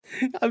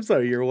I'm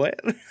sorry, you're what?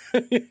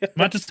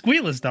 About to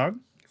squealers, dog.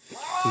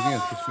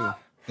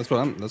 That's what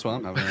I'm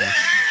having. Right now.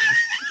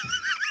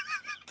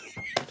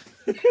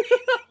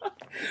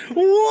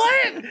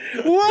 What?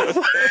 What?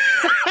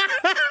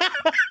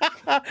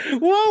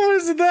 What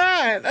was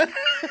that?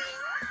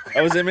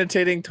 I was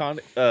imitating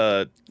Tommy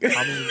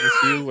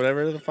Wiseau,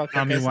 whatever the fuck.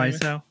 Tommy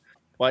Wiseau.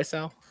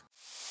 Wiseau.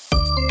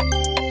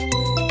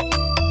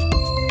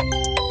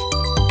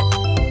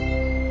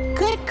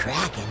 Good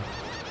cracking.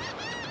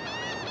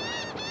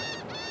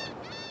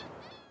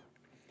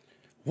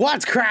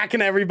 What's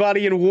cracking,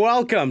 everybody, and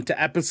welcome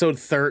to episode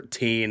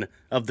 13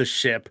 of the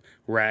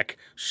Shipwreck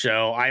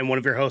Show. I am one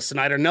of your hosts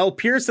tonight, Arnell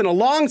Pearson,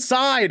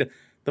 alongside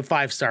the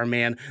five-star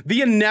man,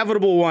 the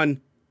inevitable one,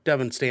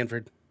 Devin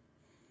Stanford.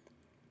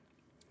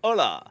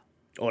 Hola.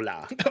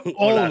 Hola.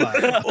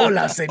 Hola.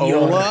 Hola, senor.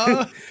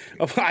 Hola?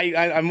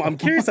 I'm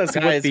curious as to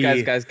what the...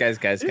 Guys.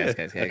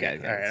 Okay,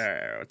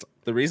 all right.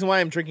 The reason why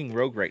I'm drinking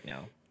Rogue right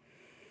now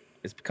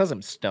is because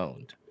I'm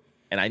stoned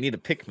and I need a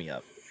pick me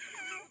up.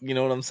 You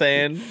know what I'm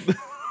saying?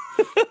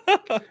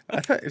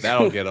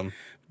 That'll get them.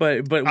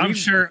 But I'm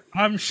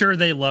sure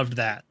they loved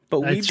that.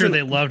 But I'm sure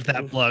they loved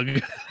that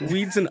plug.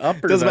 weed's an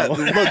upper, Doesn't though.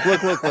 matter.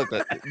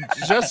 Look.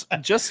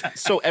 Just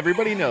so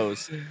everybody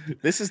knows,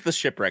 this is the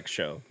Shipwreck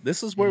Show.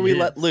 This is where we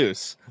let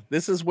loose.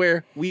 This is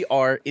where we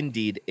are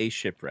indeed a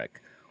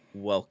shipwreck.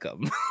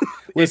 Welcome.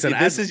 Listen, if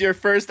this is your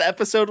first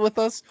episode with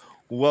us,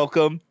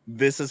 welcome.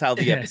 This is how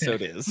the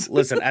episode is.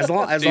 Listen, as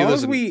long as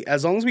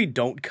we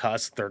don't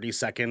cuss 30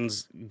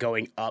 seconds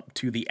going up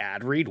to the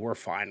ad read, we're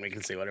fine. We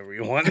can say whatever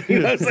we want. You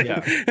know, it's like,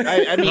 Yeah.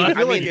 I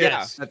feel like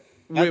yes. yeah.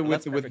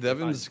 With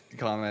Devin's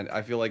comment,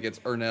 I feel like it's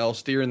Ernell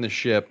steering the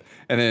ship,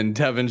 and then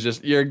Devin's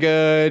just, you're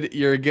good.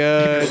 You're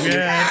good.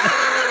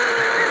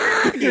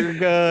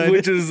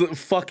 Which is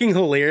fucking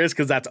hilarious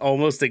because that's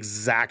almost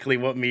exactly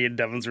what me and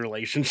Devin's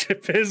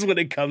relationship is when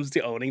it comes to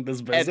owning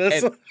this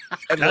business.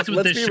 And That's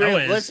what this show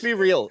is. Let's be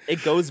real.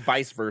 It goes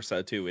vice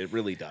versa too. It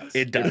really does.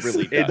 It does. It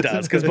really It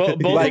does because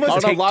both Like, of us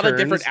on take a lot turns. of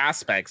different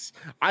aspects.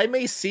 I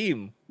may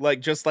seem like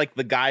just like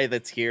the guy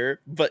that's here,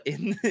 but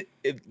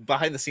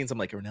behind the scenes, I'm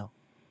like, Ernell,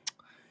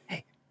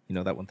 hey, you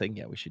know that one thing?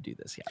 Yeah, we should do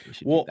this. Yeah, we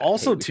should. Well, do that.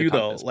 also Hey, we should too talk to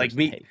though, this like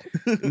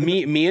person. me,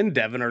 Hey. me and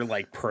Devin are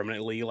like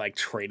permanently like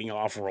trading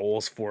off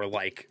roles for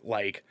like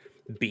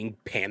being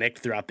panicked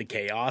throughout the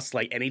chaos.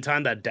 Like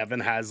anytime that Devin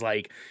has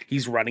like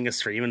he's running a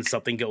stream and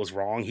something goes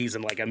wrong, he's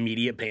in like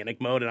immediate panic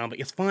mode, and I'm like,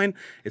 it's fine,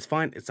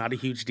 it's not a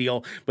huge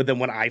deal. But then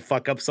when I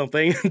fuck up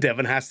something,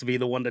 Devin has to be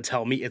the one to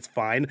tell me it's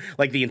fine.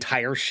 Like the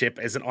entire ship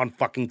isn't on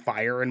fucking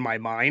fire in my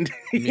mind.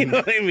 You know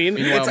what I mean?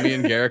 Meanwhile, me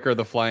and Garrick are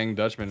the Flying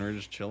Dutchman. We're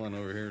just chilling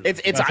over here.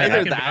 It's That's either I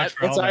can that. vouch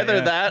for It's all that, either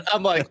yeah. that.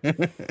 I'm like,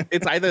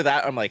 it's either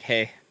that. I'm like,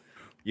 hey,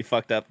 you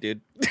fucked up,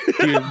 dude.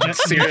 Dude,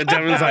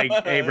 Devin's like,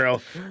 hey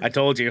bro, I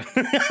told you.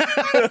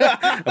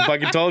 I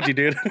fucking told you,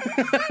 dude.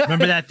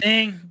 Remember that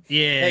thing?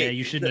 Yeah, Hey,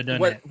 you shouldn't have done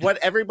what that. what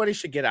everybody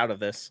should get out of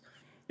this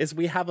is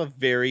we have a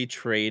very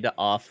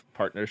trade-off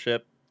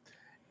partnership,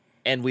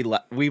 and we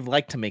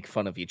like to make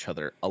fun of each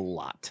other a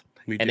lot,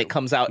 We and do. it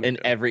comes out We in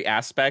do. every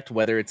aspect,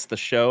 whether it's the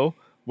show,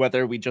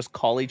 whether we just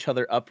call each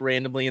other up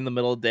randomly in the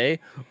middle of the day,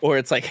 or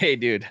it's like, hey,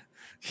 dude,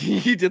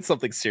 you did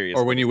something serious.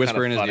 or when you It's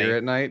whisper in kinda his funny. ear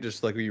at night,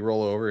 just like you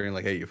roll over and you're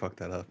like, hey, you fucked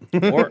that up.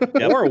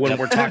 Or when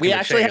we're talking We to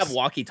actually Chase. have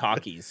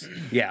walkie-talkies.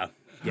 Yeah.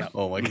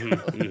 Oh my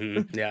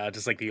god. Yeah,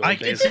 just like the old I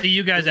can days. see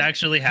you guys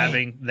actually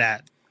having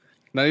that.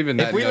 Not even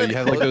If that. we No, live- you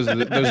had like those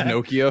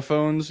Nokia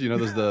phones. You know,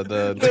 those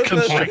the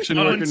construction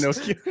worker phones.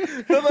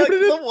 Nokia. Like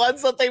the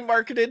ones that they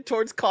marketed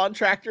towards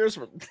contractors.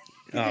 Oh,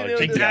 know,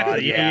 dear exactly.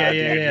 God, Yeah.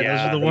 dude, Those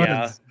are the yeah.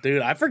 ones.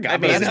 Dude, I forgot I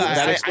mean, about that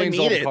That this. explains I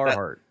all need the it.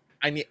 Carhartt.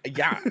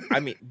 I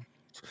mean,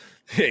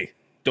 hey,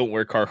 don't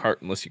wear Carhartt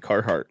unless you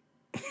Carhartt.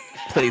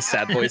 Play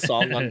Sad Boy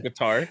song on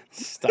guitar.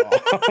 Stop.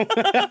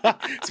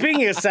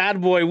 Speaking of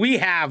sad boy, we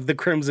have the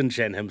Crimson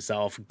Chin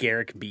himself,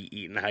 Garrick B.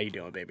 Eaton. How you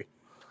doing, baby?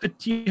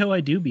 But you know,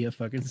 I do be a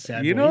fucking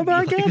sad You boy. know, Be I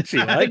like got you.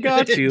 that. I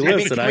got you. I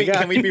mean, Listen,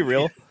 can we be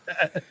real?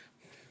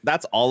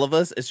 That's all of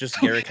us. It's just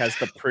Garrick has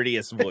the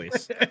prettiest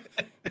voice.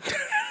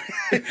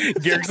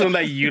 Garrick's the one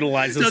that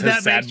utilizes So his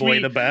that sad makes boy me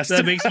the best.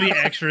 That makes me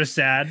extra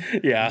sad.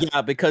 Yeah.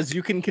 Yeah, because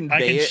you can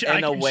convey it I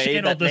in a can way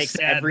channel that the makes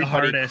sad the everybody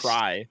hardest.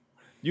 cry.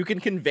 You can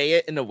convey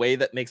it in a way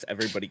that makes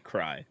everybody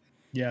cry.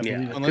 Yeah, Yeah.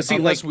 believe it. Unless, see,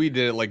 unless like- we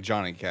did it like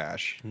Johnny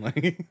Cash.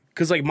 Like,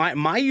 Because like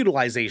my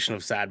utilization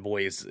of sad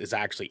boy is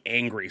actually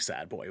angry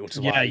sad boy, which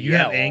is why Yeah, I you have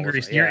yell all angry.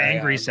 the time. You're Yeah,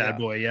 angry yeah, sad yeah.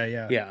 boy.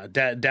 Yeah.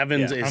 Yeah,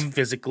 Devin's Yeah, is I'm-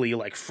 physically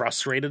like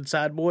frustrated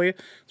sad boy.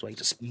 So he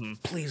just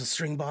plays a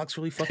string box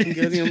really fucking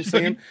good. You know what I'm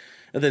saying?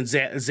 And then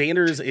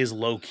Xander's is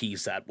low key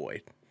sad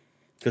boy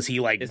because he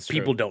like It's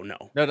people true. don't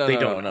know. No, they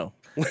don't know.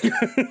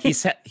 he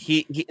said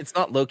he. It's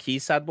not low key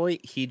sad boy.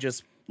 He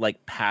just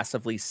like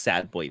passively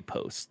sad boy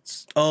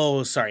posts.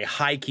 Oh, sorry,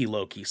 high key,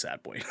 low key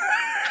sad boy.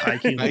 high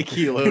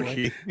key, low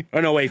key.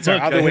 Oh no, wait, sorry,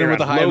 Look, other gotta way hit him around. with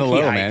the high and the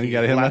Low-key, low, high man. key. You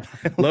gotta hit him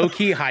with Low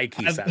key, high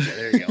key sad boy.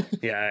 There you go.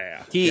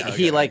 Yeah. He Yeah,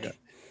 okay, like okay.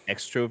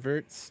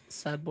 extroverts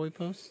sad boy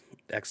posts.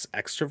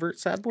 Extrovert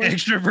sad boy.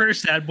 Extrovert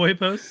sad boy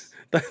posts.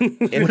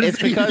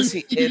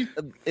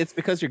 It's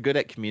because you're good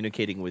at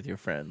communicating with your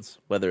friends,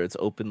 whether it's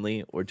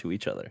openly or to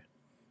each other.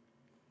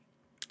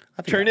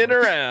 Turn it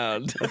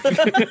around.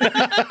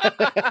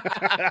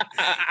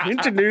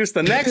 Introduce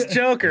the next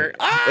Joker.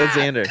 It's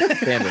Xander.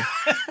 Xander.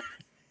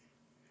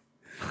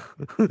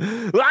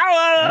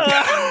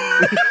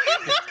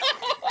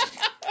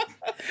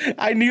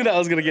 I knew that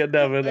was gonna get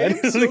Devin.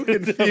 I'm so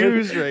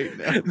confused right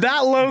now. That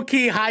low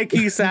key, high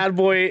key sad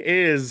boy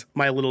is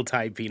my little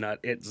Tide Peanut.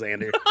 It's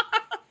Xander.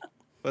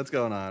 What's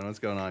going on? What's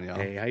going on, y'all?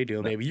 Hey, how you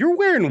doing, baby? You're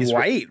wearing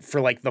white for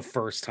like the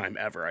first time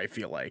ever. I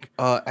feel like.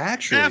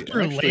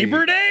 After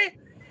Labor Day.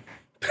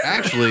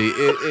 Actually,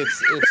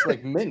 it's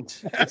like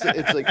mint. It's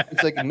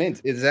like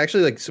mint. It's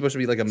actually like supposed to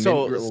be like a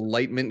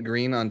light mint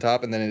green on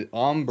top, and then it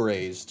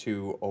ombres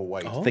to a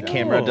white. Oh. The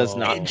camera does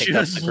not It pick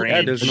up just- the green.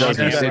 it does It not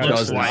doesn't. pick up It the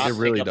doesn't. white. It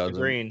really Pick up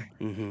the doesn't.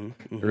 green.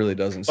 It really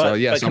doesn't. But- So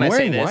yes, but I'm can I say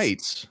wearing this?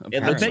 whites.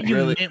 It looks I bet you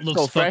really mint looks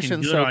so fresh fucking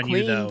and good so on you,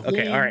 clean. though.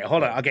 Okay, all right,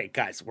 hold on. Okay,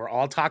 guys, we're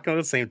all talking at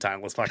the same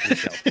time. Let's fucking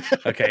chill.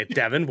 Okay,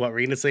 Devin, what were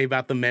you gonna say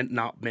about the mint,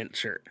 not mint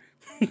shirt?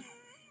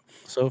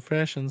 So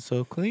fresh and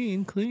so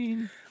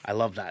clean. I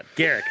love that.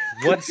 Garrick,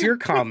 what's your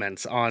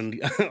comments on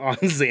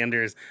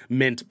Xander's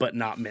mint but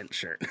not mint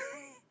shirt?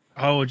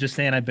 Oh, just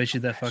saying. I bet you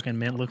that fucking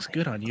mint looks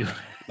good on you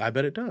I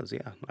bet it does. Yeah,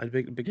 I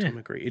big time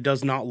agree. It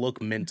does not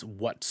look mint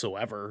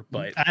whatsoever,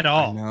 but at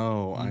all.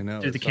 No, I know.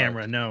 Through the it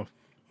camera, sucks. no.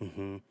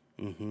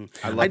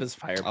 I love his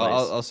fireplace.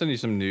 I'll send you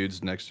some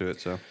nudes next to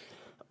it. So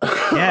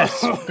Yes,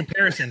 for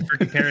comparison.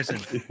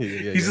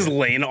 he's just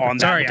laying on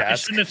Sorry, that I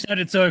desk, shouldn't have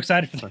sounded so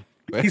excited for that.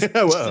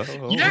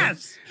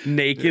 Yes.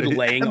 naked,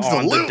 laying on the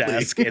Absolutely.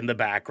 desk in the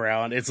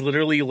background. It's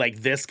literally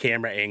like this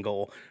camera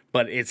angle,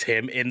 but it's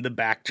him in the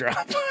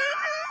backdrop,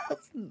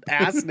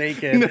 ass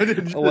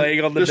naked,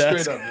 laying on the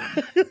desk.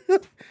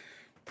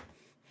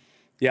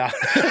 Yeah,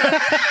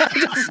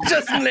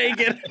 just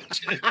naked.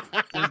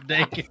 Just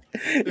naked.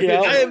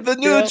 Yeah, I am the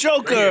new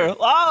Joker.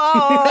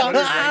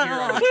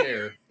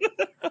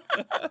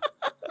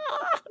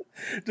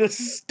 just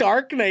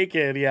stark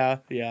naked.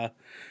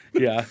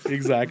 Yeah,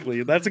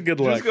 exactly. That's a good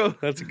look.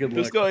 That's a good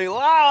look. Just going la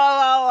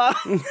la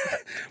la.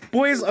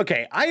 Boys,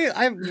 okay,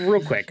 I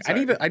real quick. I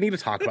need to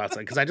talk about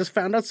something because I just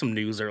found out some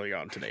news earlier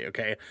on today.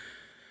 Okay,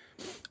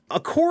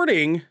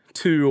 according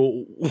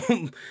to,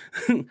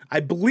 I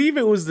believe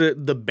it was the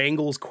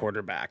Bengals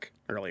quarterback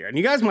earlier, and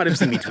you guys might have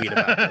seen me tweet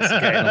about this.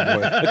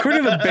 Okay,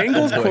 according to the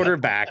Bengals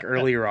quarterback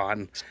earlier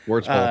on,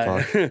 Sports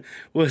ball talk.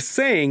 was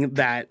saying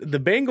that the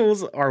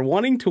Bengals are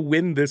wanting to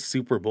win this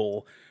Super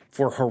Bowl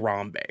for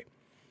Harambe.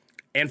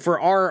 And for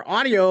our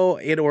audio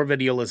and or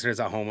video listeners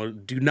at home who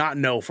do not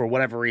know for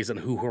whatever reason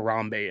who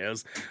Harambe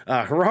is,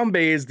 Harambe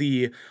is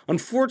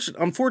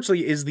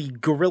unfortunately is the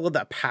gorilla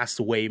that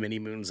passed away many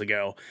moons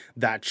ago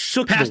that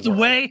shook Passed the world.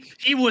 away.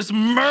 He was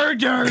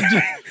murdered.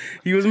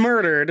 He was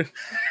murdered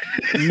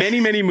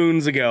many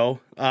moons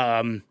ago,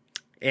 and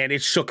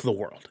it shook the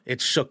world.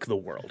 It shook the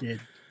world.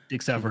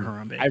 Except for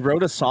Harambe. I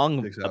wrote a song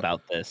Think so.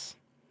 about this.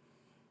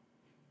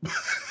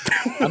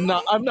 I'm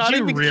not Did you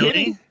even really?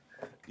 kidding.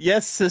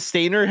 Yes,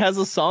 Sustainer has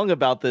a song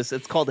about this.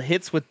 It's called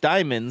Hits with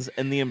Diamonds,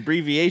 and the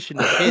abbreviation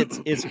of hits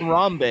is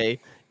Harambe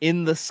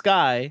in the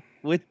sky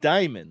with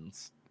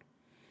diamonds.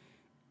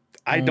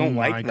 I Oh don't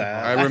my like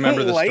that. I remember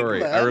don't the like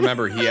story. that. I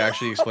remember he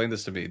actually explained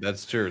this to me.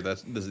 That's true.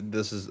 This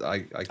is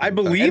I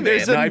believe And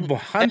there's it. a- I and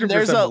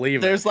 100% believe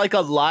it. There's like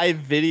a live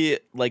video,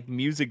 like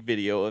music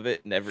video of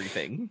it and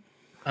everything.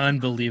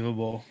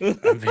 Unbelievable.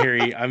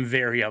 I'm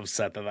very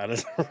upset that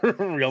is a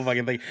real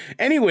fucking thing.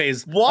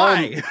 Anyways,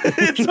 Why?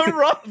 It's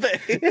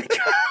Harambe.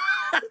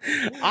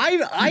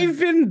 I've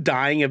been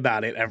dying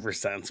about it ever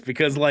since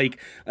because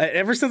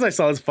ever since I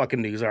saw this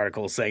fucking news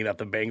article saying that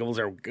the Bengals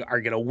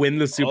are gonna win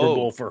the Super Oh.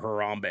 Bowl for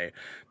Harambe,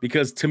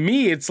 because to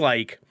me it's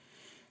like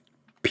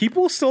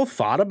people still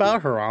thought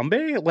about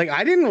Harambe. Like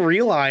I didn't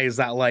realize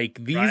that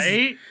like these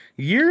Right?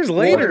 years Well,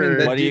 later.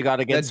 that What do you did- got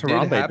against that did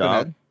Harambe, happen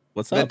dog? at-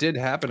 What's That up? did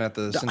happen at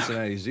the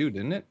Cincinnati Zoo,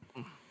 didn't it?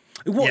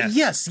 well,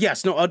 Yes.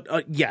 yes, no,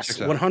 yes,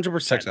 Checks out.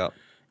 100%. Checks out.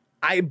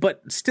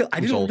 But still, I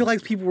didn't sold.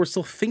 realize people were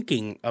still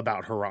thinking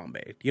about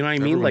Harambe. You know what I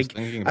mean? Everyone's Like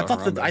thinking I about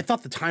thought Harambe. I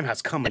thought the time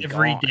has come and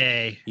Every gone.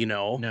 day. You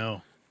know?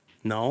 No.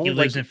 No, He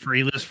like, lives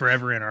he lives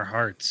forever in our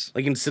hearts.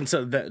 like in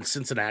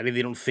Cincinnati,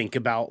 they don't think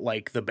about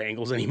like the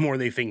Bengals anymore.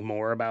 They think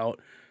more about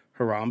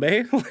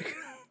Harambe. Like,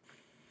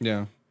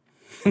 Yeah.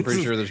 I'm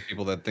pretty sure there's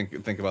people that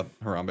think about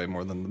Harambe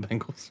more than the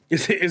Bengals.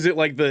 is it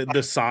like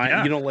the sign?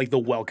 Yeah. You know, like the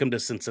 "Welcome to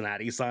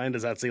Cincinnati" sign.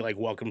 Does that say like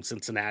 "Welcome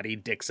Cincinnati"?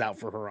 Dicks out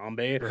for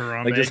Harambe. For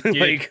Harambe, Like, just, dude.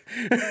 like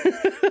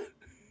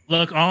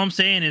Look, all I'm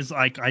saying is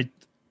like I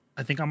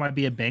think I might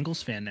be a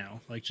Bengals fan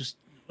now. Like just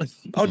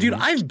oh, dude,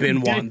 I've been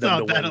Dicks wanting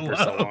them to out win that for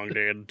so alone. long,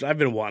 dude. I've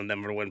been wanting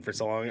them to win for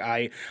so long.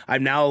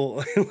 I'm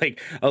now like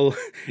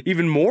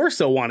even more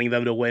so wanting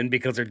them to win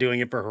because they're doing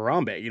it for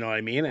Harambe. You know what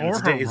I mean? And Or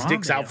it's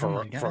dicks Harambe, out oh for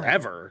my God.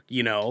 forever.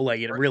 You know, like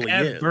it really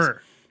is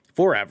Forever.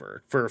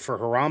 forever for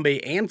Harambe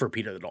and for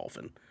Peter the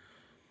Dolphin.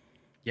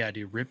 Yeah,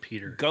 dude, rip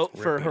Peter. Goat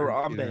for Peter,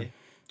 Harambe.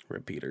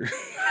 Rip Peter.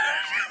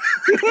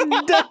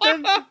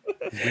 Devin,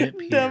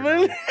 Rip hero.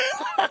 Devin,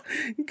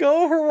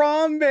 go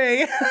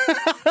Harambe.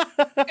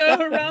 Go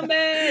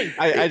Harambe!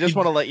 I just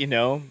want to let you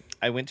know,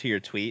 I went to your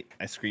tweet,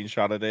 I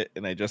screenshotted it,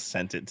 and I just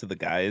sent it to the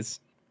guys.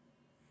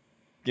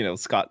 You know,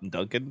 Scott and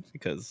Duncan,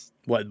 because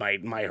What, my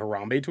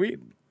Harambe tweet?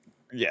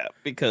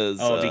 because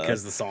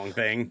Because the song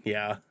thing.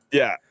 Yeah.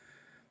 yeah,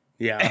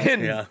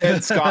 Yeah.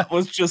 and Scott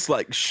was just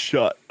like,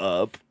 "Shut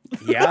up."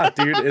 Yeah,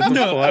 dude, it's a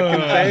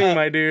fucking thing,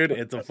 my dude.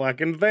 It's a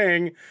fucking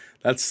thing.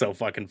 That's so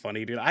fucking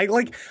funny, dude. I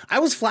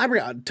was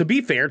flabbergasted. To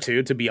be fair,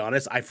 too, to be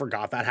honest, I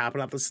forgot that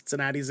happened at the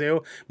Cincinnati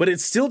Zoo, but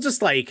it's still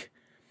just like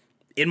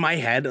in my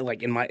head,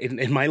 like in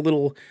my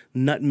little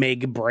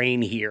nutmeg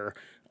brain here.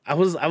 I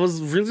was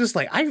really just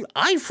like,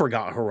 I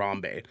forgot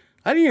Harambe.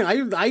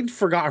 I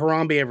forgot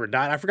Harambe ever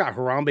died. I forgot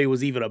Harambe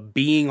was even a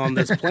being on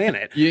this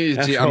planet.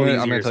 Yeah, see, after all I'm these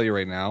gonna years. tell you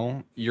right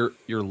now. You're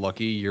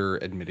lucky you're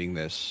admitting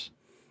this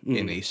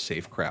in a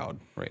safe crowd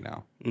right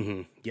now.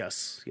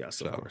 Yes,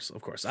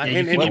 of course. Yeah,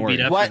 you can get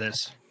beat up What? for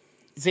this.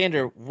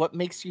 Xander, what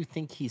makes you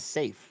think he's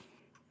safe?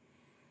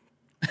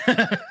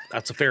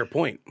 That's a fair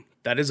point.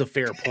 That is a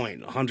fair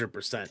point,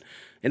 100%.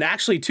 And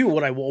actually, too,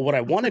 what I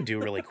want to do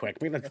really quick,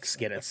 I'm gonna just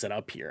get it set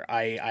up here.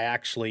 I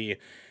actually,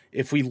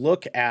 if we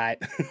look at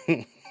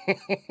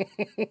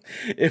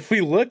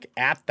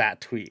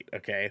that tweet,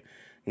 okay,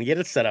 we get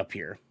it set up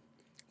here.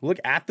 Look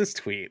at this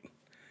tweet.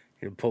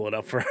 You pull it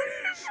up for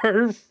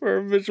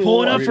visual.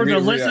 Pull it up for read the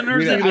it-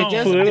 listeners read at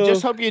it. home. I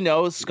just hope you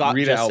know, Scott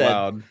Read it just out said,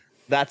 loud.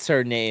 "That's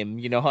her name."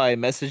 You know how I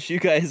messaged you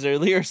guys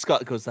earlier?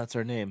 Scott goes, "That's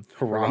her name."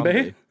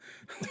 Harambe?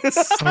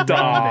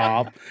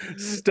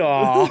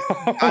 Stop.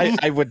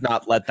 I would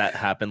not let that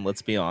happen.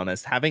 Let's be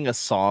honest. Having a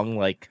song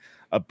like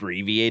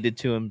abbreviated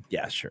to him,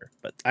 yeah, sure,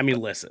 but I mean,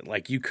 listen,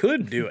 like you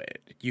could do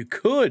it. You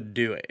could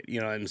do it. You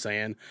know what I'm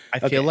saying? I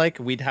feel like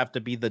we'd have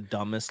to be the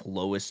dumbest,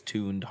 lowest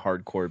tuned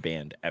hardcore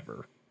band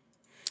ever.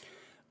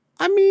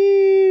 I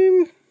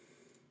mean,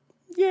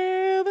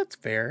 yeah, that's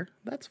fair.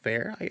 That's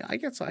fair. I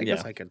guess I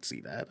could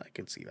see that. I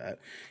could see that.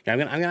 Yeah,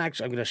 I'm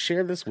gonna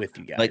share this with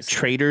you guys. Like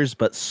Traders,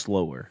 but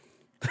slower.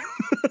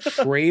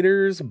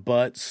 Traders,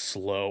 but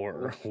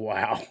slower.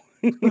 Wow.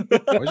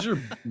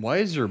 Why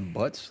is your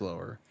butt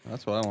slower?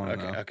 That's what I want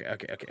to know.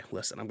 Okay.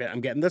 Listen,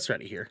 I'm getting this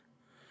ready here.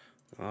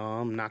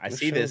 I'm not. I Gonna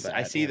see show this. that.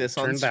 I see this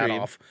on Turn that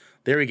stream. off.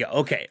 There we go.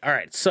 Okay. All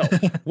right. So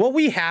what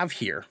we have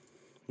here,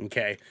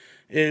 okay,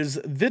 is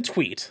the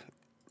tweet.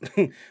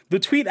 The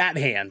tweet at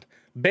hand.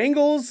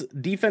 Bengals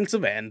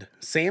defensive end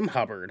Sam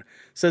Hubbard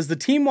says the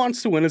team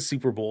wants to win a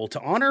Super Bowl to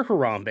honor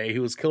Harambe,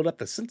 who was killed at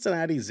the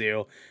Cincinnati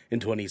Zoo in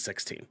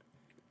 2016.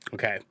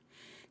 Okay.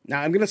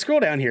 Now I'm going to scroll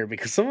down here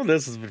because some of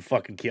this has been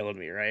fucking killing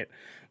me, right?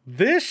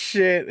 This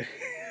shit.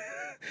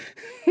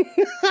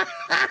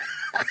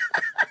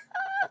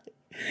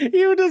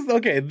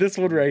 This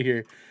one right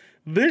here.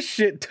 This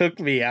shit took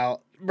me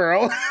out,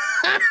 bro.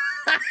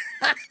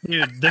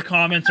 Dude, the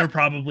comments are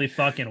probably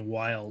fucking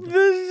wild.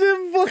 This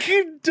shit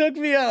fucking took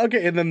me out.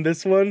 Okay, and then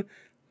this one.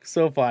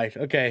 SoFi.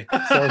 Okay.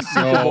 So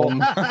Super Oh Bowl.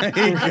 my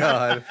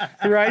god!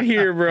 Right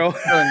here, bro. For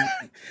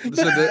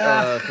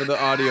the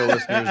audio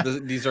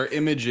listeners, these are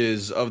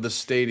images of the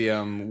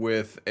stadium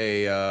with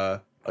a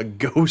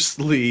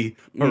ghostly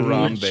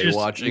Harambe Just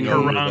watching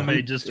over Harambe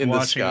them just in the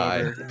watching sky.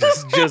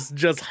 over.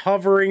 just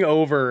hovering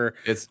over.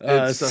 It's the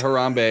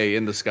Harambe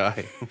in the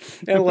sky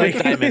And like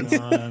Diamonds.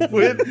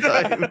 with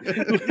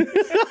diamonds.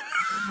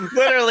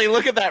 Literally,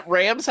 look at that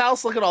Rams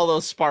house. Look at all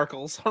those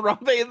sparkles.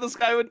 Harambe in the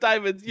sky with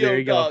diamonds. Yo, There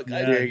you go. dog.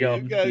 There you go.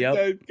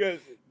 Yep.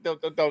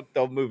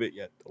 Don't move it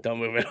yet. Don't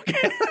move it.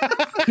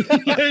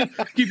 Okay.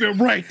 Keep it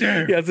right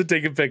there. He has to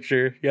take a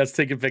picture. He has to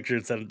take a picture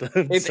and send it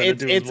to, It's send it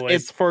to his voice.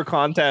 it's for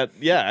content.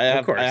 Yeah,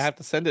 Of course. I have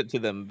to send it to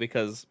them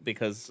because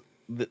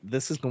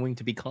this is going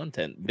to be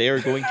content. They are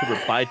going to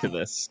reply to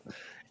this,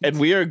 and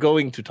we are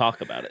going to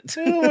talk about it.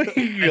 Oh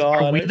my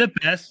Are we god. the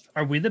best?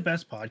 Are we the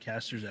best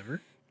podcasters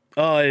ever?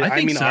 I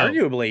think mean, so.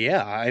 arguably,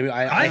 yeah. I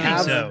think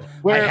have. so.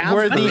 We're have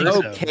the heard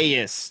so.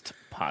 okayest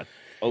pod.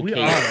 We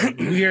Okay, are.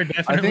 We are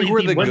definitely. think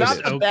we're the most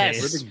goodest. Not the okay.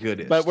 We're the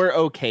goodest. but we're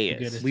okayest.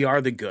 Goodest. We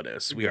are the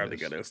goodest. We are the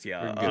Goodest. goodest.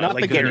 Yeah. We're good. Not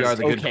like the goodest. we are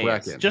the good okayest.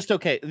 Kraken. Just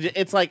okay.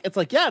 It's like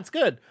yeah, it's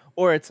good,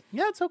 or it's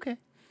yeah, it's okay.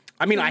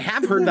 I mean, I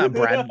have heard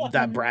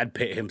that Brad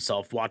Pitt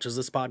himself watches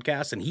this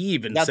podcast, and he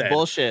even That's said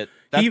bullshit.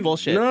 That's he-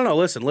 bullshit. No.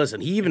 Listen.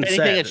 He even If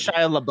anything, said it's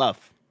Shia LaBeouf.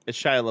 It's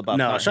Shia LaBeouf.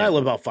 No, not Shia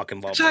him. LaBeouf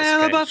fucking loves Shia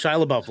us. Okay? LaBeouf.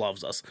 Shia LaBeouf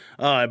loves us.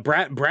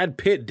 Brad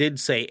Pitt did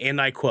say, and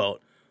I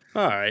quote,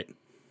 "All right."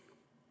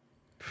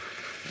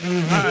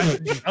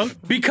 Oh,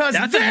 Because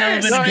That's a hell of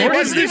an this No, it endorsement.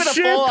 wasn't even a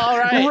full all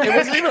right. It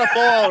wasn't even a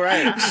full all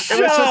right.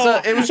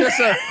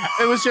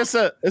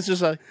 It's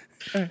just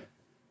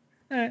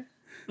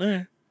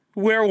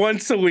Where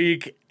once a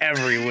week,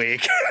 every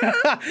week,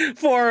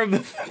 four of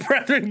the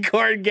Brethren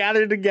Court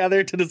gathered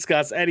together to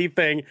discuss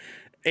anything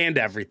and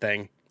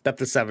everything that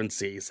the 7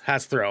 Seas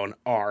has thrown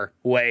our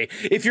way.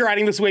 If you're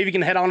riding this wave, you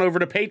can head on over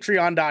to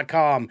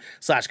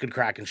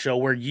patreon.com/GoodKraken Show,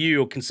 where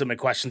you can submit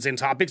questions and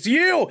topics.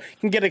 You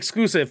can get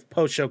exclusive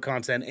post-show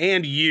content,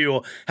 and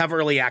you have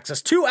early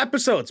access to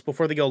episodes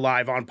before they go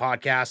live on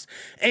podcast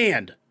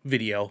and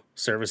video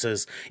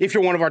services. If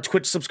you're one of our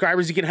Twitch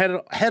subscribers, you can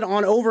head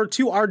on over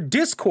to our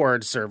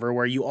Discord server,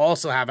 where you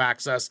also have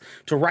access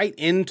to write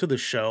into the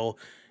show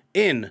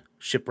in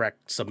Shipwreck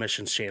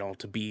Submissions channel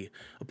to be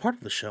a part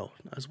of the show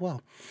as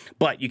well.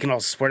 But you can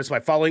also support us by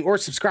following or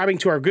subscribing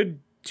to our Good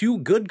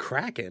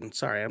Kraken.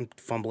 Sorry, I'm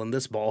fumbling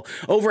this ball.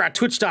 Over at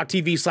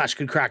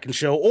twitch.tv/GoodKraken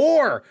Show,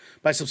 or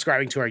by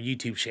subscribing to our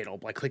YouTube channel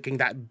by clicking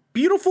that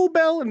beautiful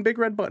bell and big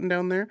red button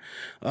down there,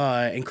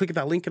 and clicking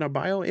that link in our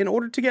bio in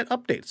order to get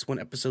updates when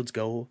episodes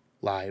go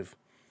live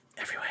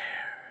everywhere.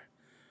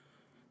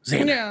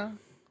 Xander.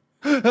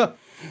 Yeah.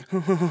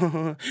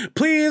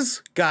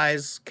 Please,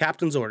 guys,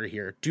 captain's order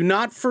here. Do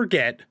not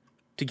forget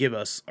to give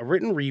us a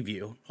written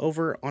review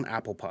over on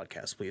Apple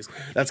Podcasts, please.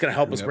 That's going to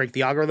help us break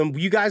the algorithm.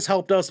 You guys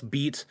helped us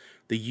beat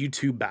the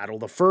YouTube battle,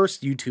 the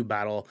first YouTube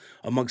battle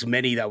amongst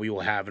many that we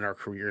will have in our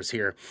careers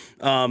here.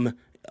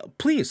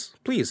 Please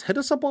hit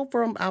us up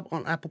over on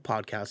Apple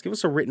Podcasts. Give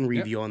us a written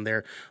review on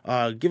there.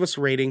 Give us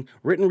a rating.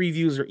 Written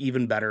reviews are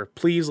even better.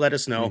 Please let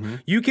us know.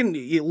 You can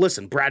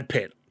listen. Brad,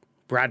 Even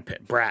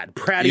Brad.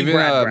 Matthew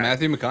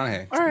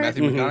McConaughey. Right.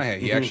 Matthew McConaughey.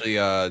 He actually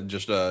I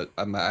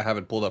have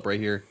it pulled up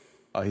right here.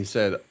 He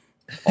said,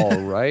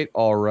 all right.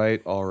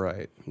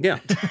 Yeah.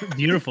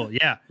 Beautiful.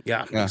 Yeah.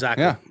 Yeah,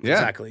 exactly.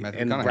 Exactly. Matthew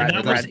And McConaughey. Brad,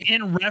 That was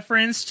in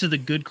reference to the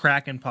Good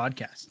Kraken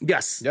podcast.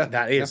 yes, Yeah,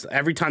 that is.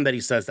 Every time that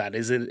he says that,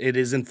 it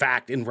is in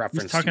fact in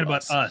reference He's talking to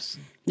about us.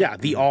 Yeah,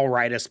 the All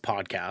Rightest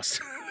podcast.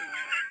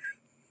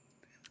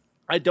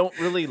 I don't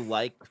really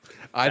like.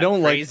 I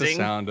don't like the phrasing.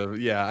 sound of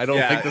I don't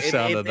like the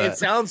sound of that. It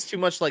sounds too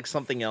much like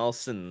something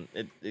else, and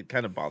it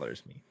kind of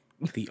bothers me.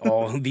 the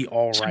All To be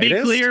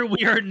Rightest. clear,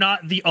 we are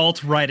not the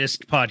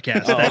alt-rightist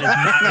podcast. That is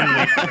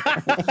not who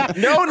we are.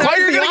 No, now Quite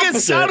you're the gonna get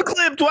opposite. sound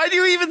clipped. Why do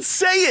you even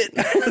say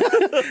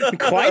it?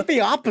 Quite the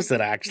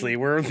opposite, actually.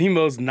 We're the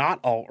most not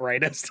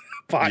alt-rightest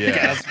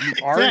podcast,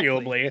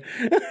 arguably.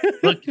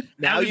 Look,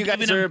 Now we've you guys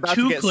given are him about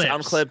two to get clips.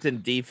 sound clipped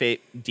and deep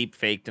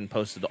faked and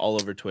posted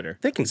all over Twitter.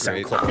 They can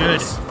sound clip.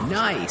 Good.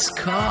 Nice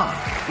cock.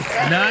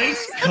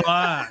 Nice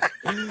cock.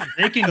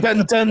 They can,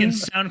 can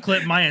sound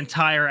clip my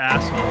entire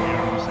asshole. You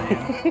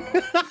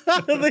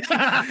know what I'm saying?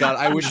 God,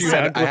 I wish you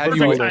had.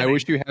 Perfect I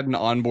wish you had an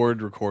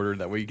onboard recorder.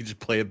 That way you could just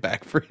play it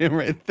back for him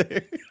right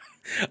there.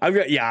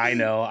 I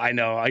know. I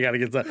gotta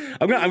get that.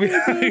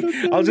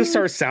 I'll just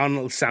start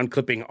sound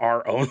clipping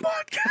our own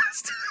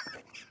podcast.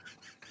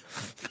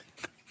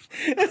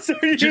 So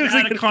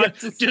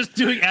Just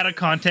doing out of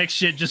context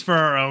shit just for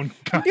our own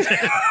content.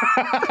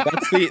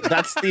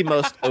 That's the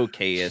most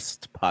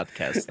okayest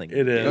podcast thing.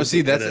 It is. No,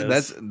 see,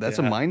 that's Yeah.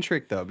 a mind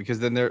trick though,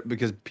 because then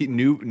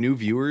new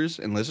viewers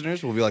and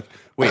listeners will be like,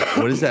 wait,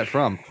 what is that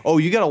from? Oh,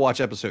 you got to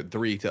watch episode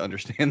 3 to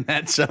understand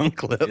that sound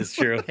clip. It's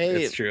true.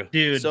 Hey, It's true.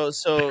 Dude, So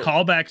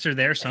callbacks are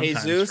there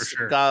sometimes Jesus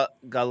for sure.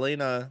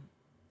 Galena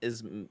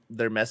is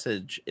their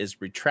message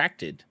is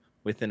retracted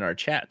within our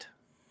chat.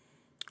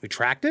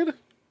 Retracted?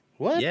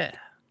 What? Yeah.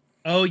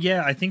 Oh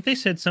yeah, I think they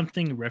said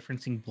something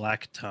referencing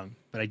Black Tongue,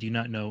 but I do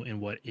not know in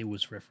what it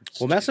was referenced.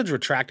 Well, to. message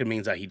retracted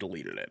means that he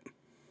deleted it.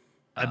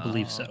 I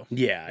believe so.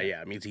 Yeah,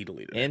 it means he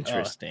deleted it.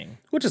 Interesting.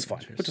 Which is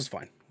fine. Which is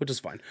fine. That's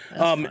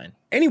fine.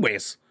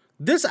 Anyways,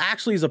 this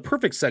actually is a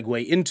perfect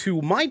segue into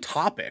my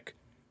topic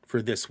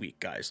for this week,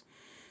 guys.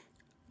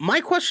 My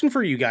question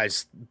for you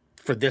guys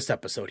for this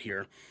episode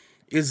here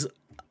is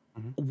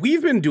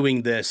we've been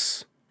doing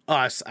this,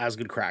 us as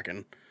Good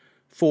Kraken,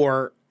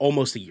 for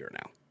almost a year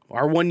now.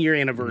 Our 1 year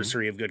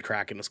anniversary of Good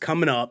Kraken is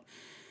coming up.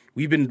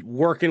 We've been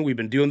working, we've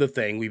been doing the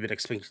thing, we've been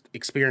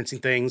experiencing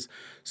things.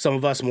 Some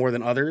of us more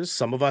than others.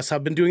 Some of us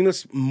have been doing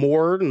this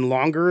more and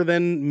longer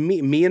than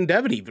me and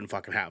Devin even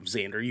fucking have.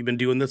 Xander, you've been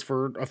doing this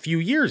for a few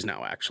years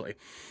now, actually.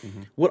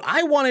 What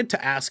I wanted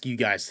to ask you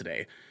guys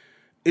today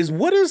is,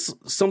 what is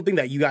something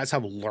that you guys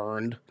have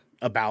learned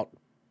about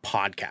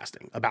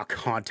podcasting, about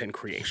content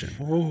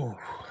creation?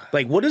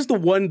 Like, what is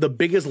the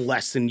biggest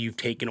lesson you've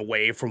taken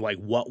away from like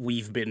what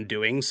we've been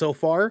doing so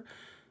far?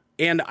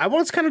 And I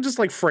want to kind of just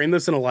like frame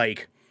this in a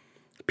like,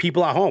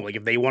 people at home, like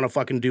if they want to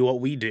fucking do what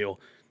we do,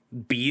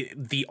 be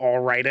the all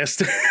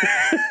rightest.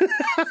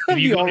 If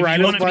you all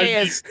want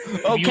rightest. to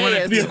be,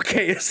 The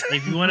okayest.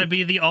 if you want to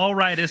be the all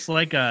rightest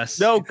like us,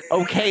 No,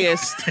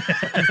 okayest.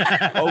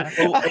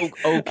 I like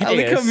how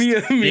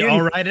Okayest. the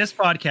all rightest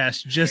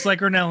podcast, just like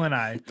Ernell and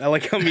I. I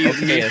like how me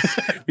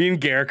and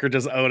Garrick are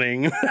just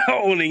owning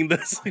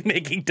this,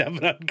 making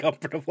Devin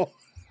uncomfortable.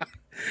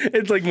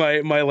 It's like my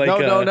like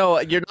No.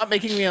 You're not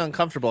making me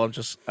uncomfortable.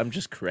 I'm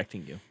just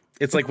correcting you.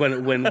 It's like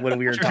when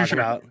we were talking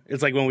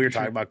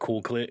about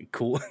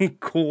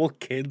cool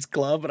kids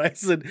club, and I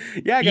said,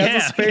 yeah,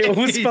 guys,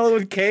 we'll spell it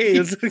with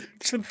K's.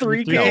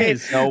 3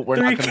 K's. No, we're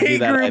not going to do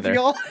that group, either.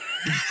 y'all.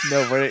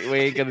 No, we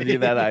ain't going to do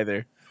that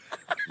either.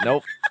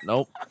 Nope.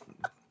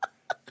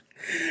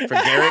 For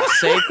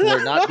Garrick's sake,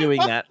 we're not doing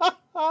that.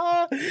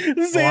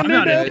 I'm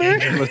not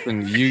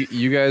Listen,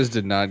 you guys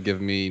did not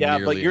give me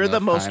but you're the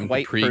most time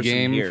white to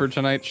pregame person for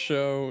tonight's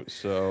show,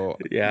 so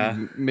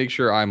Yeah. make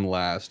sure I'm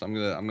last. I'm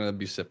gonna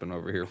be sipping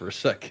over here for a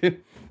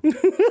second. Sorry,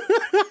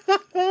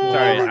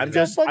 Oh, I'm that's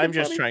just fucking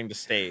funny. trying to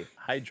stay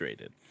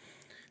hydrated.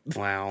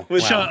 Wow.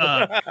 Shut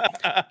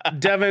up.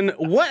 Devin,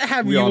 what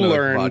have We you all know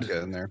there's learned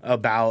vodka in there.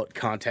 about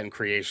content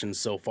creation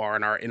so far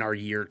in our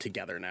year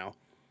together now?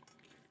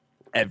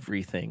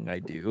 Everything I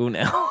do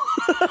now.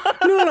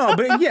 No,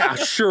 but yeah,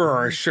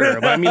 sure.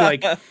 But I mean,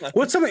 like,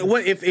 what's something?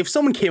 What if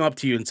someone came up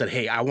to you and said,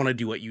 "Hey, I want to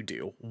do what you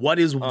do"? What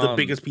is the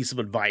biggest piece of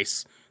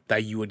advice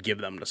that you would give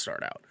them to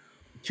start out?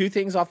 Two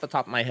things off the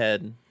top of my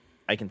head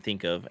I can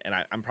think of, and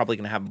I'm probably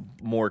going to have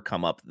more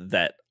come up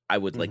that I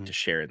would like to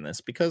share in this,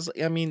 because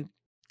I mean,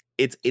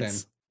 it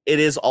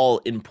is all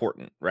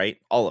important, right?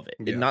 All of it.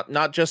 Yeah.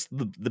 Not just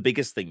the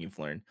biggest thing you've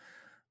learned,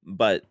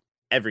 but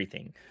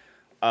everything.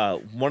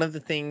 One of the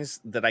things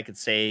that I could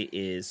say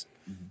is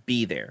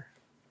be there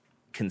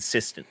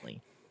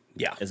consistently.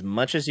 Yeah. As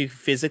much as you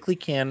physically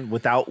can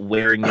without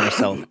wearing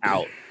yourself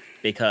out,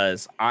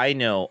 because I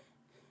know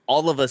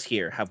all of us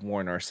here have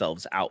worn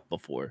ourselves out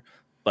before,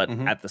 but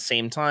at the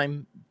same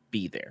time,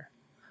 be there.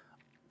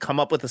 Come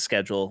up with a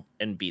schedule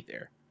and be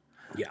there.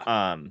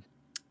 Yeah.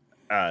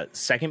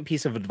 Second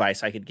piece of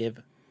advice I could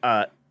give,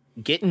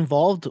 get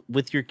involved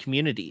with your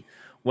community,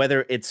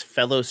 whether it's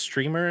fellow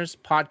streamers,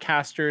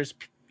 podcasters,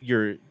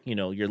 your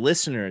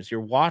listeners, your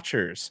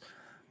watchers.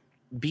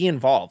 Be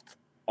involved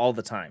all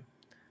the time.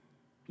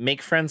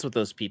 Make friends with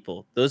those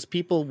people. Those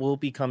people will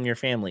become your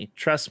family.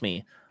 Trust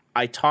me.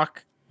 I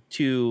talk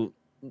to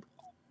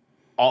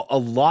a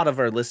lot of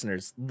our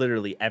listeners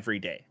literally every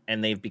day,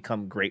 and they've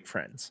become great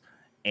friends.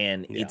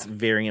 And it's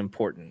very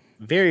important.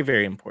 Very,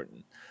 very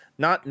important.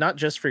 Not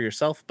just for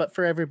yourself, but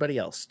for everybody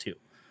else too.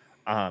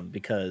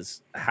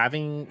 Because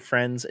having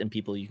friends and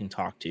people you can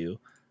talk to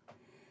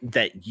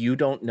that you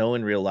don't know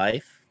in real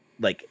life,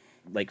 like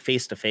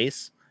face to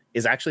face,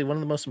 is actually one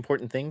of the most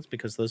important things,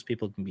 because those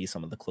people can be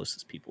some of the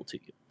closest people to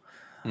you.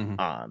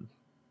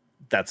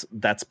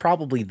 That's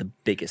probably the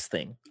biggest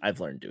thing I've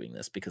learned doing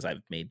this, because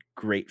I've made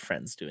great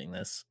friends doing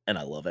this, and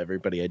I love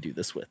everybody I do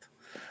this with.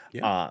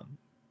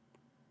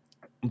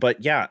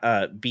 But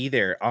yeah, be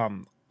there.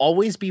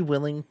 Always be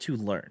willing to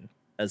learn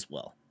as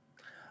well.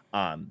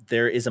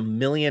 There is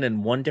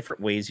 1,000,001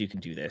 different ways you can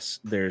do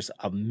this. There's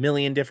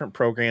 1,000,000 different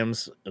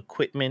programs,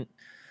 equipment,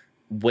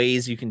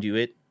 ways you can do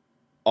it.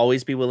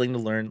 Always be willing to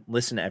learn.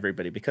 Listen to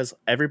everybody, because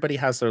everybody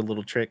has their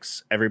little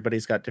tricks.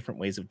 Everybody's got different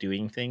ways of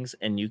doing things,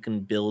 and you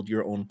can build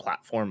your own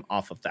platform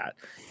off of that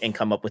and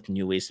come up with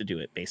new ways to do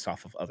it based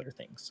off of other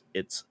things.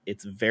 It's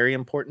very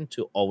important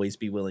to always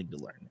be willing to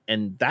learn,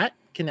 and that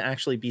can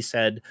actually be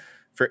said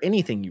for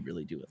anything you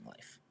really do in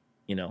life,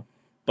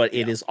 but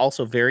it is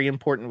also very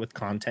important with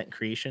content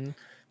creation,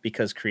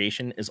 because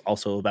creation is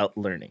also about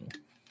learning.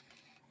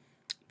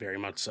 Very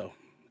much so.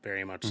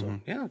 Very much so.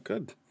 Yeah,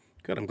 good.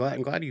 I'm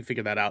glad you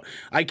figured that out.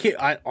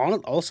 I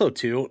also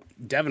too,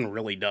 Devin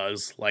really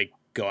does like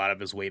go out of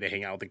his way to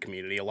hang out with the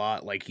community a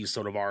lot. Like, he's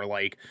sort of our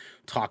like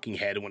talking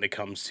head when it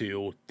comes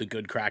to the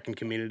Good Kraken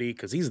community,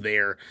 because he's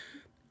there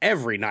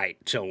every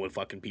night chilling with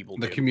fucking people.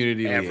 The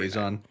community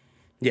liaison.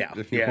 Yeah.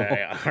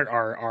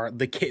 Our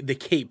the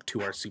cape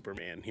to our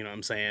Superman. You know what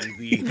I'm saying?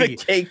 The cape.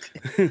 Cape.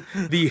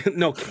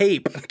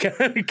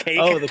 Cake.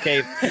 Oh, the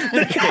cape.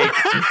 The cake.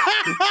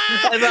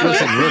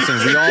 Listen.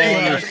 We all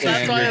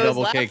understand why I you're was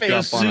double caked laughing.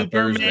 up on a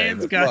Thursday.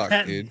 Superman's But got fuck,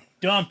 that dude.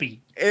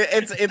 dumpy.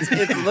 It's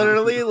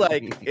literally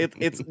like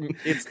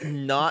it's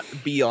not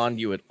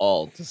beyond you at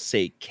all to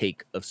say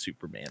cake of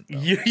Superman, though.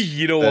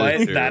 You know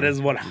That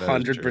is what? true.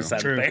 That is That is 100%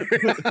 true. fair.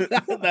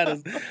 That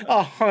is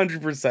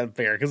 100%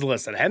 fair. Because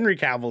listen, Henry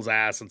Cavill's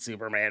ass in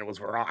Superman was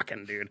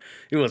rocking, dude.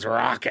 It was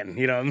rocking.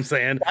 You know what I'm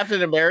saying?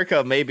 Captain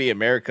America may be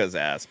America's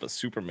ass, but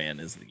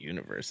Superman is the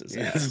universe's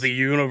ass. It's the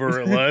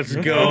universe. Let's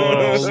Oh,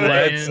 go. man.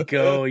 Let's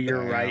go.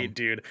 You're Damn. right,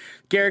 dude.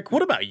 Garrick,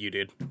 what about you,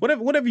 dude?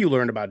 What have you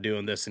learned about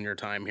doing this in your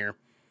time here?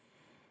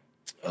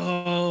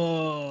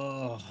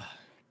 Oh,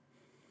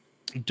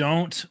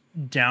 don't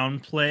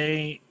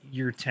downplay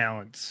your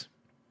talents.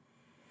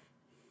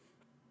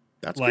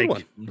 That's a good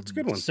one. That's a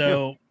good one.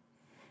 So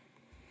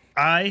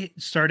I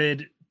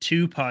started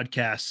 2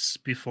 podcasts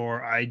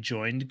before I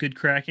joined Good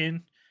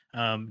Kraken.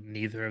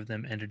 Neither of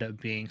them ended up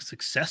being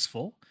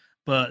successful,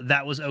 but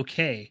that was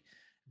okay,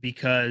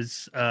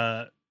 because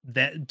that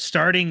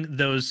starting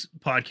those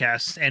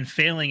podcasts and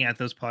failing at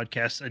those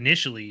podcasts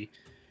initially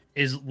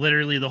is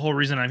literally the whole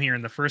reason I'm here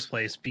in the first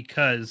place,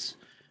 because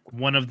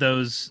one of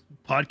those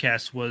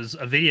podcasts was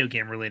a video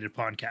game related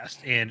podcast,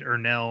 and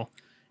Ernell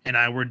and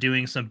I were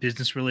doing some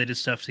business related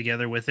stuff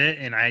together with it,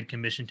 and I had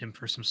commissioned him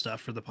for some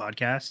stuff for the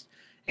podcast,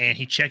 and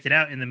he checked it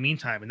out in the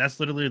meantime, and that's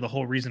literally the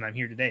whole reason I'm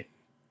here today,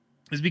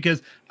 is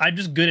because I'm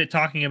just good at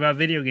talking about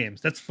video games.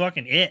 That's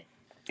fucking it.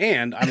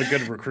 And I'm a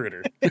good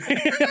recruiter.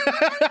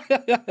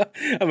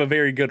 I'm a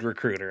very good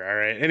recruiter. All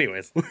right.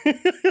 Anyways.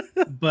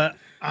 But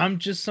I am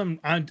just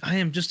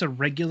a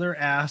regular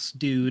ass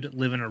dude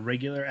living a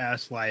regular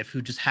ass life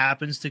who just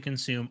happens to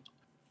consume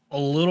a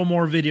little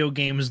more video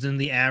games than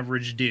the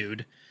average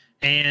dude,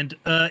 and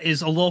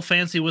is a little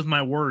fancy with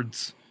my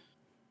words,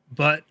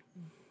 but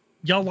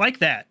y'all like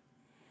that.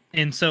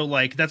 And so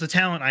like that's a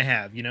talent I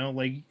have, you know,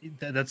 like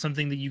that's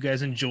something that you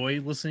guys enjoy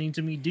listening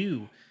to me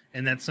do,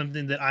 and that's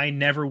something that I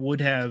never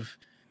would have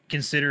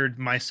considered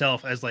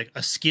myself as like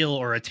a skill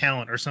or a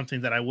talent or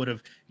something that I would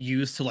have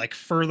used to like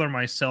further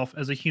myself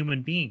as a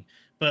human being.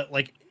 But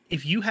like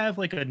if you have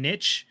like a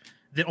niche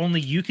that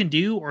only you can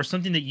do, or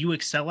something that you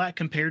excel at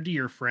compared to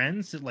your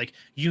friends, that like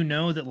you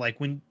know that like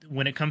when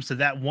it comes to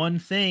that one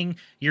thing,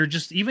 you're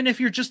just, even if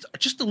you're just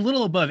a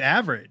little above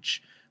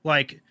average,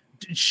 like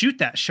shoot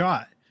that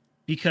shot,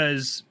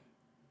 because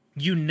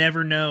you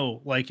never know,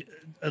 like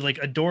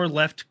a door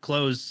left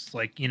closed,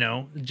 like, you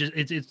know, just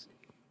it's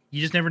you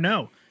just never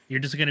know. You're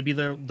just going to be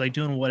there like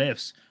doing what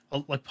ifs.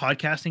 Like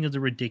podcasting is a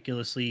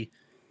ridiculously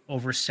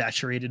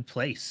oversaturated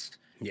place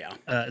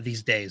Yeah.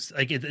 these days.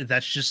 Like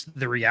that's just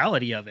the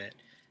reality of it.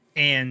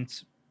 And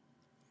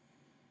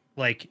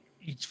like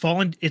it's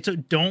fallen, it's a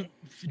don't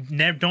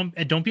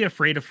be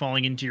afraid of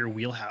falling into your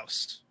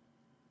wheelhouse.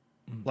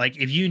 Like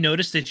if you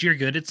notice that you're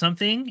good at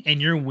something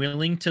and you're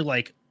willing to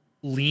like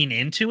lean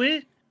into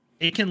it,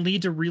 it can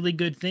lead to really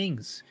good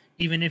things.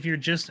 Even if you're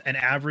just an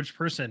average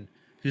person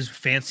who's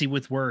fancy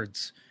with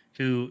words,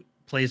 who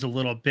plays a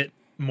little bit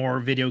more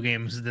video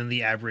games than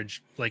the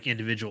average like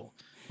individual.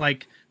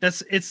 Like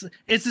that's it's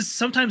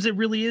sometimes it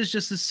really is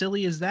just as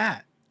silly as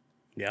that.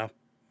 Yeah.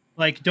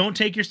 Like don't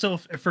take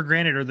yourself for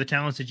granted or the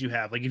talents that you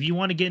have. Like if you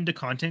want to get into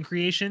content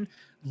creation,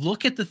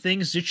 look at the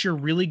things that you're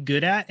really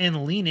good at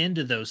and lean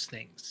into those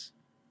things.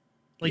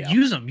 Like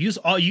use them. Use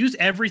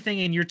everything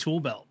in your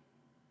tool belt.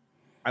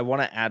 I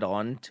want to add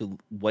on to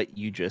what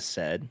you just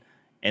said,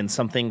 and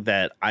something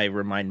that I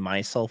remind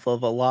myself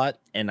of a lot,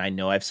 and I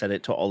know I've said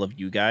it to all of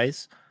you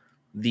guys.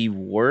 The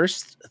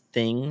worst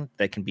thing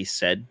that can be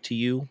said to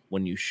you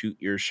when you shoot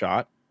your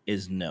shot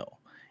is no.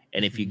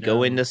 And if you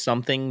go into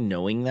something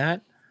knowing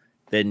that,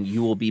 then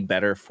you will be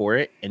better for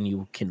it and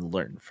you can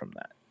learn from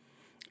that.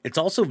 It's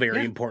also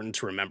very important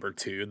to remember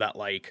too that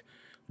like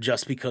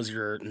just because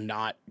you're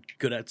not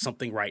good at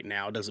something right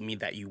now doesn't mean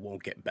that you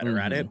won't get better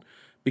at it.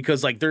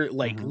 Because like they're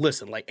like,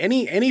 listen, like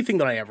anything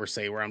that I ever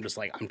say where I'm just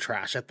like, I'm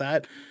trash at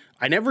that,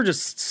 I never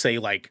just say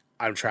like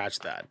I'm trash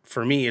at that.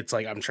 For me, it's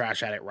like I'm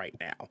trash at it right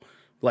now.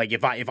 Like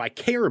if I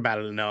care about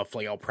it enough,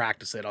 like I'll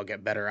practice it, I'll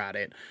get better at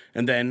it,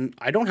 and then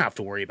I don't have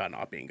to worry about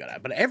not being good at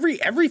it. But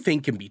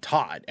everything can be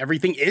taught.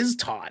 Everything is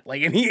taught.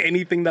 Like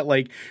anything that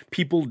like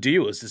people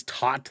do is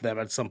taught to them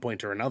at some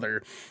point or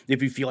another.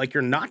 If you feel like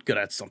you're not good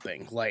at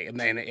something, like and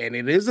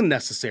it is a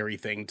necessary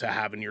thing to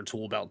have in your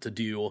tool belt to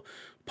do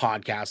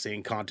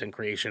podcasting, content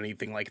creation,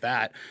 anything like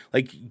that,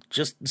 like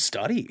just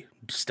study,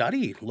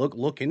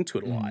 look into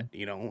it a lot.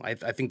 You know, I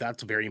think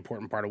that's a very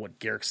important part of what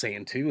Garrick's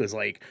saying too, is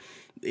like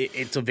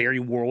it's a very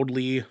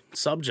worldly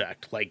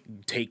subject. Like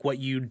take what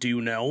you do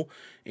know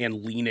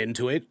and lean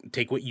into it,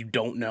 take what you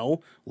don't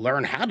know,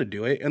 learn how to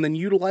do it, and then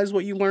utilize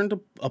what you learn to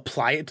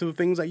apply it to the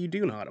things that you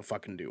do know how to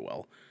fucking do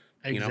well.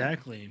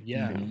 Exactly. You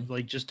know?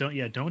 Like just don't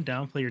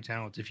downplay your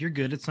talents. If you're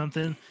good at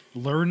something,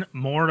 learn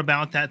more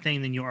about that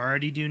thing than you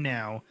already do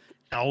now.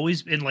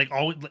 Always, and like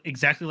always,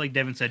 exactly like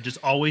Devin said, just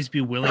always be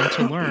willing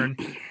to learn,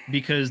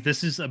 because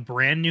this is a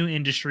brand new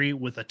industry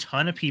with a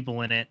ton of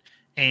people in it.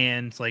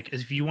 And like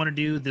if you want to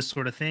do this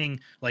sort of thing,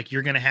 like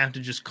you're gonna have to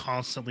just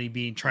constantly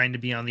be trying to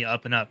be on the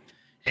up and up,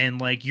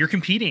 and like you're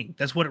competing.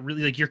 That's what it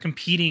really, like you're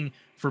competing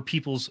for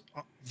people's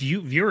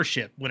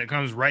viewership when it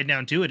comes right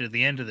down to it at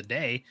the end of the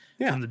day.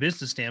 From the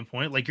business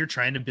standpoint, like you're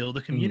trying to build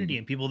a community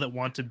and people that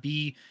want to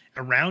be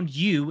around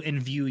you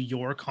and view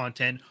your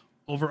content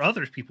over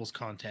other people's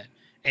content.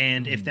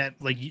 And if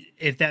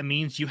that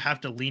means you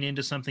have to lean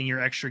into something you're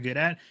extra good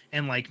at,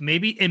 and like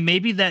maybe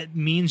that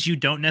means you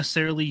don't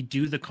necessarily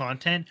do the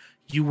content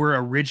you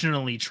were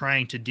originally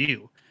trying to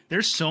do.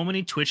 There's so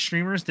many Twitch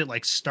streamers that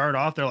like start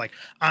off, they're like,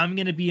 I'm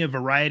going to be a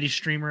variety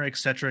streamer,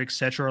 etc.,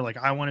 etc. Like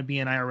I want to be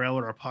an IRL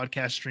or a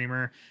podcast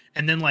streamer.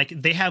 And then like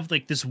they have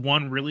like this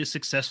one really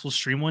successful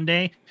stream one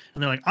day,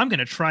 and they're like, I'm going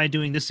to try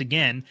doing this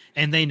again.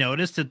 And they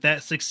notice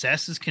that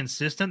success is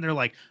consistent. They're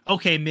like,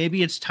 okay,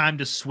 maybe it's time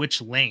to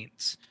switch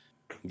lanes.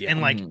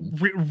 And like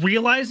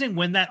realizing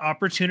when that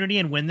opportunity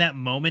and when that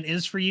moment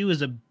is for you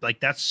is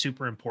that's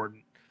super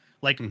important.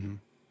 Like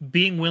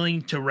being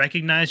willing to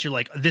recognize you're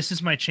like, this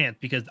is my chance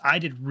because I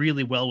did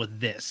really well with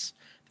this.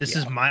 This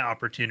is my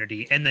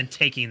opportunity, and then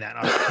taking that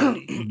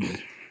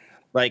opportunity.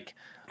 Like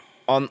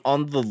on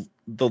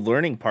the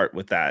learning part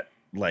with that,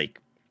 like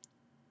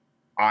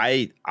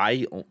I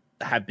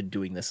have been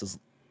doing this as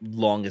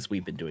long as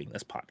we've been doing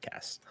this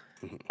podcast.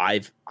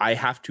 I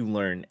have to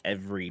learn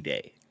every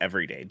day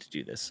to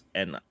do this,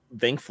 and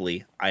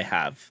thankfully I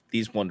have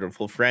these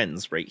wonderful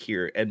friends right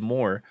here and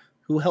more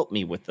who help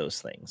me with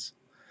those things.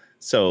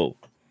 So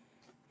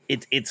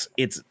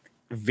it's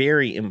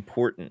very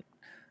important,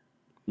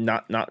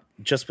 not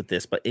just with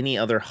this, but any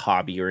other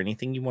hobby or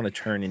anything you want to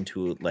turn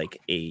into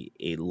like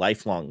a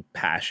lifelong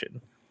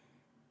passion.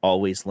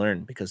 Always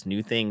learn, because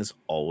new things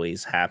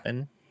always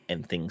happen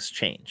and things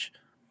change.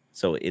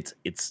 So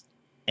it's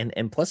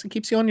and plus it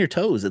keeps you on your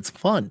toes. It's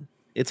fun.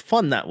 It's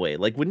fun that way.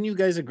 Like, wouldn't you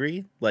guys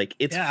agree? Like,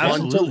 it's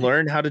fun to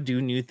learn how to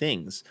do new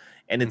things.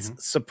 And it's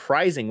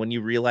surprising when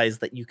you realize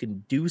that you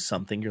can do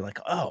something. You're like,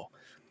 oh,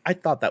 I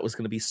thought that was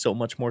going to be so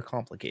much more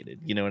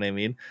complicated. You know what I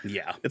mean?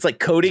 Yeah. It's like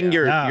coding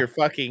your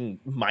fucking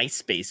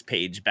MySpace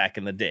page back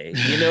in the day.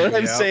 You know what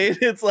I'm saying?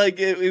 It's like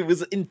it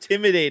was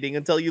intimidating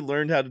until you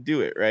learned how to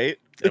do it, right?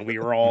 And we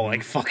were all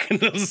like fucking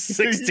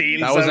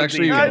 16. That was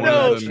actually one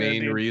of the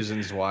main dude.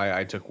 reasons why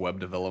I took web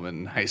development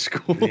in high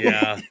school.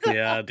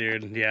 yeah,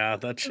 dude. Yeah,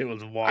 that shit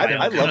was wild.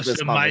 I love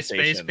this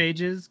MySpace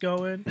pages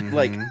going.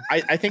 Like,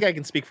 I think I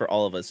can speak for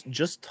all of us.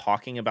 Just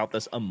talking about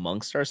this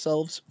amongst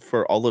ourselves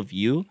for all of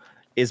you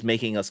is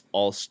making us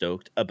all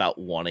stoked about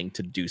wanting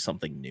to do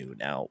something new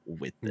now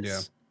with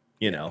this.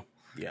 You know?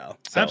 Yeah.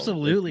 So,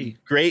 absolutely.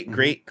 Great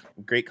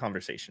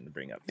conversation to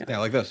bring up. Yeah,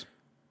 like this.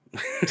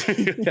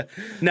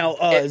 Now,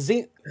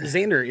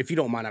 Xander, if you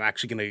don't mind, I'm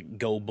actually going to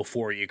go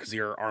before you because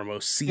you're our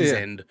most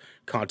seasoned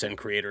content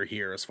creator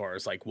here as far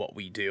as like what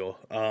we do.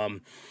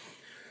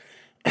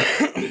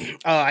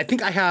 I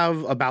think I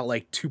have about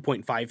like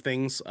 2.5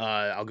 things.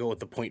 I'll go with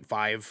the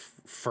 0.5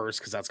 first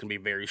because that's going to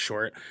be very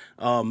short.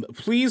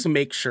 Please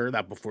make sure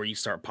that before you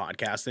start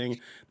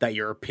podcasting that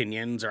your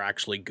opinions are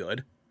actually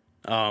good.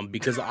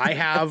 Because I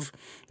have,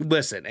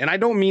 listen, and I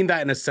don't mean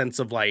that in a sense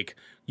of like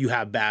you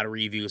have bad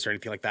reviews or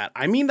anything like that.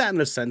 I mean that in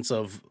a sense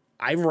of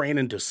I've ran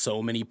into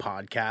so many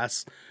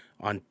podcasts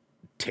on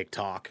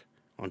TikTok,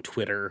 on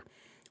Twitter,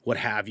 what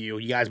have you.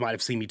 You guys might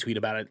have seen me tweet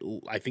about it,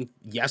 I think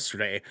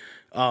yesterday.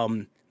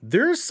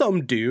 There's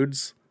some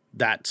dudes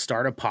that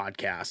start a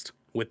podcast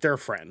with their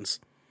friends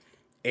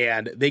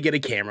and they get a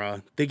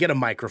camera, they get a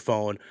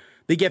microphone,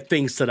 they get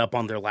things set up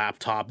on their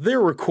laptop,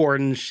 they're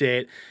recording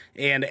shit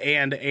and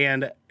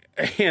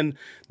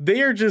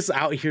they are just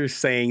out here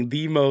saying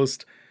the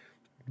most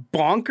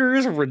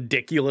bonkers,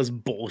 ridiculous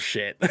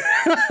bullshit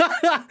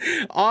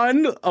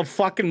on a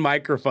fucking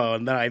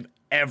microphone that I've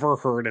ever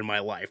heard in my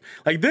life.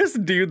 Like this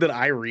dude that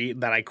I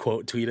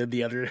quote tweeted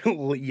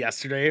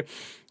yesterday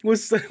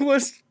was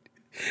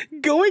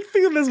going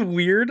through this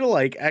weird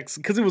like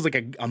because it was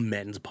like a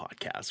men's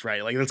podcast,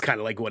 right? Like that's kind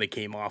of like what it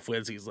came off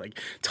with. He's like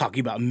talking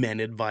about men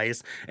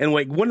advice and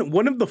like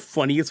one of the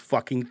funniest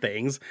fucking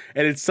things,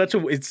 and it's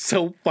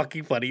so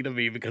fucking funny to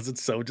me because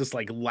it's so just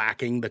like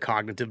lacking the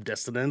cognitive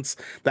dissonance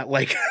that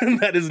like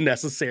that is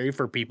necessary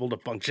for people to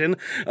function.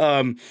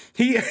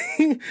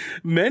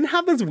 Men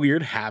have this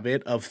weird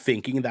habit of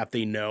thinking that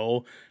they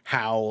know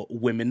how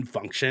women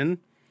function.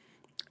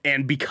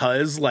 And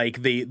because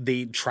like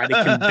they try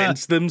to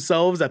convince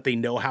themselves that they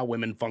know how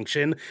women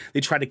function, they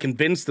try to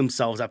convince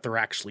themselves that they're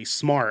actually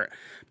smart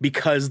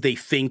because they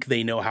think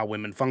they know how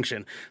women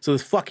function. So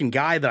this fucking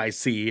guy that I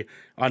see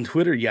on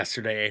Twitter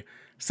yesterday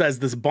says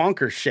this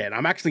bonkers shit.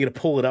 I'm actually going to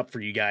pull it up for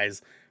you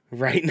guys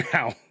right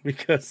now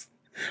because,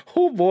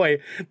 oh boy,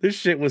 this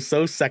shit was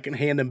so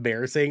secondhand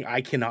embarrassing.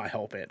 I cannot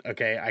help it.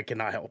 Okay, I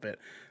cannot help it.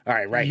 All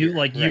right, you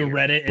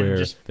read it and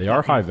just they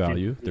are high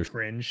value. They're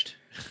cringed.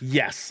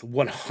 Yes,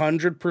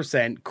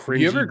 100% cringy.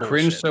 You ever bullshit.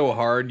 cringe so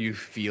hard you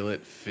feel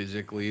it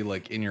physically,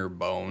 like in your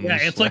bones? Yeah,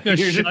 it's like a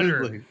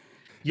shudder. Like,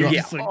 oh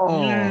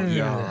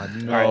god,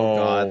 no. All right,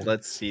 God,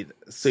 let's see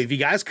this. So if you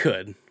guys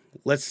could,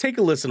 let's take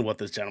a listen to what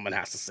this gentleman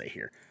has to say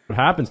here. What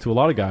happens to a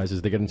lot of guys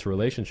is they get into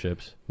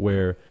relationships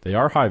where they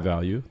are high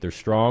value, they're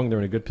strong, they're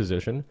in a good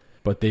position,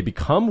 but they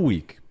become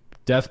weak.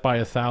 Death by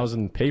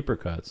 1,000 paper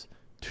cuts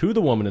to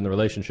the woman in the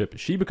relationship.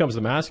 She becomes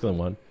the masculine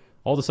one.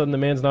 All of a sudden, the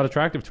man's not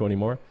attractive to her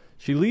anymore.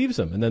 She leaves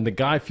him, and then the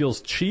guy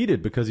feels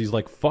cheated because he's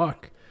like,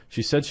 fuck.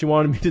 She said she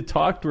wanted me to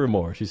talk to her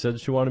more. She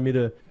said she wanted me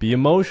to be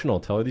emotional,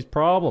 tell her these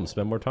problems,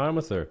 spend more time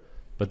with her.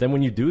 But then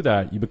when you do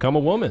that, you become a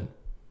woman.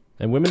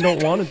 And women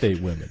don't want to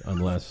date women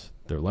unless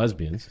they're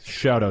lesbians.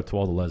 Shout out to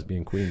all the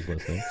lesbian queens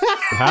listening.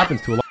 It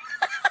happens to a lot.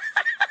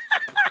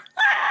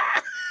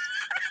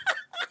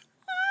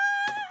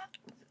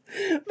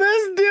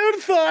 This dude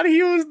thought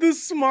he was the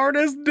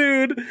smartest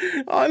dude in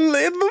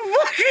the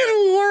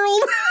fucking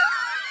world.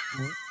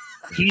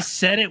 He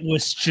said it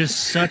with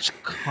just such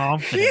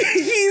confidence.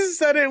 He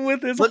said it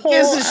with his Look whole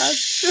at his ass.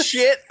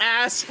 shit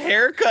ass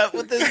haircut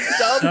with his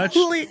dumb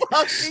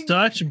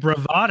Such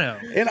bravado.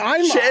 And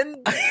I'm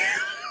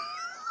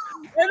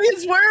and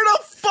he's wearing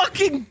a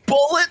fucking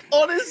bullet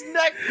on his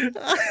neck.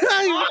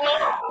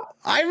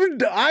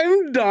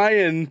 I'm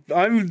dying.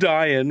 I'm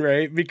dying,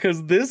 right?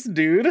 Because this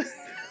dude,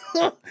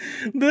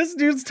 this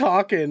dude's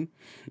talking,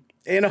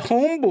 and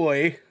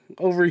homeboy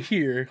over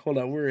here. Hold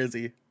on, where is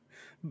he?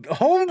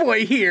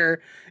 Homeboy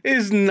here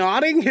is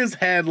nodding his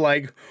head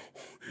like,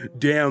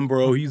 damn,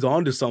 bro, he's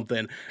onto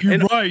something. You're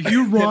right.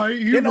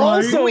 And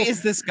also, Who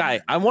is this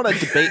guy? I want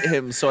to debate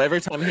him. So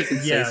every time he can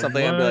say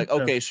something, I'd be like,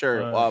 okay,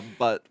 sure.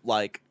 But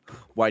like,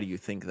 why do you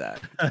think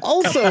that?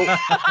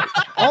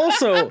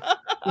 Also,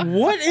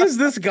 what is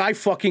this guy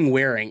fucking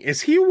wearing?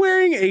 Is he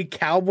wearing a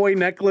cowboy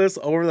necklace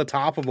over the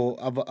top of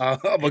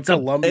a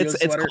Columbia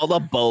sweater? It's called a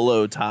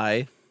bolo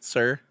tie,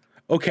 sir.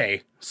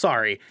 Okay,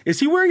 sorry. Is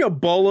he wearing a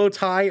bolo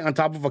tie on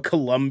top of a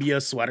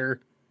Columbia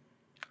sweater?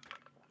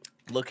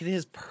 Look at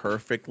his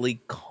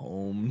perfectly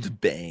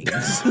combed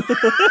bangs.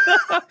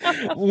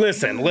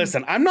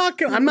 Listen. I'm not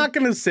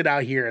gonna sit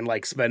out here and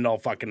like spend all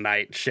fucking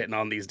night shitting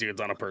on these dudes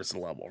on a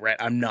personal level, right?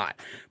 I'm not.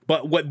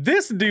 But what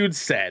this dude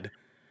said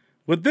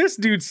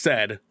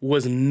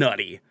was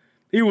nutty.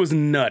 It was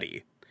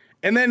nutty.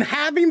 And then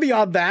having the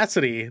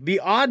audacity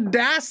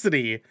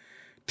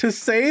to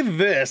say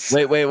this.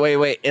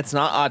 Wait. It's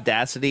not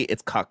audacity,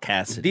 it's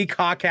caucasity. The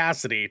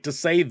caucasity to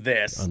say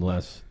this.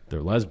 Unless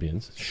they're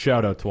lesbians.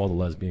 Shout out to all the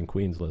lesbian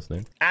queens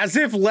listening. As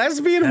if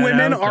lesbian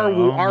women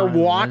are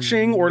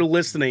watching or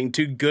listening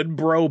to Good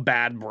Bro,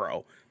 Bad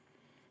Bro.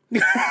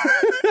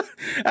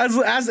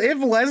 as if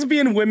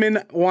lesbian women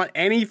want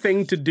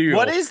anything to do.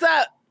 What is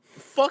that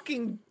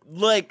fucking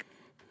like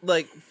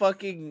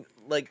fucking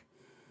like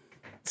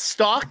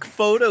stock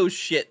photo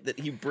shit that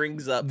he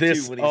brings up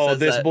this? Too when he says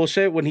this that?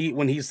 bullshit when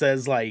he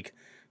says like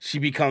she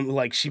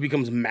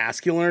becomes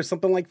masculine or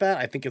something like that.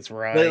 I think it's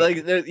right.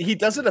 Like he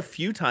does it a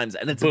few times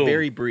and it's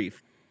very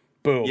brief.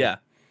 Boom. Yeah.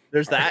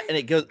 There's that and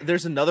it goes.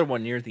 There's another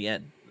one near the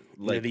end.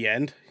 Near the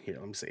end. Here,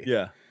 let me see.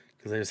 Yeah.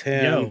 Because there's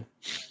him. Yo.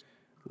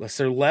 Unless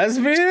they're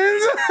lesbians.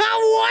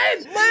 What?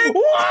 Look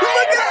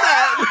at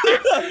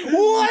that.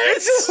 What?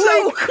 It's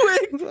so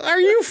quick. Are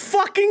you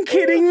fucking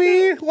kidding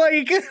me?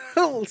 Like,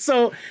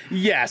 so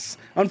yes,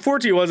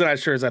 unfortunately, it wasn't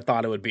as sure as I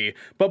thought it would be.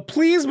 But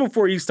please,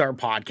 before you start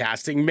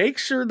podcasting, make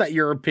sure that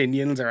your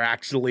opinions are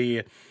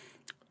actually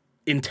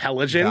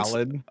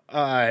intelligent,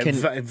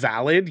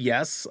 valid,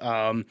 yes,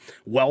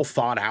 well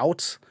thought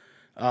out.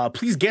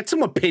 Please get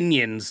some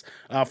opinions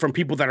from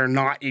people that are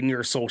not in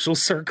your social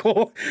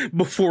circle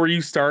before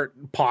you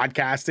start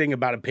podcasting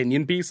about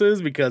opinion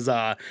pieces, because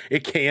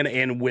it can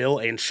and will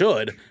and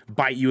should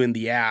bite you in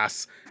the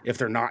ass if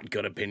they're not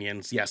good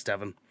opinions. Yes,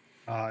 Devin.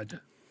 Odd.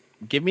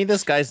 Give me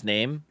this guy's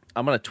name.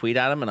 I'm gonna tweet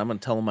at him and I'm gonna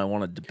tell him I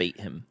want to debate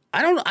him.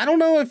 I don't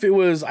know if it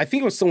was. I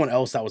think it was someone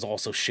else that was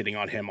also shitting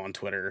on him on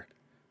Twitter.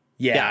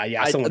 Yeah.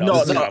 Someone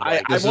else.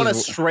 I want to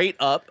straight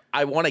up.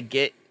 I want to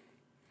get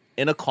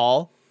in a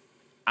call.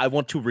 I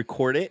want to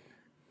record it,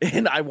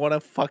 and I want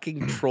to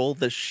fucking troll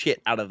the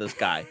shit out of this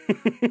guy.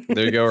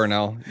 There you go,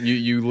 Ernell.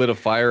 You lit a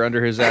fire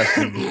under his ass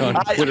on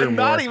Twitter. I'm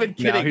not even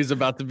kidding. Now he's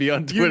about to be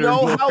on Twitter. You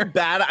know more. how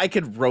bad I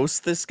could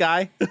roast this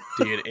guy,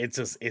 Dude. It's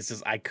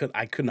just. I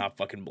could not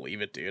fucking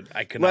believe it, dude.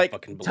 I could not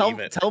fucking believe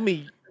it. Tell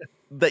me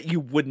that you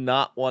would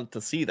not want to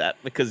see that,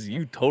 because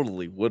you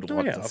totally would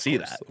want to see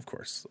that. Of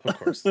course.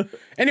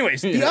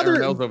 Anyways, the Yeah, other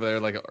Ernell's over there,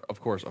 like, of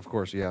course.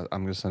 Yeah,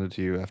 I'm gonna send it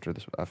to you after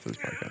this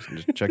podcast. And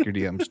just check your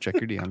DMs. Check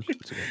your DMs.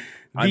 It's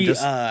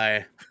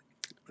okay.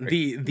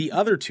 The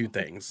other two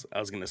things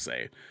I was gonna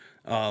say.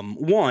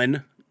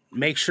 One,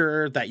 make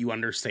sure that you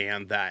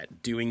understand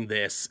that doing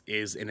this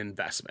is an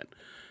investment,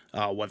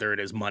 whether it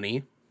is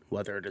money,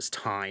 whether it is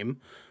time,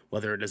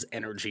 whether it is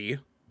energy.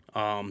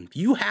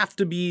 You have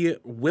to be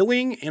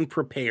willing and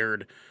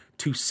prepared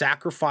to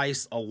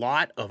sacrifice a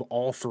lot of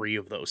all three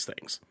of those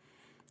things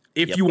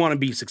if you want to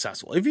be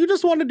successful. If you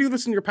just want to do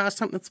this in your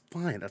pastime, that's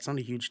fine. That's not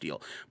a huge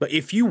deal. But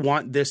if you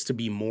want this to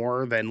be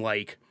more than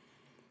like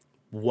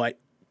what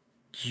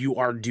you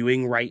are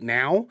doing right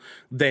now,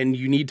 then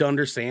you need to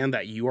understand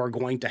that you are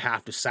going to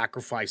have to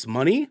sacrifice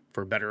money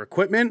for better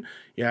equipment.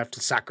 You have to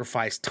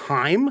sacrifice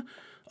time,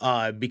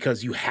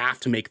 because you have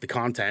to make the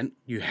content,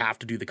 you have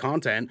to do the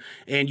content,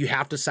 and you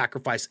have to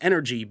sacrifice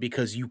energy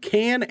because you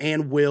can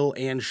and will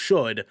and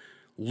should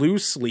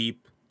lose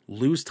sleep,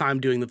 lose time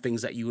doing the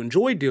things that you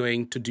enjoy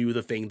doing to do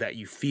the thing that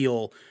you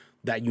feel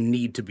that you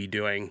need to be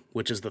doing,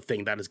 which is the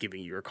thing that is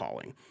giving you your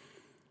calling.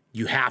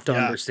 You have to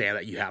understand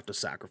that you have to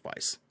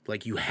sacrifice.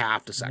 Like, you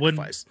have to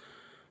sacrifice.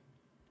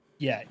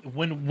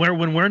 When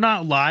we're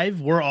not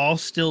live, we're all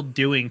still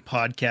doing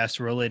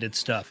podcast related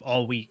stuff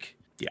all week.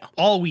 Yeah.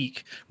 All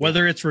week.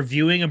 Whether it's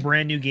reviewing a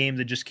brand new game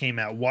that just came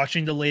out,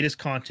 watching the latest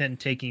content and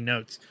taking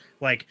notes.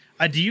 Like,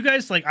 do you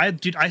guys like I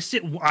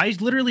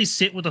literally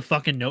sit with a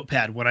fucking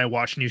notepad when I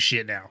watch new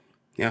shit now.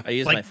 Yeah. I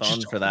use my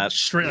phone for that.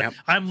 Straight up.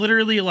 I'm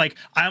literally like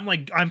I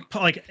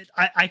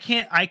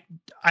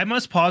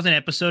must pause an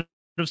episode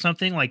of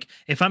something. Like,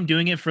 if I'm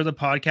doing it for the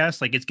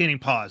podcast, like, it's getting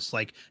paused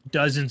like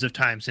dozens of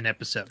times an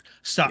episode.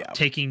 Stop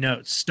taking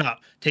notes. Stop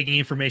taking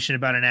information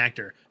about an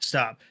actor.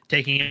 Stop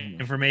taking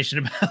information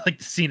about like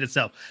the scene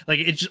itself. Like,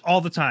 it's just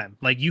all the time.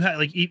 Like, you have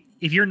like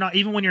if you're not,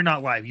 even when you're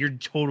not live,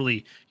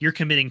 you're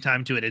committing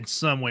time to it in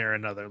some way or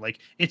another. Like,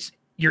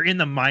 you're in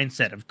the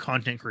mindset of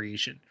content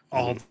creation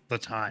all the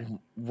time.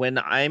 When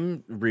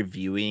I'm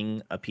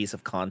reviewing a piece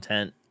of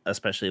content,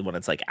 especially when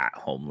it's like at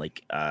home,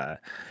 like a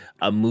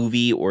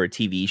movie or a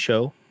TV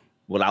show,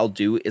 what I'll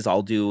do is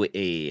I'll do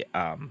a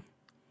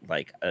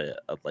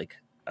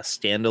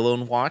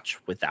standalone watch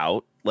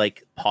without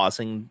like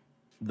pausing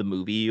the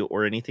movie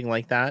or anything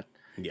like that.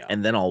 Yeah.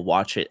 And then I'll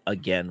watch it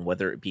again,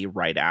 whether it be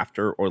right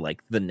after or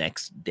like the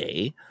next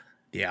day.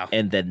 Yeah.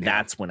 And then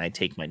that's when I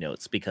take my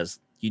notes, because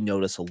you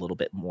notice a little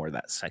bit more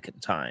that second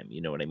time.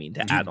 You know what I mean?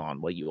 To add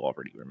on what you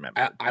already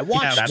remember. I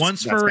watched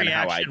once for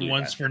reaction,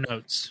 once for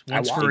notes.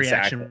 Once for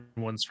reaction,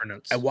 once for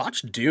notes. I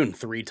watched Dune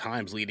 3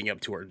 times leading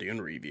up to our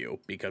Dune review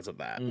because of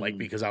that. Like,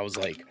 because I was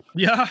like,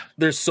 yeah,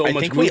 there's so much. I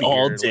think movie we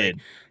all here. did.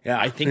 Like, yeah,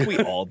 I think we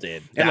all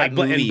did. And that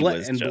like, movie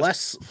was and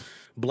just...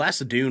 bless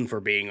Dune for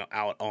being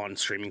out on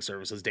streaming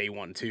services day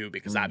one too,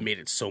 because that made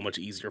it so much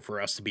easier for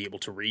us to be able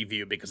to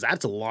review, because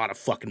that's a lot of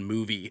fucking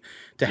movie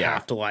to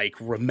have to like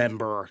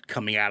remember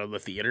coming out of the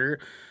theater.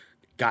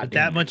 God,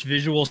 that much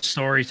visual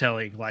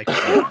storytelling, like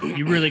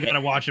you really got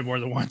to watch it more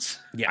than once.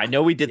 Yeah, I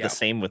know we did the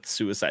same with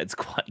Suicide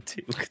Squad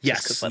too.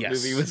 Yes, that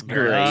movie was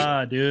very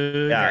great.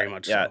 Dude, Yeah, very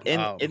much. Yeah,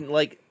 so. and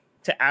like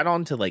to add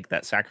on to like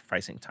that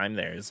sacrificing time,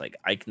 there is like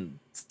I can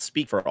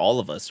speak for all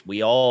of us.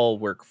 We all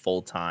work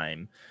full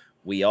time.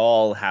 We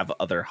all have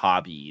other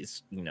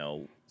hobbies, you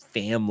know,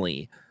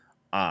 family.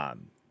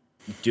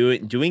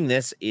 Doing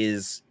this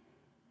is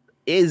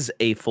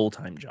a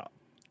full-time job.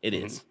 It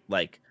is.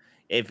 Like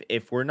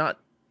if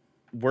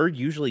we're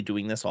usually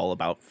doing this all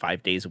about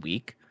 5 days a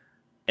week.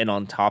 And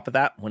on top of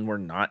that, when we're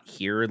not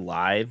here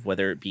live,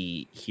 whether it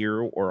be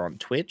here or on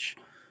Twitch,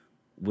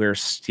 we're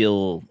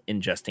still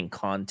ingesting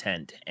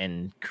content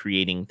and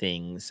creating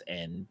things,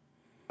 and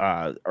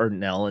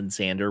Ernell and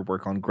Xander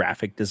work on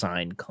graphic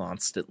design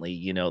constantly.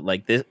 You know,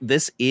 like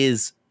this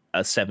is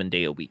a 7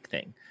 day a week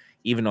thing,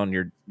 even on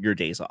your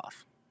days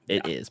off.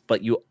 It is,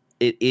 but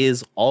it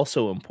is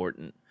also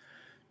important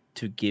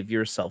to give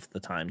yourself the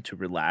time to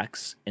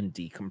relax and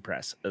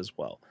decompress as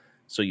well.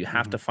 So you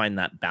have to find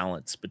that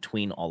balance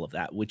between all of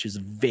that, which is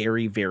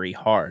very, very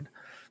hard.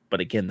 But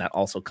again, that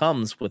also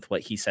comes with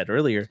what he said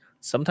earlier.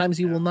 Sometimes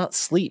you will not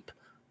sleep,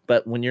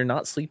 but when you're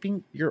not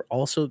sleeping, you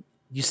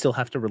still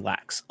have to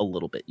relax a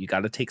little bit. You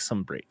got to take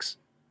some breaks.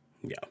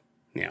 Yeah.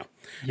 And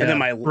then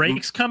my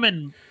breaks come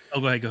in.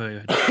 Oh, go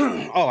ahead.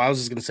 Oh, I was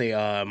just gonna say,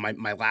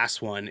 my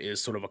last one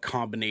is sort of a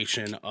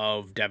combination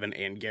of Devin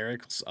and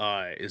Garrick's.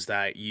 Is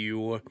that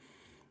you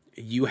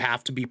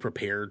have to be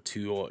prepared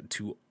to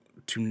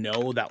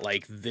know that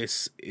like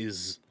this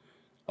is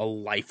a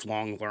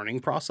lifelong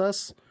learning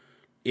process.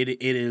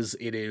 It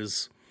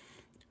is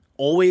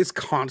always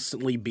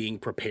constantly being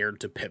prepared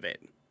to pivot.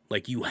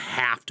 Like you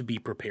have to be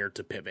prepared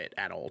to pivot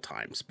at all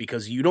times,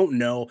 because you don't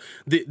know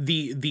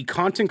the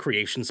content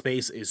creation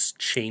space is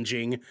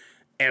changing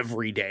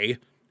every day,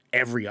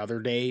 every other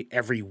day,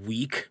 every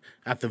week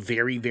at the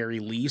very, very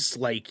least.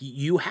 Like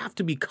you have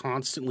to be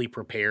constantly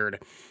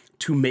prepared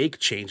to make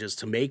changes,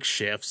 to make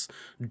shifts.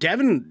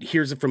 Devin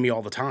hears it from me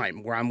all the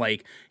time where I'm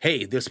like,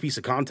 hey, this piece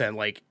of content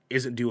like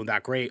isn't doing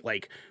that great.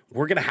 Like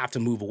we're going to have to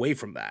move away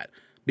from that.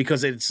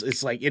 Because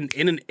it's like in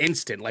an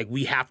instant, like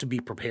we have to be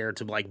prepared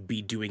to like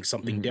be doing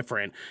something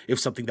different if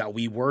something that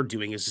we were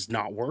doing is just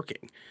not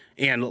working.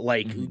 And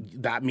like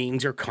that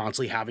means you're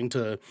constantly having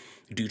to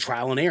do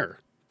trial and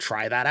error.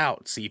 Try that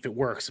out, see if it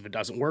works. If it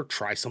doesn't work,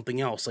 try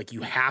something else. Like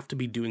you have to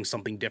be doing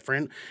something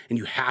different, and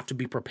you have to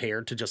be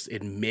prepared to just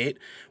admit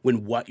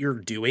when what you're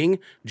doing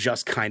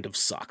just kind of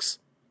sucks.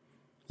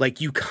 Like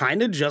you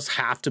kind of just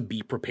have to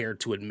be prepared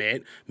to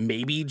admit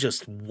maybe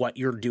just what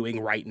you're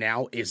doing right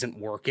now isn't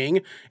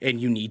working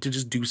and you need to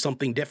just do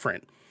something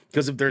different.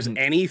 Because if there's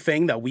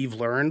anything that we've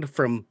learned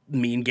from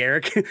me and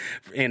Garrick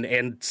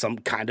and some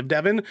kind of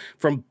Devin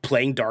from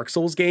playing Dark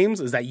Souls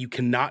games is that you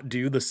cannot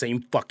do the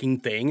same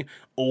fucking thing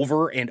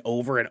over and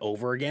over and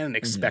over again and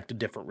expect a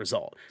different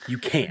result. You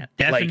can't.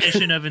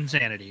 Definition of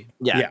insanity.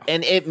 Yeah.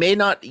 And it may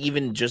not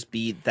even just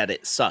be that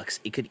it sucks.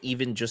 It could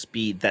even just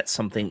be that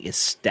something is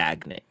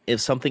stagnant.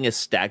 If something is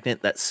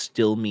stagnant, that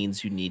still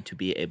means you need to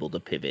be able to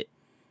pivot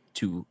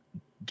to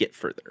get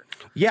further.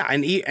 Yeah,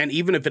 and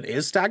even if it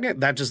is stagnant,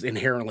 that just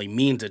inherently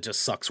means it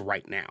just sucks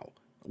right now.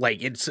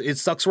 Like it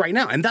sucks right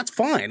now, and that's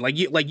fine. Like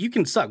you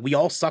can suck. We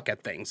all suck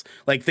at things.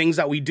 Like things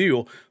that we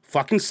do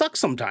fucking suck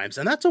sometimes,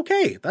 and that's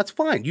okay. That's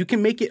fine. You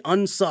can make it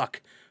unsuck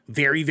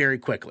very, very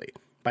quickly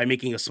by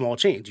making a small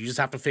change. You just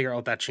have to figure out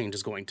what that change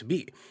is going to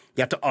be.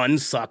 You have to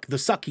unsuck the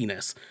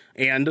suckiness,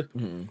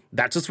 and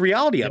that's just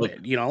reality of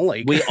it. You know,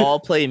 like we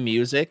all play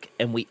music,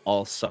 and we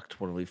all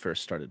sucked when we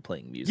first started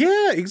playing music.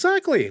 Yeah,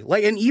 exactly.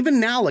 Like, and even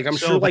now, like I'm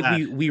So sure, like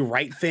bad. we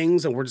write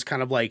things, and we're just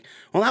kind of like,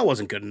 well, that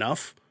wasn't good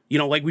enough. You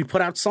know, like we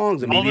put out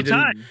songs and All maybe the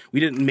time.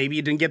 maybe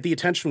it didn't get the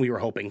attention we were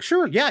hoping.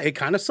 Sure, yeah, it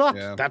kind of sucked.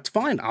 Yeah. That's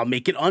fine. I'll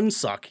make it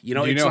unsuck. You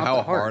know, Do you it's know not how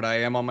that hard I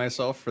am on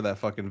myself for that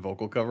fucking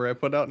vocal cover I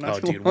put out not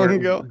too dude, long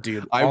ago?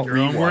 dude, I all- Your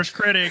own worst rewatched.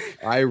 critic.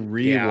 I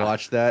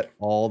rewatched that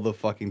all the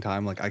fucking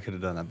time. Like I could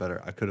have done that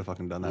better. I could have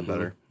fucking done that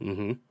better.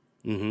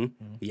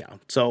 Yeah.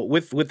 So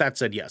with that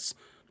said, yes,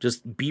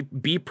 just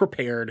be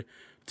prepared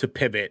to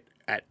pivot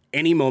at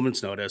any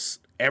moment's notice,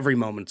 every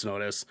moment's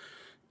notice.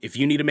 If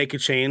you need to make a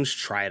change,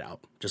 try it out.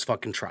 Just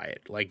fucking try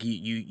it. Like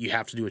you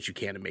have to do what you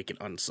can to make it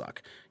unsuck.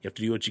 You have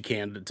to do what you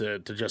can to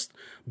just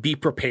be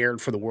prepared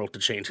for the world to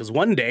change. Because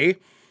one day,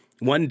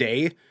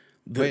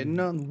 Waiting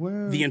on the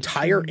world. the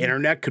entire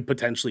internet could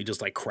potentially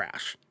just like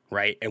crash,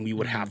 right? And we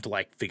would have to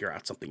like figure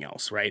out something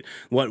else, right?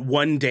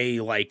 One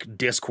day, like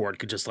Discord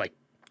could just like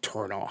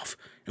turn off,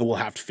 and we'll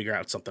have to figure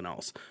out something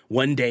else.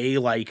 One day,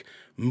 like,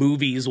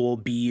 movies will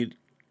be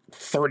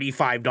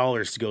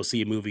 $35 to go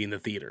see a movie in the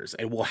theaters,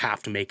 and we'll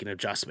have to make an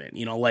adjustment.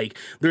 You know, like,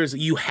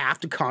 you have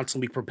to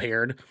constantly be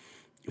prepared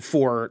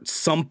for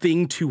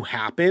something to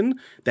happen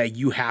that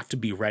you have to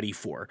be ready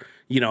for,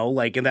 you know,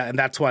 like, and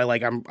that's why,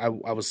 like, I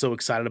was so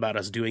excited about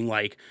us doing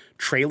like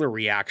trailer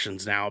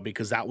reactions now,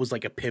 because that was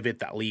like a pivot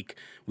that we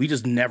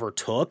just never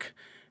took.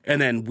 And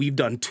then we've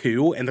done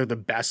 2, and they're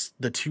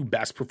the 2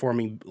 best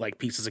performing like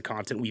pieces of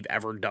content we've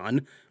ever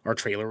done are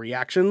trailer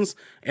reactions.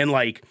 And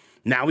like,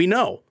 now we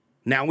know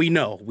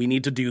we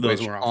need to do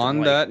those more often.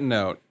 On that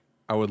note,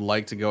 I would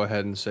like to go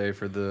ahead and say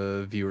for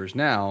the viewers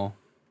now,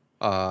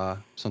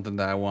 something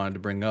that I wanted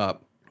to bring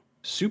up.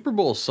 Super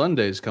Bowl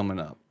Sunday's coming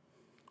up.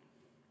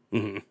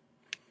 Mm-hmm.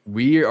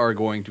 We are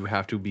going to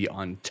have to be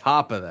on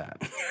top of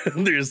that.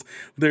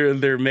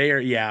 there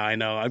may, yeah, I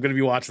know. I'm gonna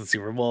be watching the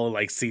Super Bowl and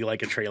like see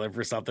like a trailer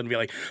for something and be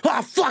like,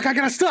 oh fuck, I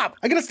gotta stop.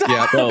 Yeah,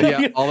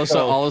 yeah. All of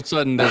a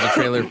sudden, there's a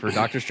trailer for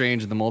Doctor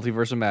Strange and the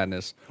Multiverse of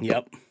Madness.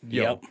 Yep.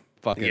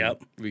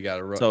 We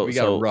gotta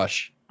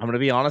rush. I'm gonna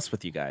be honest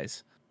with you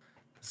guys.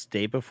 This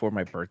day before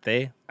my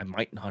birthday, I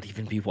might not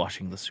even be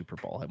watching the Super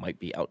Bowl. I might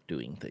be out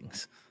doing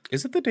things.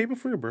 Is it the day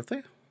before your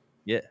birthday?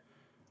 Yeah.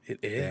 It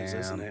is,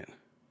 isn't it?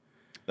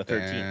 The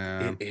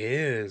 13th.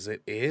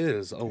 It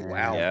is. Oh,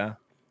 wow. Yeah.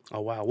 Oh,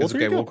 wow. Well, it's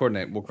okay. We'll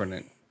coordinate.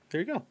 There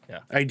you go.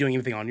 Yeah. Are you doing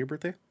anything on your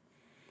birthday?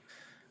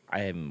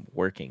 I am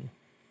working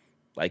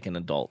like an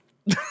adult.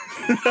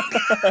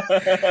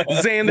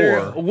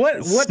 Xander,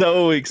 what?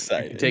 So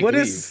excited.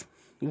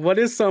 What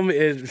is some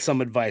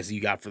advice you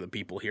got for the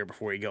people here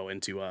before we go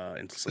into some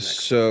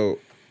next? So,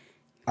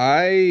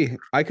 I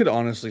could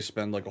honestly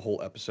spend like a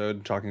whole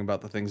episode talking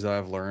about the things that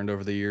I've learned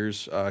over the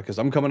years, because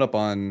I'm coming up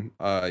on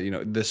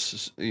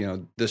this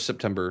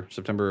September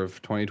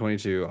of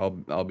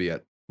 2022. I'll be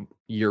at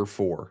year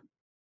 4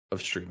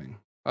 of streaming.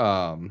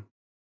 And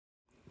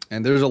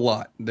there's a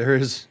lot. There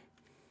is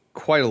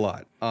quite a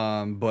lot.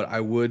 But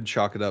I would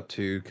chalk it up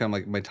to kind of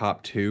like my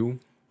top 2.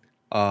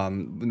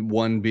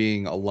 One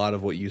being a lot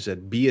of what you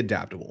said, be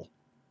adaptable.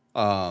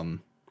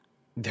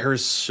 There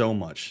is so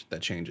much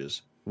that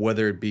changes,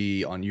 whether it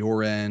be on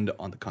your end,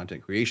 on the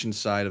content creation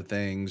side of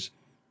things,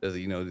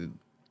 the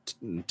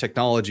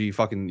technology,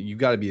 you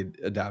got to be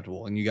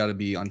adaptable and you got to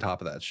be on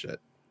top of that shit.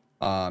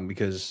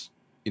 Because,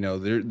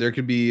 there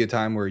could be a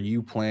time where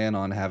you plan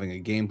on having a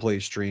gameplay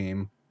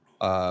stream,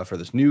 for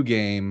this new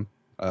game,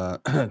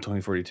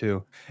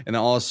 2042, and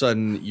all of a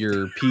sudden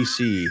your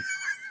PC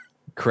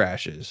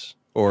crashes.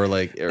 Or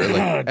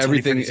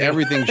everything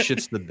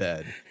shits the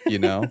bed, You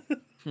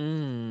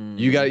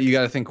got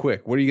to think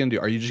quick. What are you gonna do?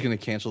 Are you just gonna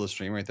cancel the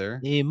stream right there, or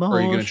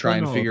are you gonna try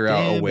and figure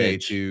out a way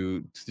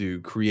to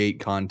create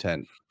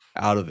content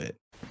out of it?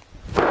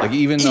 Like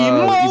even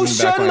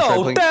back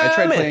when I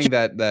tried playing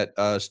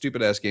that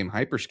stupid ass game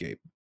Hyperscape,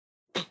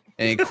 and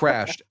it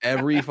crashed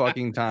every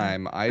fucking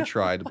time I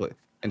tried to play.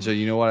 And so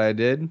you know what I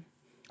did?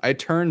 I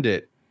turned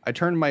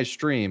my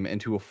stream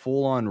into a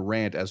full on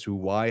rant as to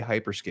why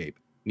Hyperscape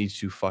needs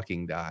to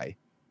fucking die.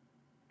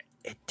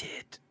 It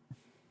did.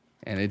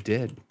 And it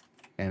did.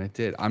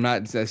 I'm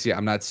not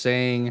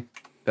saying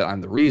that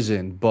I'm the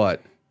reason,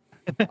 but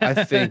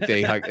I think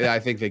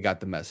they got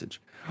the message.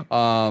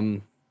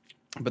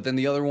 But then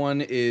the other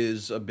one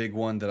is a big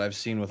one that I've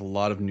seen with a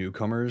lot of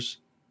newcomers,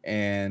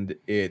 and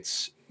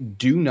it's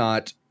do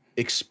not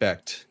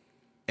expect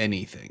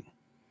anything.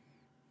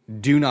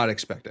 Do not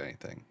expect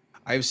anything.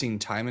 I've seen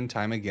time and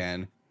time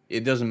again,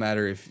 it doesn't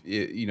matter if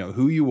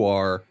who you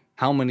are,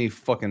 how many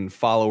fucking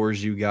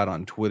followers you got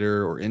on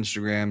Twitter or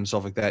Instagram and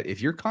stuff like that.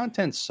 If your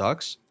content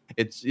sucks,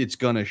 it's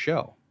gonna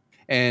show.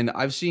 And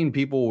I've seen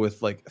people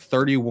with like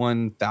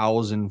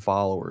 31,000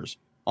 followers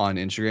on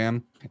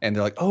Instagram, and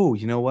they're like, "Oh,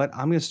 you know what?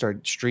 I'm gonna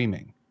start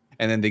streaming."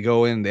 And then they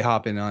go in, they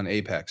hop in on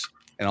Apex,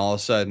 and all of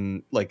a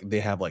sudden, like they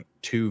have like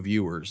 2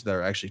 viewers that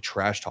are actually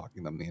trash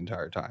talking them the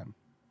entire time.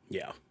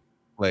 Yeah,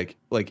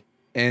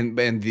 and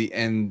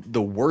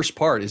the worst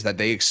part is that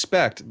they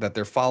expect that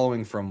their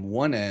following from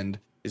one end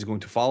is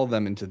going to follow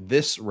them into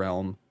this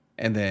realm,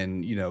 and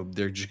then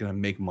they're just going to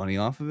make money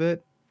off of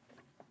it.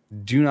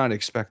 Do not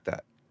expect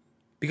that,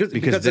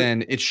 because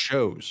then it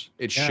shows.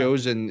 It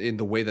shows in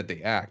the way that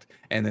they act,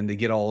 and then they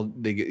get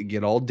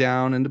all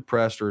down and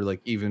depressed, or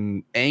like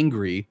even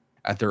angry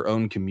at their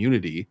own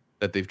community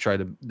that they've tried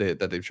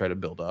to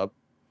build up,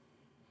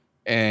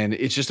 and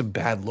it's just a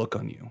bad look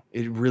on you.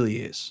 It really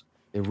is.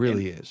 It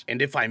really is.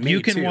 And if I may,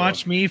 you can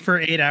watch me for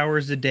 8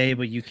 hours a day,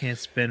 but you can't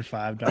spend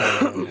 $5.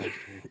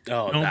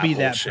 Don't be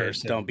that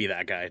person. Don't be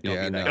that guy.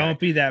 Don't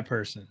be that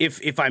person.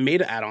 If I may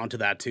add on to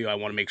that too, I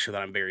want to make sure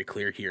that I'm very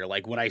clear here.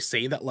 Like when I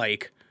say that,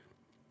 like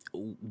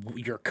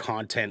your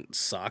content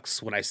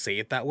sucks, when I say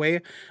it that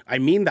way, I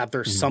mean that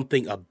there's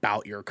something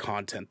about your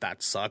content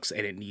that sucks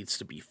and it needs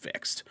to be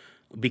fixed.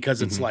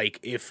 Because it's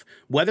like,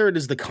 whether it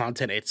is the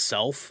content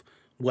itself,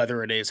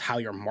 whether it is how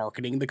you're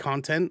marketing the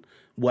content,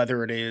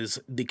 whether it is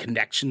the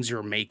connections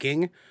you're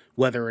making,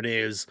 whether it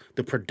is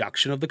the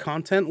production of the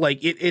content,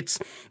 like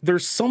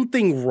there's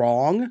something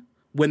wrong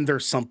when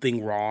there's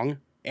something wrong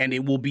and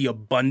it will be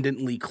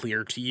abundantly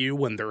clear to you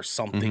when there's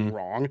something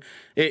wrong.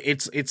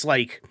 It's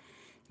like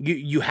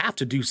you have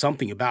to do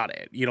something about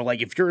it. You know,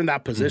 like if you're in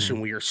that position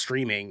where you're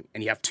streaming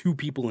and you have two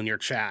people in your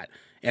chat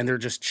and they're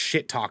just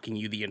shit talking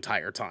you the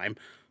entire time,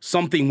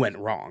 something went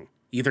wrong.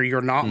 Either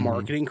you're not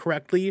marketing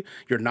correctly,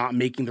 you're not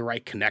making the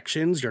right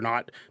connections, you're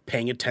not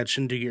paying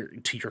attention to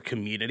your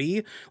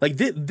community. Like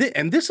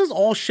and this is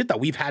all shit that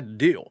we've had to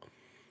do.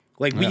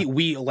 Like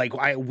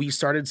we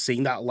started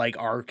seeing that like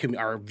our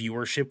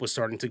viewership was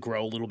starting to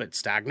grow a little bit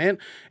stagnant,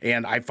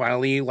 and I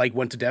finally like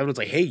went to Devin and was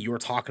like, "Hey, you were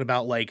talking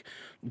about like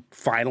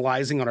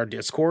finalizing on our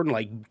Discord and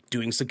like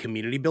doing some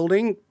community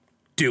building.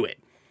 Do it."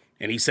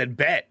 And he said,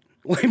 "Bet."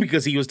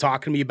 Because he was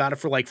talking to me about it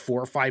for like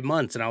 4 or 5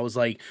 months, and I was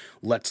like,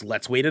 let's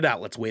wait it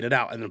out.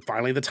 And then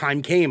finally the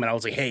time came, and I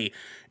was like, hey,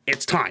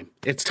 it's time.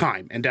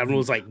 And Devin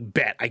was like,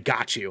 bet, I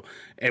got you.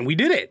 And we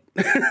did it.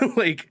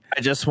 Like,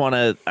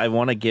 I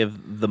want to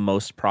give the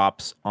most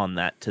props on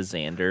that to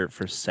Xander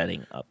for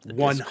setting up the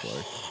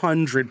Discord.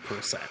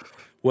 100%.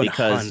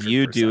 Because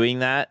you doing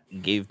that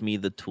gave me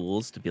the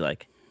tools to be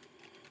like,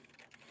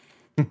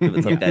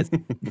 what's up, guys?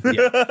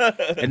 Yeah.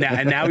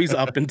 And now he's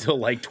up until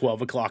like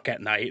 12 o'clock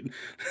at night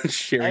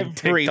sharing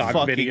Every TikTok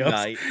fucking videos.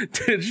 night.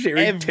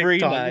 Sharing Every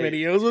TikTok night.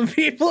 videos with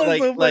people.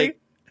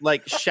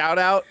 Like shout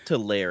out to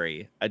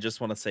Larry. I just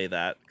want to say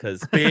that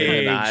because Big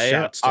him and I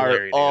shouts to are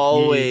Larry, dude.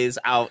 always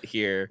out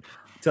here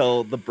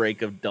till the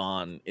break of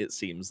dawn. It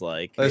seems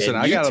like. Listen,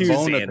 And I you got a too,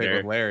 bone to pick Xander.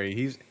 with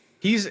Larry.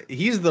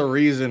 He's the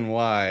reason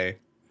why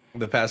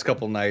the past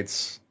couple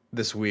nights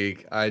this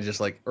week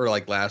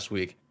like last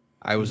week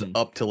I was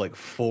up till like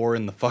 4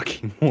 in the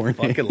fucking morning.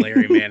 Fucking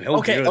Larry, man. He'll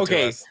Okay, do it to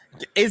okay. us.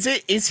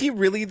 Is he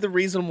really the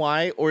reason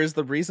why, or is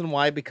the reason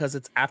why because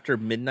it's after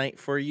midnight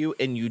for you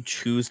and you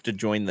choose to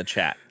join the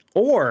chat?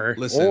 Or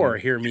Listen.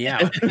 hear me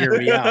out.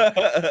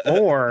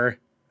 Or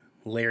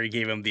Larry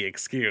gave him the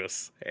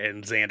excuse,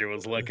 and Xander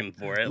was looking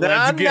for it. No,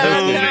 Let's go,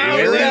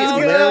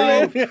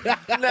 no, baby.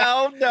 Let's go.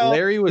 No.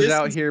 Larry was This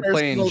out is here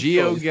playing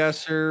personal choice.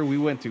 GeoGuessr. We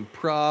went to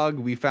Prague.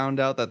 We found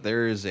out that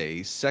there is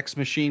a sex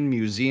machine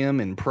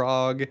museum in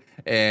Prague,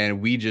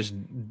 and we just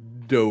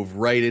dove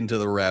right into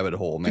the rabbit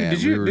hole, man.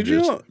 Did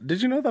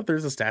you know that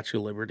there's a Statue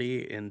of Liberty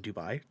in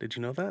Dubai? Did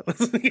you know that?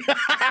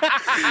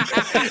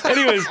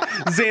 Anyways,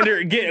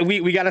 Xander,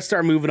 we got to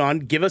start moving on.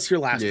 Give us your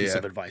last piece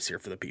of advice here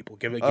for the people.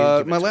 Give it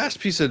My to last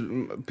piece of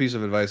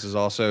advice is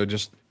also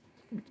just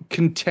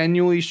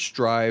continually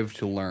strive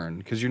to learn,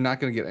 because you're not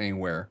going to get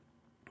anywhere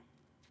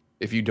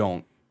if you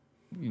don't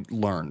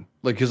learn.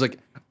 Because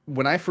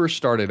when I first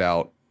started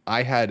out,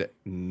 I had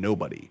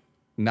nobody,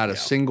 not a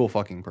single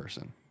fucking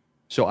person.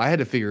 So I had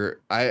to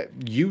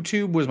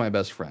YouTube was my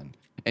best friend.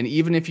 And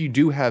even if you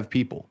do have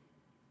people,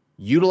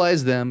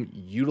 utilize them,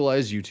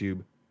 utilize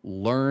YouTube,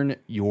 learn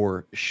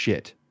your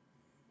shit.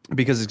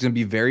 Because it's going to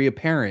be very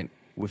apparent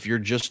if you're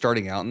just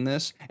starting out in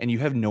this and you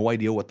have no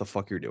idea what the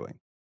fuck you're doing.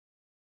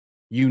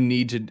 You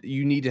need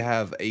to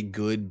have a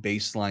good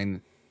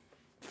baseline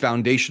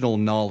foundational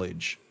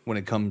knowledge when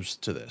it comes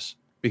to this.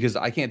 Because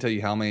I can't tell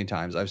you how many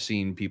times I've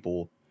seen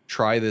people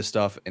try this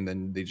stuff and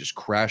then they just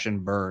crash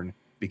and burn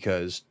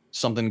because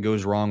something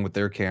goes wrong with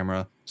their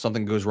camera,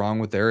 something goes wrong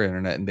with their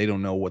internet, and they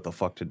don't know what the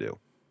fuck to do.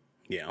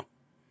 Yeah.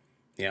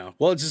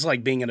 Well, it's just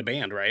like being in a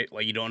band, right?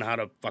 Like, you don't know how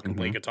to fucking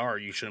play guitar,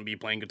 you shouldn't be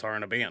playing guitar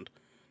in a band.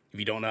 If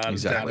you don't know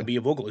how to be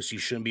a vocalist, you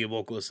shouldn't be a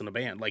vocalist in a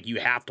band. Like, you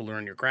have to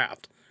learn your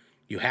craft.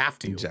 You have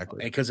to.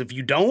 Exactly. Because if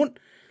you don't,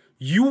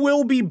 you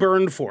will be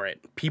burned for it.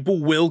 People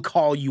will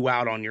call you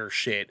out on your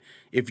shit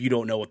if you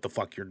don't know what the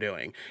fuck you're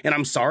doing. And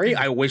I'm sorry,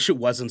 I wish it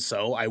wasn't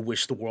so. I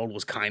wish the world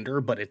was kinder,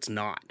 but it's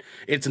not.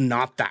 It's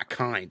not that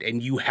kind.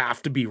 And you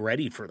have to be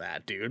ready for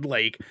that, dude.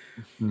 Like,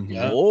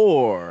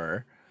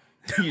 Or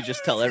you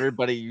just tell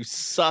everybody you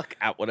suck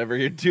at whatever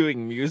you're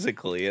doing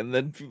musically, and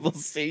then people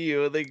see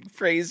you and they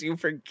praise you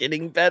for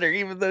getting better,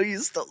 even though you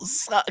still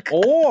suck.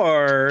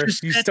 or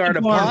Just you set start the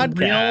a bar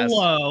podcast. real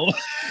low.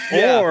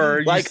 Or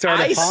you like start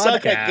a I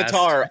suck at podcast.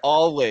 guitar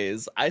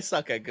always. I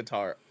suck at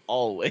guitar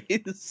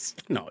always.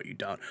 No, you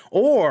don't.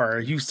 Or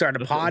you start a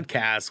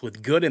podcast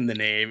with good in the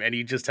name and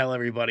you just tell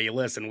everybody,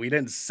 listen, we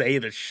didn't say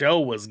the show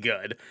was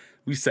good.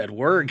 We said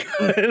we're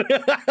good.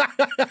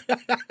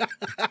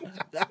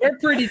 We're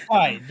pretty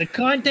tight. The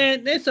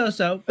content is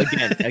so.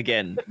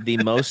 Again, the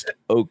most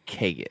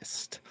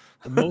okayest.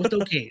 The most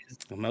okay.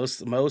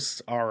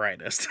 most all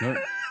rightest.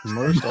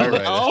 Most all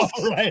right. All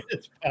right,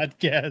 this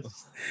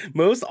podcast.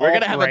 Most We're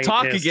gonna have a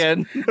talk alt-rightist.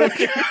 again.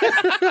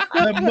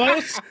 The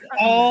most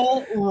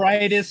all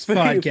rightest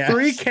podcast.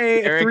 3K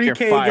Eric, you're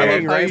 3K fired.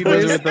 gang, How right? you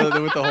doing boys?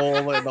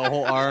 with the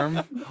whole arm?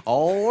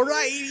 All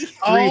right.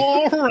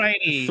 All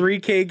righty.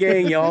 3K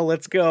gang, y'all.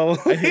 Let's go.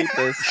 I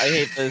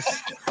hate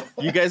this.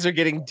 You guys are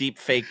getting deep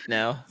fake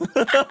now.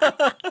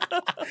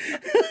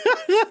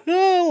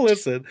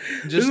 Listen,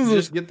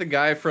 Just get the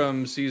guy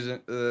from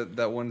season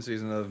that one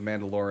season of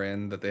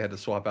Mandalorian that they had to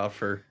swap out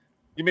for.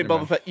 You mean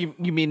Never Boba Fett? You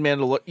mean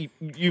Mandalorian?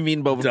 You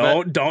mean Boba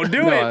Fett? don't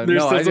do No, it. There's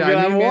no, still some I people I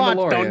mean haven't watched.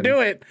 Mandalorian. Don't do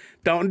it.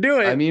 Don't do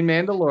it. I mean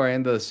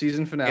Mandalorian, the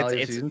season finale of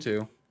It's- season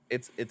 2.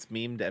 It's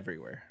memed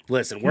everywhere.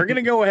 Listen, we're going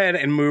to go ahead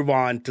and move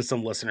on to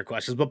some listener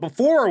questions. But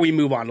before we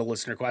move on to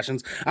listener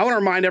questions, I want to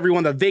remind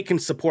everyone that they can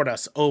support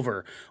us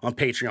over on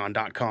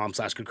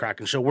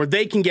patreon.com/GoodKraken Show, where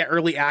they can get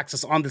early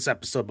access on this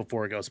episode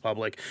before it goes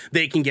public.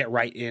 They can get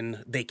right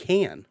into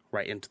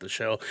the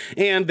show,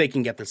 and they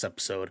can get this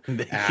episode.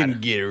 They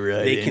can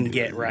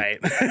get right.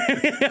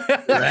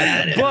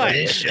 But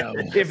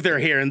if they're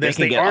hearing this,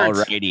 they aren't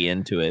already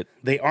into it.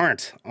 They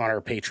aren't on our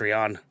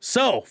Patreon.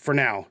 So for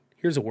now,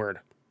 here's a word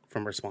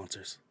from our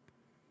sponsors.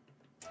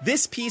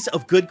 This piece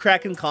of Good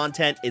Kraken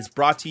content is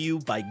brought to you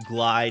by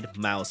Glide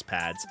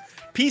mousepads.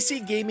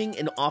 PC gaming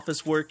and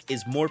office work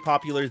is more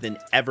popular than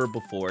ever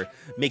before,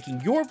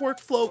 making your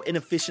workflow and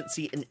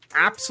efficiency an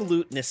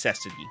absolute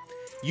necessity.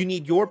 You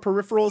need your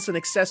peripherals and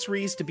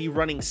accessories to be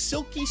running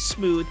silky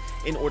smooth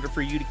in order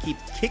for you to keep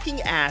kicking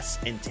ass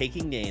and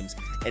taking names,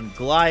 and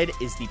Glide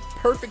is the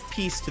perfect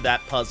piece to that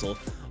puzzle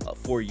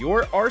for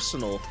your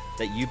arsenal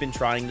that you've been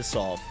trying to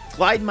solve.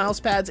 Glide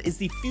Mousepads is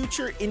the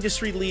future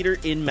industry leader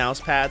in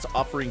mousepads,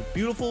 offering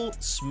beautiful,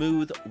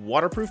 smooth,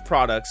 waterproof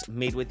products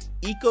made with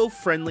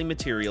eco-friendly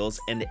materials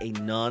and a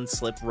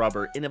non-slip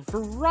rubber in a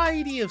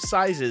variety of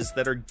sizes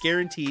that are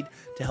guaranteed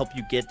to help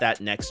you get that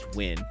next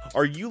win.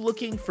 Are you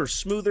looking for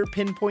smoother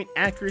pinpoint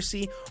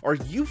accuracy? Are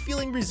you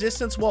feeling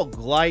resistance while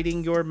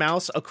gliding your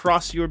mouse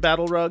across your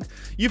battle rug?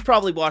 You've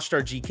probably watched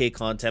our GK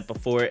content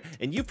before,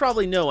 and you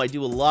probably know I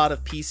do a lot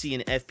of PC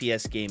and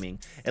FPS gaming.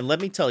 And let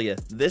me tell you,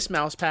 this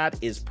mousepad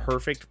is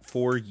perfect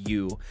for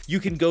you. You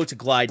can go to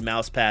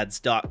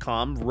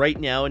glidemousepads.com right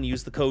now and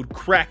use the code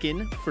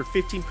KRAKEN for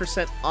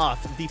 15%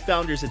 off the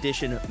Founders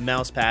Edition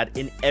mousepad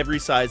in every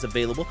size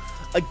available.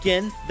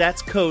 Again,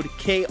 that's code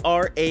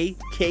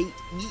KRAKEN,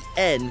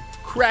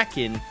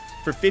 KRAKEN,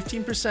 for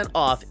 15%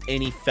 off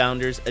any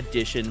Founders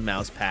Edition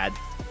mousepad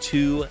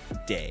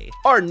today.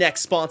 Our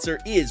next sponsor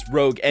is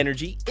Rogue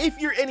Energy. If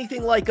you're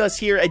anything like us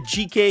here at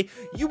GK,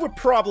 you were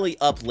probably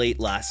up late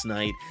last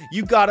night.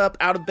 You got up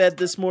out of bed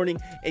this morning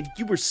and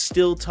you were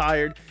still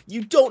tired.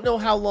 You don't know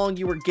how long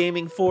you were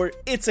gaming for.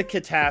 It's a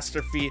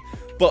catastrophe.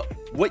 But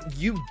what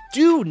you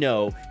do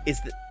know is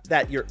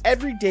that your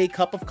everyday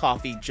cup of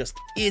coffee just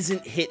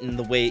isn't hitting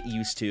the way it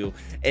used to.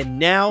 And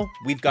now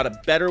we've got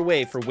a better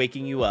way for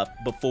waking you up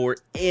before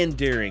and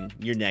during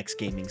your next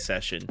gaming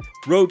session.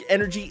 Rogue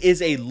Energy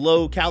is a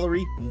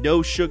low-calorie,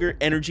 no-sugar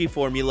energy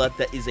formula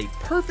that is a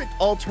perfect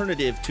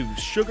alternative to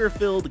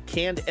sugar-filled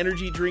canned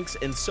energy drinks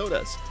and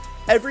sodas.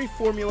 Every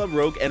formula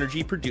Rogue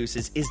Energy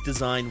produces is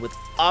designed with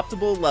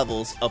optimal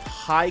levels of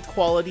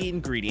high-quality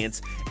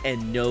ingredients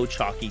and no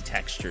chalky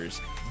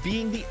textures.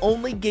 Being the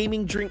only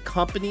gaming drink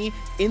company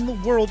in the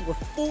world with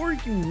 4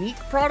 unique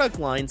product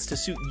lines to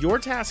suit your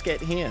task at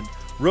hand,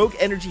 Rogue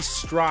Energy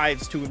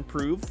strives to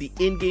improve the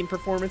in-game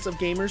performance of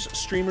gamers,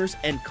 streamers,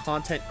 and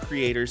content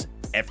creators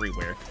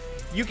everywhere.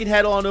 You can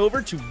head on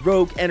over to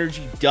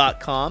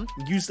rogueenergy.com,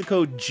 use the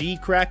code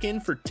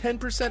GKRAKEN for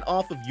 10%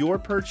 off of your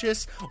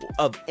purchase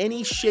of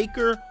any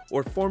shaker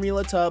or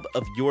formula tub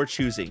of your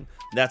choosing.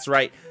 That's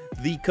right,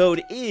 the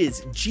code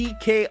is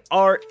GKRAKEN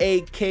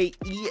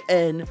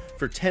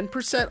for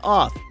 10%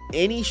 off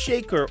any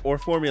shaker or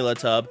formula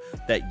tub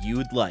that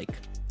you'd like.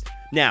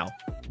 Now,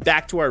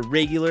 back to our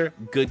regular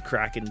Good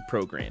Kraken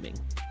programming.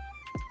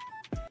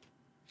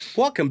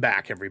 Welcome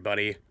back,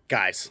 everybody.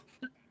 Guys,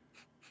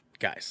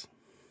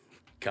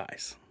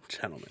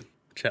 gentlemen.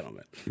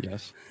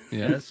 Yes.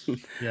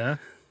 Yeah.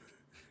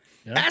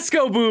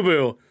 Esco Boo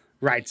Boo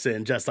writes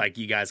in just like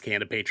you guys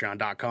can to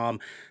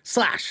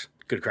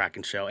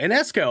patreon.com/GoodKraken Show. And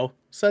Esco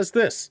says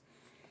this: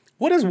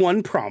 what is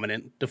one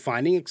prominent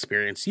defining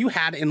experience you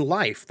had in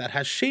life that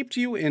has shaped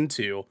you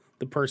into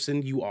the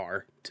person you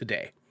are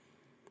today?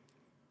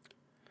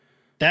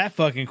 That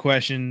fucking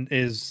question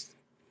is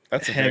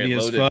That's a heavy very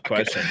as loaded fuck.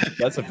 question.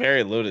 That's a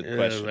very loaded It is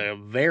question. a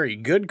very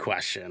good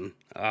question.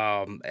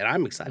 And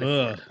I'm excited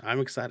for it.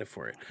 I'm excited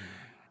for it.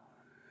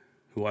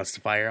 Who wants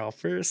to fire off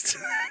first?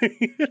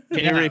 Can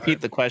you repeat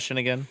the question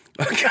again?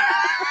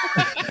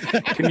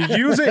 Can you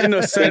use it in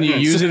a sentence? Can you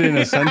use it in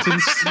a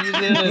sentence?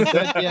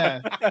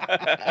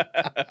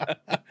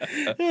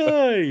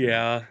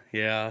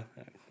 Yeah.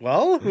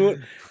 Well, who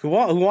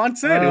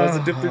wants it? Who wants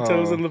to dip their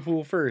toes in the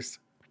pool first?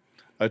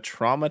 A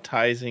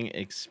traumatizing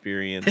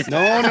experience.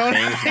 No.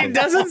 It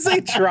doesn't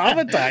say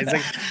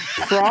traumatizing.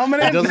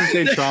 Prominent. It doesn't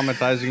say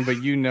traumatizing,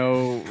 but you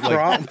know, like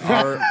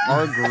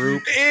our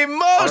group,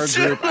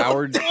 Emotional.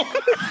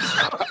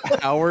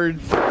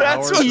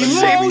 That's what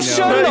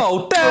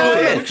Emotional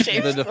damage.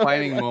 the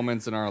defining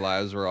moments in our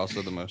lives were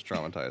also the most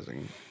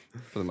traumatizing,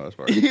 for the most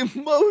part.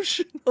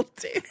 Emotional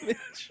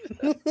damage.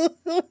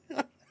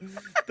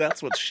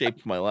 That's what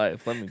shaped my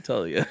life. Let me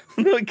tell you.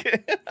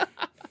 Okay.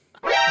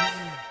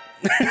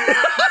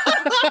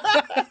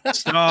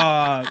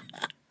 Stop.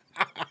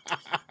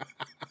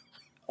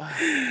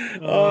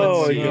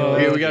 Oh, my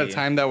God. We got to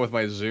time that with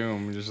my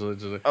Zoom. Just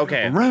like,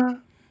 Okay. Oh,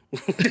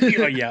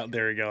 yeah,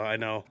 there we go. I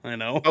know.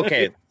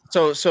 Okay.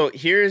 So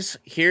here's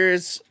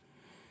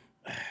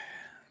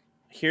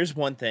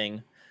one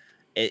thing.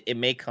 It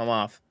may come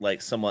off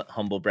like somewhat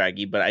humble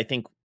braggy, but I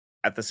think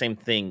at the same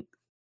thing,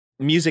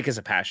 music is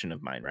a passion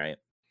of mine, right?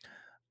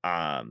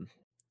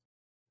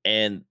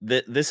 And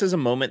this is a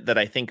moment that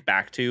I think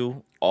back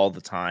to all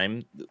the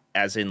time,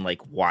 as in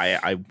like why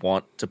I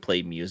want to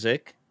play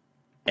music,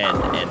 and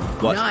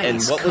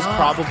what was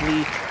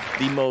probably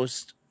the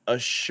most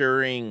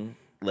assuring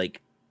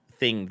like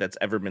thing that's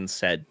ever been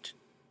said,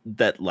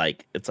 that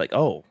like it's like,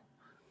 oh,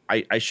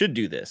 I should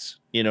do this,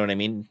 you know what I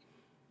mean?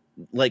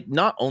 Like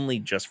not only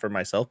just for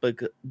myself,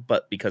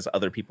 but because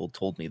other people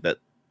told me that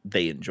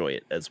they enjoy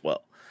it as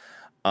well.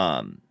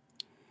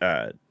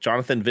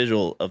 Jonathan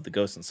Vigil of The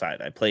Ghost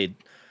Inside,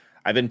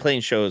 I've been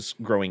playing shows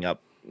growing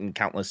up in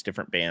countless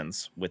different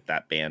bands with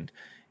that band,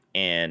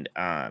 and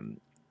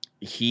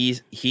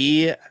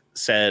he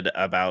said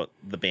about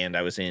the band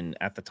I was in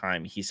at the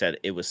time, he said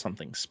it was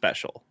something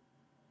special,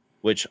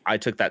 which I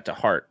took that to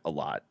heart a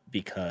lot,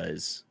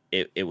 because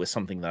it was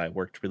something that I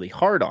worked really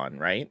hard on,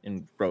 right?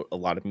 And wrote a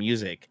lot of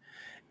music.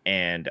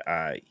 And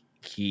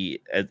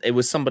it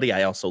was somebody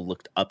I also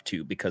looked up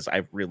to because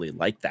I really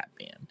liked that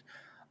band.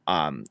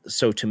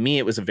 So to me,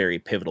 it was a very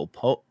pivotal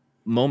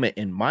moment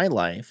in my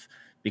life,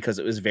 because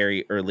it was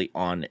very early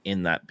on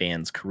in that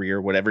band's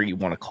career, whatever you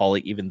want to call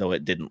it, even though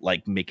it didn't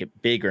like make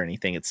it big or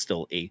anything, it's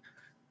still a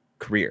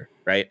career,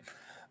 right?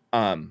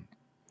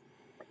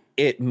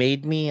 It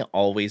made me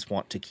always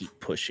want to keep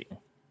pushing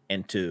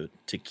and to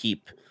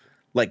keep,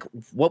 like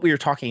what we were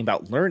talking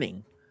about,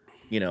 learning,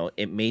 you know,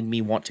 it made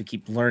me want to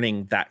keep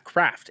learning that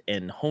craft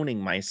and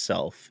honing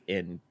myself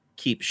and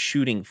keep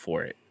shooting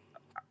for it.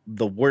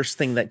 The worst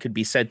thing that could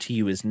be said to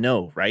you is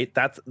no, right?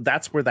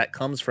 That's where that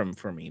comes from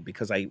for me,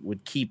 because I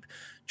would keep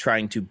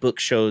trying to book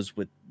shows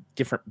with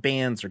different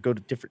bands or go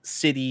to different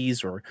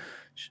cities or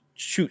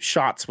shoot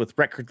shots with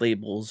record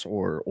labels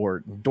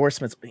or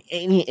endorsements,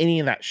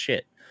 any of that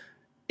shit.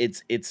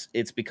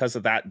 It's because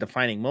of that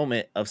defining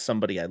moment of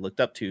somebody I looked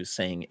up to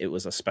saying it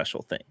was a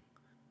special thing.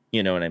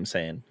 You know what I'm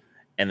saying?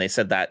 And they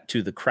said that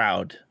to the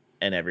crowd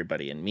and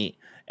everybody and me.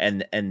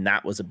 And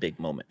that was a big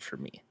moment for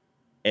me.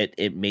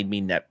 It made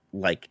me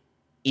like,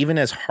 even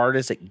as hard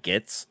as it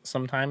gets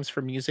sometimes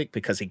for music,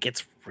 because it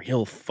gets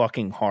real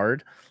fucking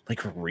hard, like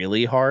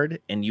really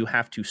hard. And you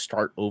have to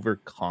start over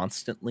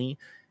constantly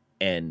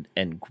and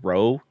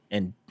grow.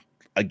 And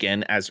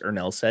again, as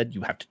Ernell said,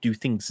 you have to do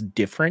things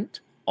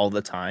different all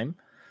the time.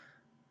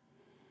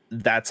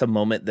 That's a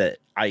moment that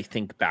I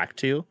think back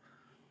to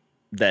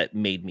that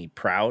made me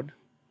proud,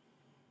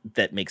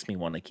 that makes me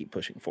want to keep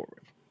pushing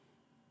forward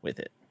with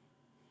it.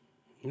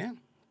 Yeah.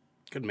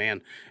 Good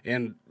man.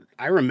 And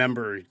I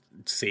remember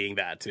seeing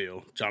that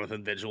too.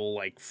 Jonathan Vigil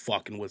like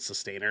fucking with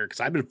Sustainer,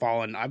 because I've been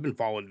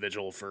following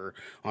Vigil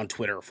on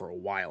Twitter for a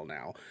while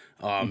now.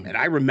 And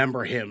I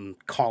remember him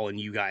calling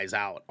you guys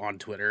out on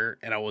Twitter,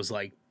 and I was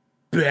like,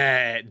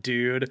 bet,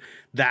 dude,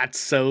 that's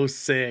so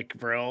sick,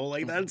 bro.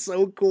 Like that's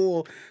so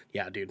cool.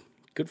 Yeah, dude.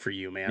 Good for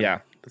you, man. Yeah.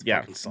 That's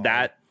yeah. fucking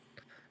solid.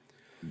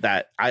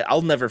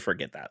 I'll never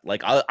forget that.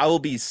 Like I will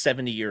be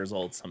 70 years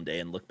old someday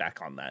and look back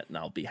on that and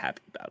I'll be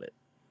happy about it.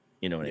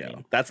 You know what I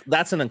mean?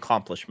 That's an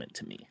accomplishment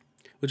to me.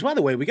 Which, by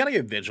the way, we got to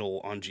get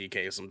Vigil on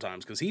GK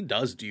sometimes, because he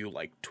does do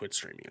like Twitch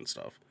streaming and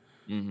stuff.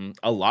 Mm-hmm.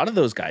 A lot of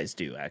those guys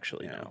do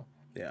actually now.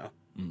 Yeah.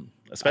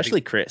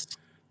 Especially Chris.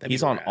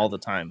 He's on rad. all the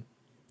time.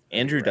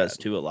 Andrew does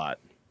too a lot.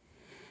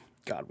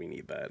 God, we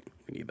need that.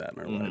 We need that in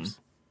our lives.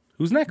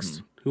 Who's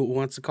next? Who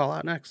wants to call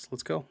out next?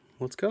 Let's go.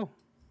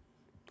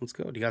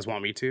 Do you guys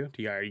want me to?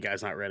 Are you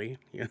guys not ready?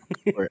 Yeah.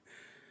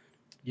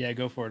 Yeah,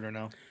 go for it or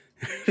no.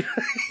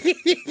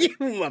 You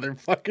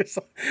motherfuckers.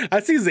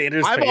 I see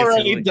Xander's I'm face.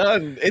 already Like,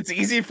 done. It's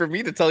easy for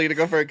me to tell you to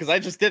go for it because I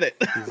just did it.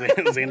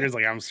 Xander's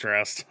like, I'm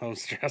stressed.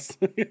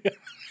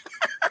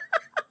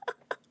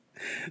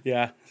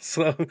 Yeah,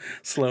 slow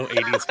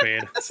 80s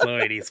fade. Slow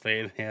 80s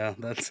fade. Yeah,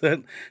 that's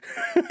it.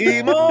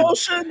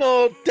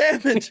 Emotional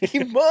damage.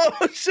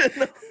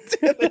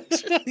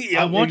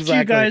 I want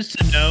you guys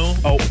to know.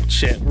 Oh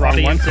shit!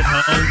 Wrong one. Audience at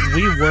home,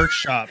 we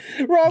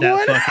workshopped Wrong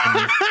that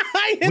one.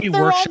 fucking. We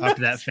workshopped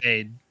that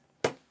fade.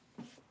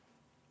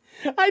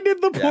 I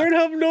did the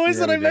Pornhub noise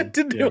that I meant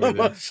to do. Yeah, we did.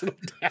 Emotional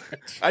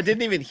damage. I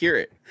didn't even hear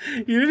it.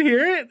 You didn't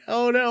hear it?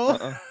 Oh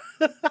no!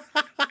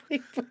 I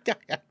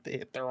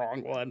hit the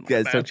wrong one. My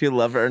Guys, bad. don't you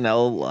love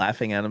Ernell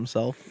laughing at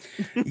himself?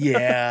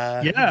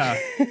 Yeah. Yeah.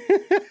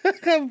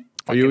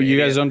 You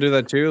guys don't do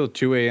that too?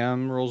 2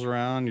 a.m. rolls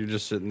around, you're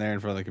just sitting there in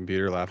front of the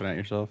computer laughing at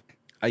yourself.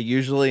 I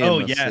usually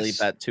am yes. asleep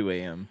at 2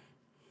 a.m.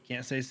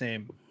 Can't say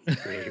same.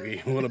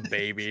 Baby, what a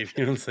baby! You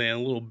know what I'm saying? A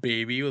little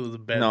baby with his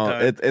bedtime.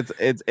 No,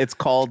 it's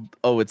called.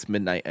 Oh, it's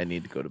midnight. I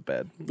need to go to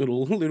bed.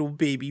 little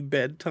baby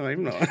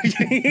bedtime. No.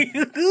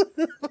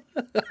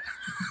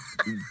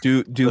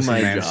 Do Listen,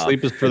 my man, job.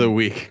 sleep is for the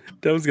weak.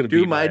 Dom's gonna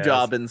Do beat my ass.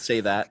 job and say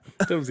that.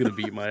 Dom's gonna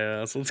beat my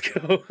ass. Let's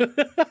go.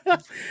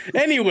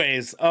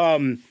 Anyways,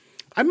 I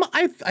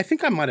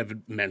think I might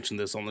have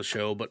mentioned this on the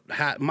show, but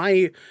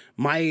my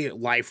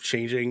life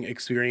changing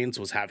experience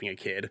was having a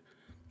kid.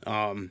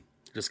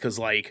 Just because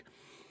like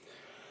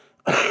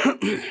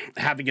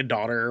having a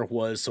daughter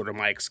was sort of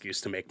my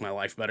excuse to make my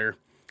life better.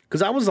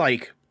 Because I was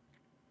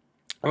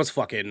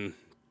fucking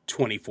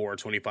 24,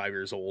 25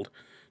 years old.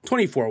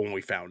 24 when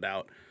we found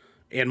out.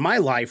 and my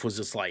life was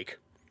just like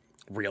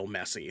real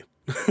messy.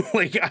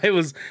 Like I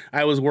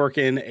was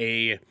working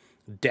a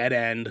dead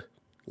end,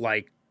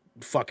 like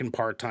fucking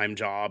part-time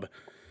job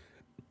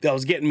that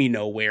was getting me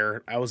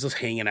nowhere. I was just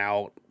hanging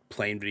out,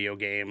 playing video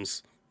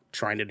games,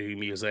 trying to do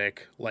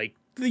music, like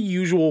the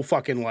usual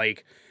fucking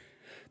like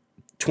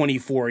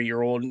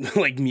 24-year-old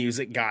like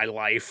music guy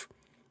life.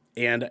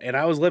 And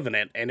I was living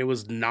it, and it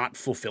was not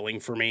fulfilling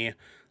for me.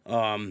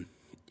 That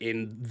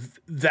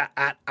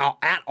at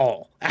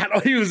all.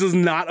 It was just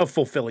not a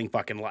fulfilling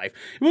fucking life.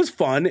 It was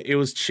fun. It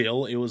was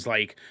chill. It was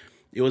like,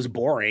 it was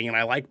boring, and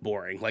I like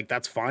boring. Like,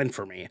 that's fine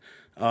for me.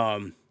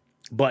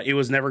 But it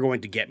was never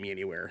going to get me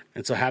anywhere.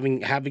 And so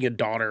having a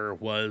daughter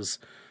was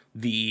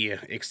the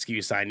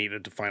excuse I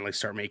needed to finally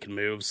start making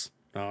moves.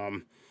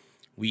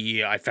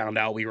 I found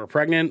out we were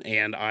pregnant,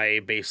 and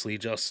I basically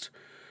just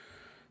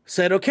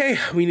said, okay,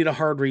 we need a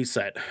hard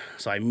reset.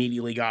 So I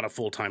immediately got a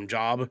full-time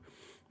job.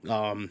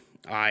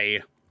 I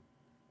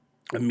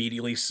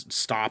immediately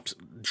stopped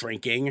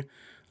drinking.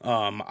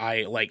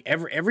 I like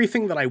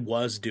everything that I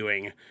was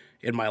doing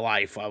in my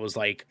life. I was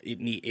like, it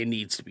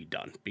needs to be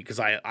done, because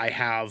I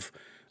have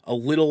a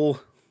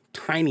little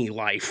tiny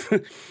life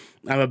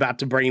I'm about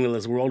to bring into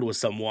this world with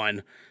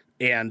someone,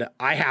 and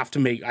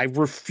I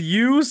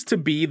refuse to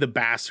be the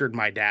bastard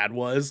my dad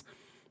was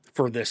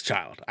for this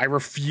child. I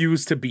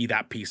refuse to be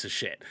that piece of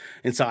shit.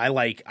 And so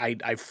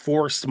I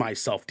forced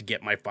myself to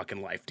get my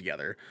fucking life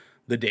together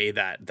the day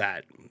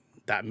that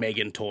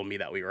Megan told me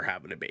that we were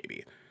having a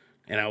baby.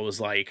 And I was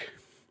like,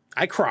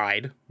 I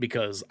cried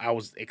because I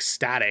was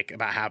ecstatic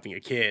about having a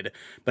kid.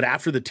 But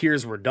after the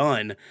tears were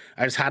done,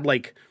 I just had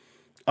like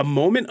a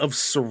moment of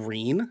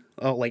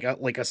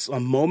a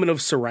moment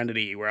of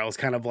serenity, where I was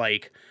kind of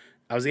like,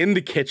 I was in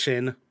the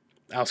kitchen,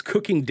 I was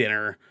cooking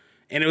dinner,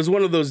 and it was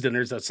one of those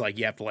dinners that's like,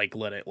 you have to like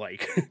let it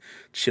like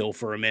chill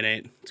for a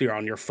minute. So you're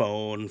on your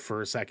phone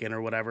for a second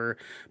or whatever.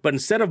 But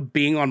instead of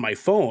being on my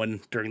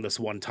phone during this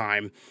one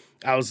time,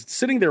 I was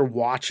sitting there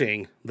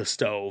watching the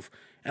stove,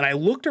 and I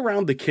looked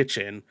around the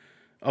kitchen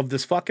of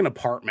this fucking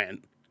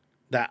apartment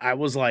that I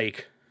was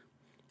like,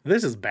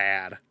 this is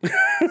bad.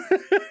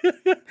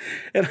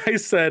 And I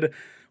said,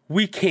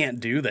 we can't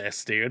do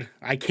this, dude.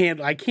 I can't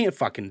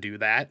fucking do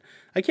that.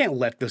 I can't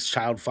let this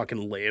child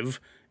fucking live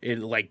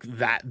in like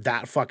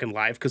that fucking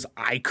life because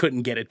I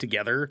couldn't get it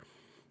together.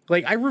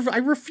 Like I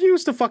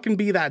refuse to fucking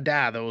be that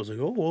dad that was like,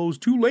 oh, well, I was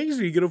too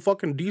lazy to get a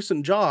fucking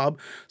decent job,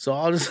 so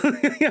I'll just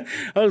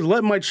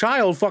let my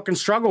child fucking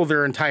struggle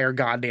their entire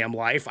goddamn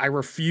life. I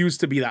refuse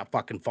to be that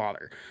fucking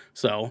father.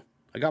 So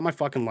I got my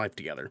fucking life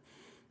together,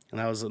 and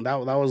that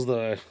was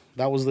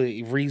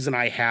the reason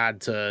I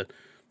had to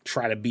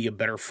try to be a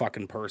better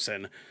fucking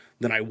person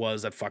than I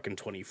was at fucking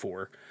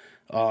 24.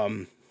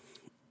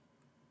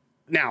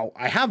 Now,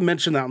 I have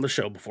mentioned that on the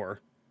show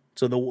before.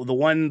 So the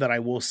one that I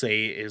will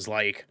say is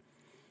like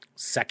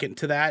second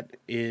to that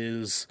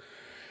is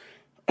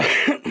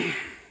I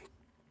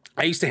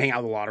used to hang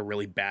out with a lot of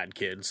really bad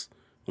kids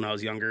when I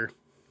was younger,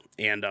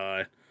 and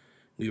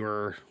we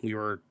were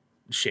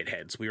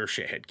shitheads. We were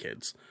shithead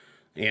kids.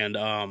 And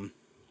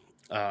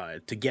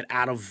to get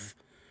out of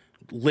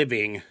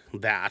living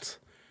that,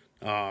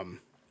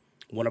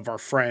 one of our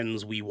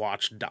friends we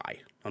watched die,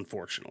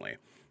 unfortunately.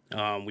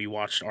 We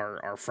watched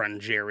our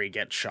friend Jerry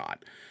get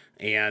shot,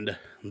 and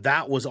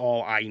that was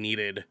all I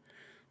needed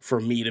for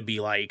me to be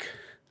like,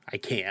 I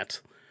can't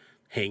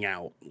hang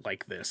out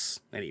like this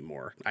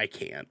anymore. I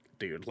can't,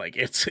 dude. Like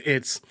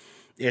it's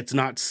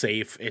not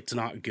safe. It's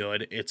not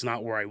good. It's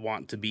not where I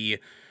want to be.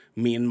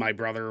 Me and my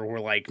brother were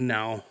like,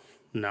 no,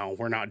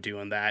 we're not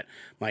doing that.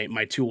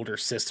 My two older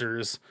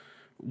sisters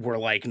were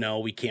like, no,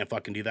 we can't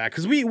fucking do that.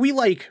 Cause we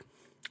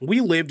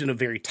lived in a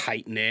very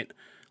tight knit,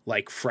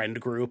 like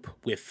friend group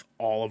with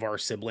all of our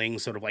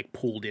siblings sort of like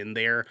pulled in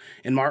there.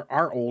 And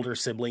our older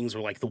siblings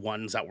were like the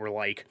ones that were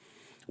like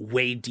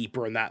way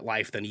deeper in that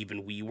life than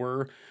even we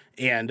were.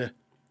 And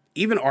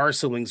even our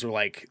siblings were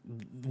like,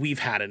 we've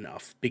had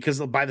enough,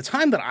 because by the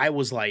time that I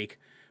was like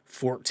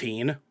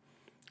 14,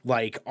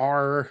 like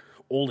our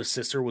oldest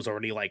sister was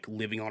already like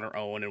living on her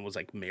own and was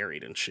like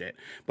married and shit.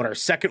 But our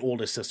second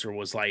oldest sister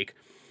was like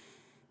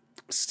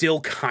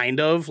still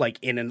kind of like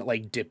in and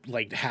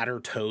like had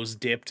her toes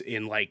dipped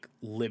in like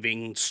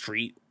living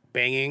street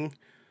banging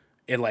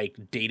and like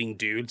dating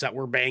dudes that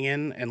were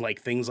banging and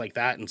like things like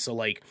that. And so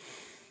like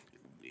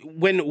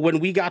when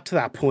we got to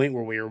that point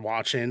where we were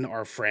watching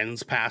our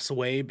friends pass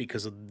away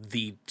because of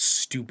the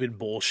stupid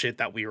bullshit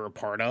that we were a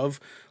part of,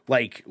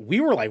 like we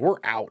were like, we're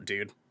out,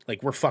 dude.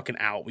 Like we're fucking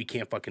out. We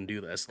can't fucking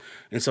do this.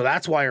 And so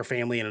that's why our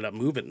family ended up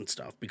moving and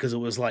stuff, because it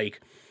was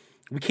like,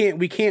 we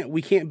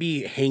can't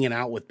be hanging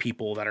out with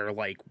people that are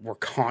like, we're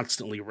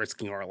constantly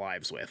risking our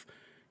lives with.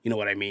 You know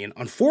what I mean?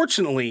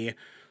 Unfortunately,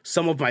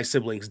 some of my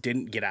siblings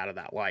didn't get out of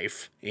that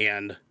life,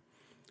 and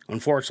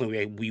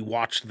unfortunately we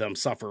watched them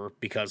suffer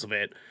because of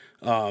it.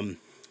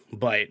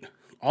 But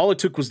all it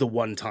took was the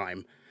one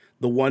time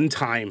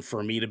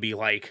for me to be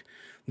like,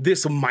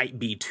 this might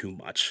be too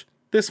much.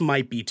 this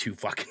might be too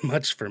fucking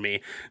much for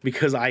me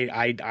because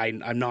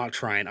I'm not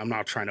trying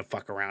to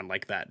fuck around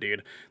like that,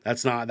 dude.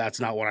 That's not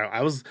what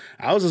I was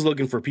just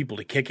looking for people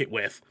to kick it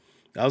with.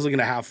 I was looking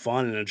to have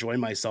fun and enjoy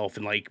myself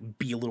and like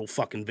be a little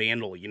fucking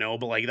vandal, you know,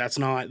 but like that's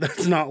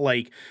not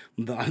like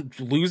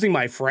losing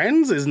my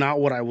friends is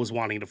not what I was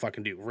wanting to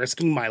fucking do.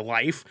 Risking my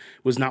life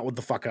was not what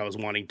the fuck I was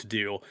wanting to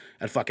do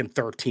at fucking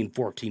 13,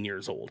 14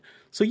 years old.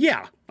 So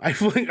yeah, I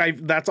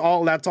that's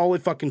all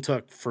it fucking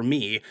took for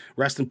me.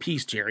 Rest in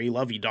peace, Jerry.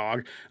 Love you,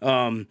 dog.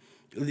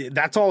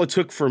 That's all it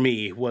took for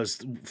me was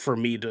for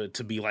me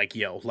to be like,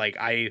 yo, like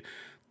I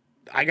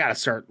gotta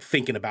start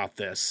thinking about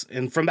this.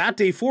 And from that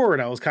day forward,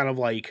 I was kind of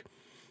like,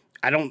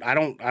 I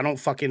don't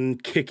fucking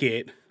kick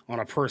it on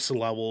a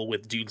personal level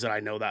with dudes that I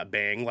know that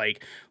bang.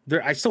 Like,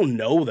 I still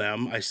know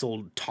them. I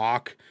still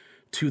talk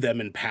to them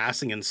in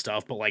passing and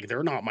stuff, but like,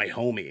 they're not my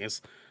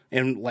homies.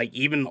 And like,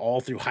 even all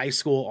through high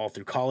school, all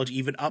through college,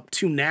 even up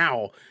to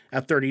now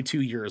at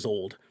 32 years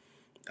old,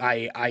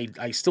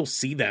 I still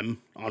see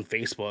them on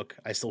Facebook.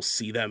 I still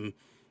see them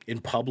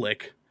in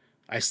public.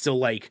 I still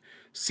like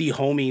see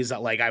homies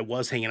that like I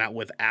was hanging out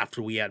with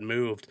after we had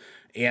moved,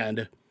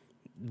 and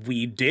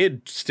we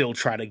did still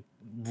try to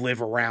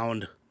live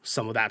around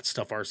some of that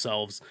stuff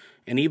ourselves.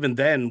 And even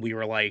then we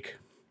were like,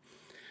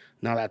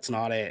 no, that's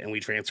not it. And we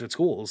transferred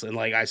schools and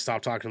like, I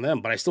stopped talking to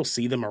them, but I still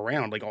see them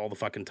around like all the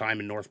fucking time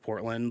in North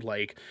Portland,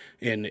 like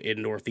in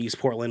Northeast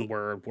Portland,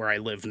 where I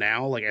live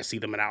now. Like I see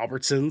them at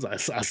Albertsons.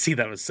 I see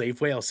them at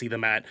Safeway. I'll see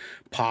them at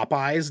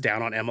Popeyes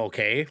down on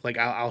MLK. Like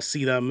I'll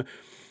see them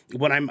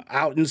when I'm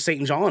out in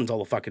St. John's all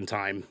the fucking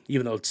time,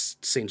 even though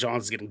St.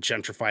 John's is getting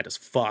gentrified as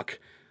fuck.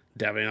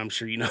 Devin, I'm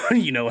sure you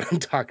know what I'm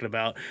talking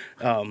about.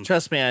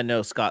 Trust me, I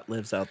know Scott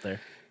lives out there.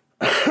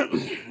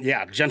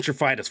 Yeah,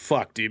 gentrified as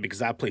fuck, dude, because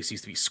that place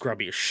used to be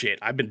scrubby as shit.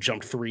 I've been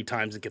jumped 3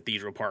 times in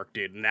Cathedral Park,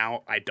 dude.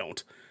 Now I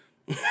don't.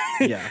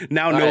 Yeah.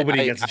 Now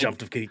nobody gets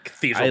jumped at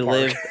Cathedral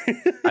Park.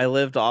 I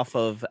lived off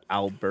of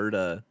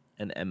Alberta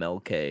and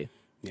MLK.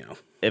 Yeah.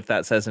 If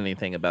that says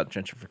anything about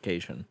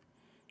gentrification.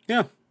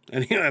 Yeah.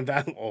 And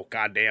that, oh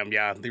goddamn,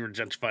 yeah, they were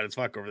gentrified as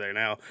fuck over there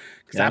now.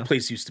 Because Yeah. that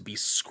place used to be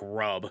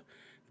scrub.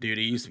 Dude,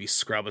 it used to be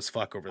scrub as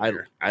fuck over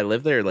there. I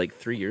lived there like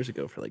 3 years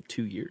ago for like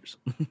 2 years.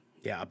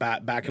 Yeah,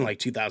 back in like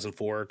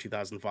 2004,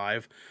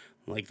 2005.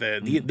 Like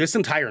this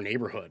entire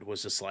neighborhood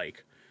was just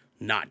like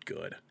not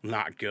good.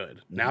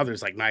 Now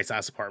there's like nice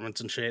ass apartments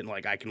and shit, and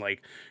like I can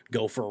like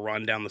go for a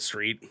run down the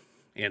street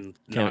and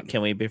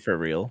Can we be for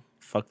real?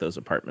 Fuck those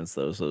apartments,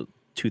 those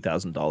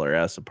 $2,000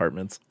 ass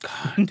apartments.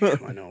 God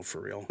damn, I know,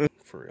 for real.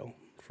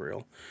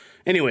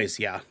 Anyways,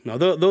 yeah, no,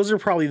 those are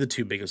probably the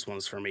 2 biggest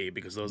ones for me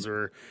because those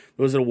are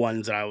the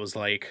ones that I was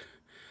like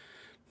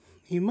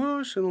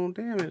emotional,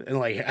 damn it, and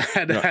like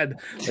had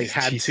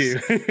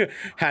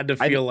to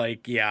feel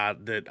like, yeah,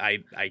 that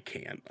I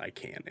can't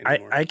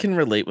anymore. I can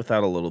relate with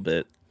that a little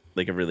bit.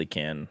 Like I really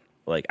can.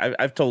 Like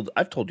I've told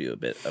you a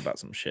bit about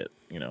some shit,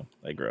 you know,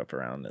 I grew up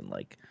around, and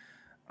like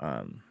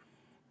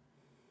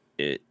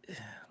it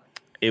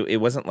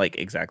wasn't like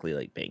exactly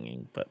like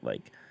banging, but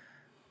like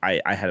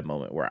I had a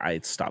moment where I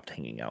stopped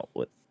hanging out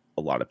with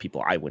a lot of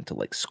people I went to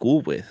like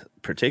school with,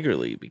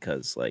 particularly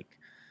because like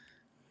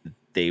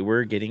they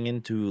were getting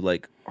into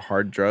like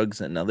hard drugs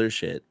and other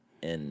shit.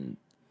 And,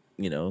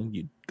 you know,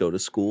 you'd go to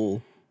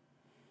school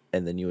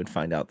and then you would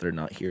find out they're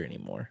not here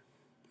anymore.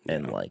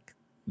 And like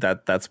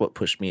that's what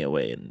pushed me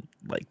away and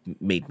like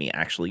made me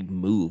actually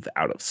move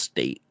out of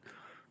state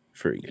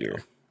for a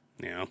year.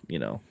 Yeah. You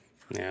know?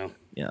 Yeah.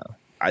 Yeah.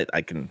 I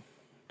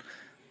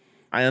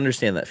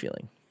understand that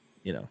feeling,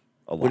 you know,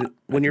 a lot.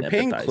 When I you're can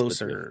paying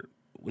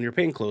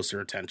empathize closer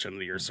attention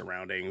to your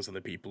surroundings and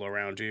the people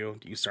around you,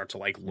 you start to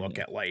like look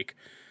at like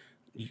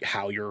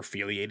how you're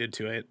affiliated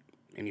to it,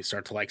 and you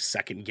start to like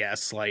second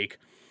guess like,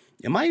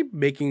 am I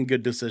making a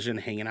good decision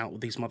hanging out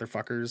with these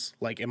motherfuckers?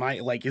 Like, am I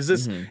like, is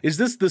this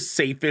the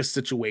safest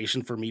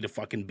situation for me to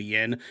fucking be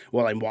in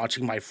while I'm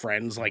watching my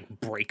friends like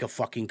break a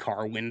fucking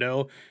car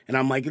window? And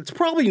I'm like, it's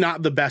probably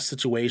not the best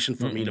situation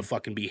for me to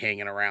fucking be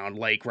hanging around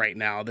like right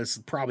now. This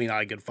is probably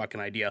not a good fucking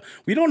idea.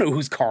 We don't know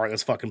whose car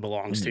this fucking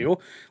belongs to.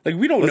 Like,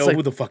 we don't know like,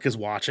 who the fuck is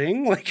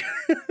watching. Like,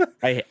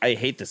 I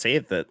hate to say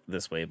it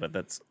this way, but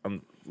that's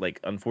like,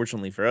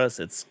 unfortunately for us,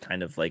 it's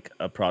kind of like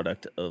a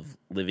product of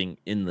living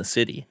in the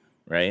city.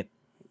 Right,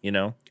 you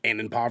know, and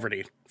in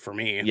poverty for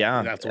me.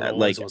 Yeah, that's what it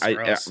like was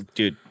for us.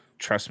 dude,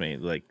 trust me.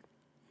 Like,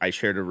 I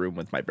shared a room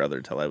with my brother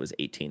till I was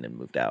 18 and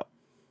moved out.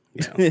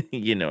 Yeah,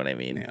 you know what I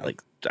mean. Yeah.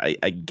 Like,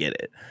 I get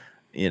it.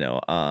 You know,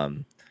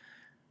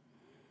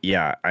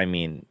 yeah. I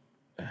mean,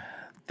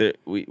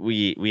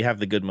 we have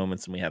the good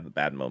moments and we have the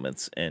bad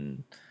moments,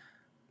 and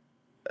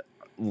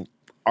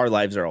our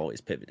lives are always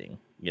pivoting.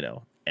 You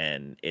know,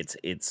 and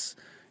it's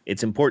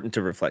important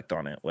to reflect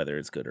on it, whether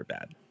it's good or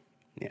bad.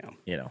 Yeah.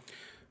 You know.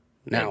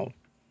 Now,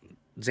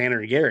 Xander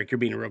and Garrick, you're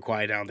being real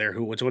quiet down there.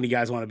 Which one do you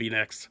guys want to be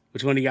next?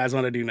 Which one do you guys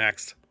want to do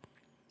next?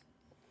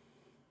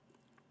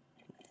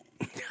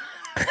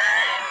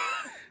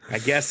 I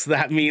guess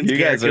that means you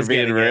Garrick guys are is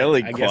being getting really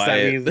it.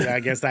 quiet.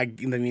 I guess that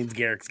means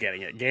Garrick's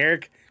getting it.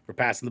 Garrick, we're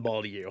passing the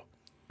ball to you.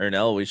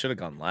 Ernell, we should have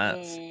gone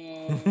last.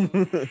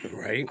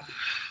 Right?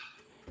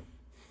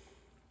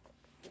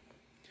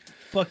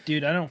 Fuck,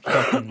 dude, I don't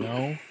fucking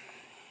know.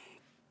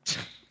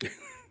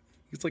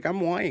 He's like,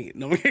 I'm white.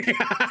 No,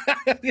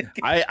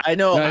 I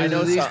know. No, I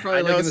know. he's I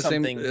probably know like in the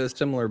something. same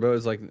similar boat.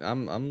 It's like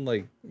I'm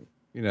like,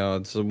 you know,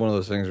 it's one of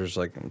those things where it's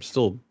like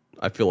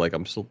I feel like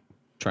I'm still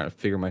trying to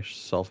figure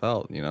myself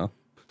out. You know.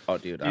 Oh,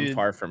 dude, I'm Dude.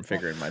 far from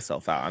figuring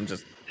myself out. I'm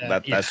just Yeah,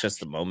 that's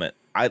just the moment.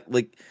 I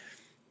like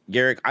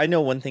Garrick. I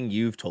know one thing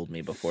you've told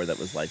me before that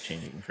was life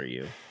changing for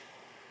you,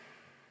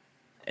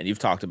 and you've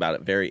talked about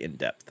it very in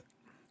depth.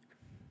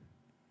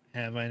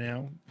 Have I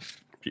now?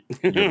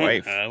 Your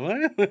wife.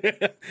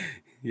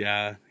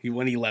 Yeah,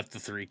 when he left the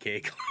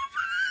 3K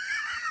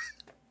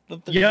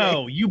club.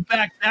 Yo, you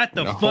back that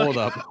the No,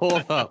 fuck?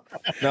 hold up.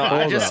 No,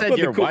 I just up. said What,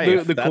 your the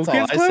wife. Cool That's all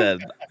Kids I Club? said.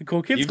 The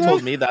Cool Kids You've Club?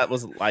 told me that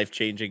was life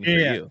changing for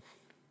Yeah. you.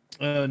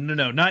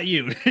 No, not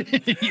you.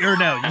 Or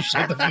no, you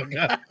shut the fuck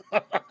up.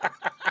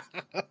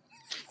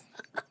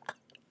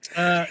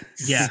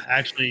 Yeah,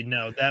 actually,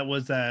 no. That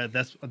was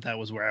that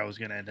was where I was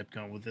gonna end up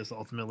going with this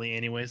ultimately,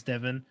 anyways,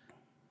 Devin.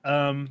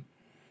 A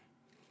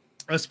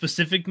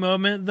specific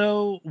moment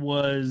though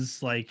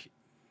was like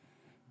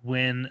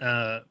when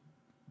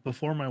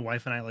before my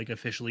wife and I like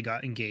officially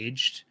got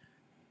engaged,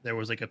 there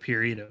was like a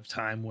period of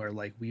time where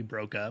like we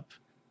broke up.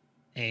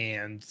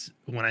 And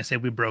when I say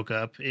we broke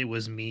up, it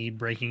was me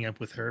breaking up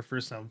with her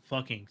for some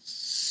fucking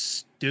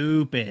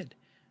stupid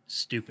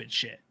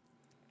shit.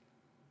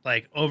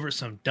 Like over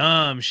some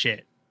dumb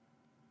shit.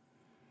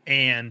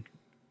 And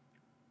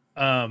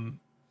there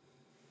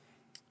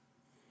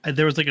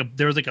was like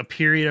a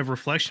period of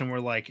reflection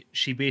where like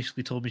she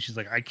basically told me, she's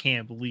like, I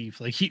can't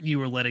believe like you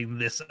were letting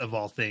this of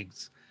all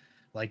things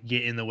like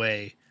get in the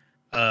way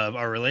of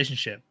our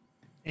relationship.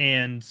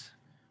 And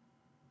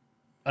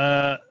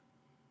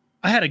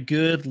I had a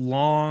good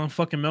long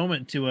fucking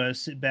moment to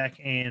sit back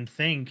and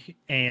think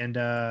and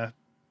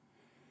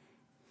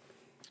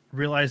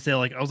realize that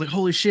like I was like,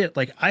 holy shit,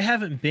 like I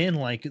haven't been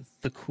like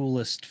the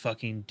coolest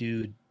fucking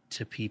dude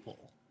to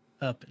people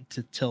up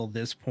to till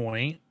this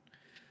point.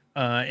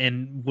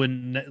 And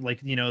when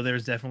like, you know, there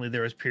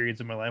was periods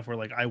in my life where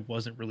like I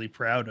wasn't really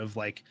proud of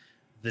like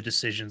the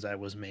decisions I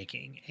was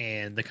making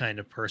and the kind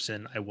of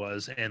person I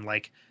was and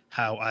like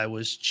how I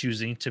was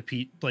choosing to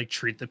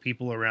treat the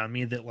people around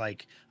me that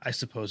like I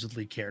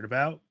supposedly cared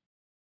about.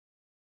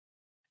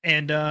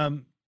 And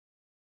a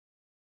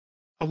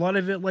lot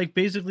of it like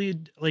basically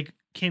like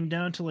came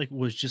down to like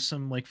was just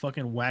some like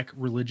fucking whack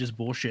religious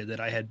bullshit that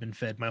I had been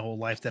fed my whole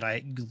life that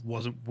I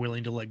wasn't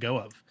willing to let go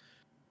of.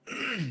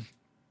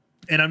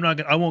 And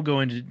I won't go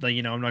into like,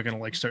 you know, I'm not gonna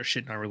like start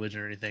shitting on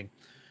religion or anything.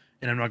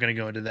 And I'm not going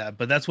to go into that,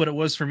 but that's what it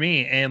was for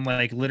me. And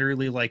like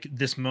literally like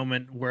this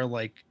moment where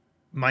like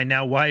my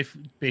now wife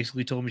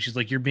basically told me, she's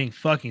like, you're being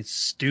fucking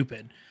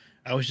stupid.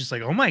 I was just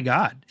like, oh my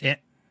God,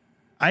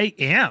 I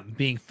am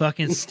being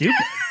fucking stupid.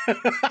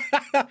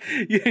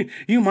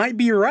 You might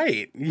be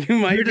right. You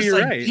might You're be just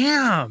like, right.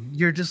 damn,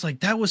 you're just like,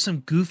 that was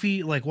some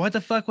goofy, like, what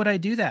the fuck would I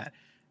do that,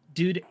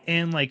 dude?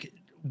 And like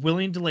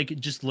willing to like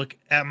just look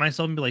at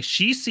myself and be like,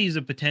 she sees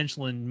a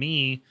potential in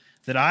me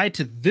that I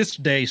to this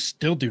day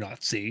still do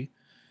not see.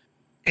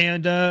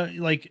 And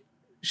like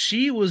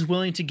she was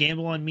willing to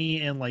gamble on me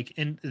and like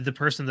in the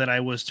person that I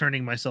was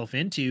turning myself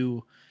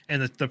into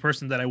and the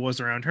person that I was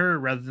around her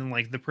rather than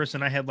like the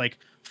person I had like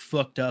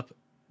fucked up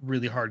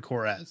really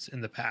hardcore as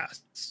in the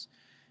past.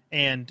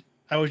 And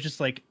I was just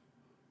like,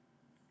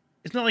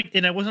 it's not like,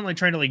 and I wasn't like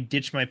trying to like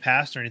ditch my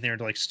past or anything or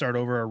to like start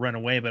over or run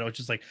away, but I was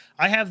just like,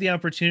 I have the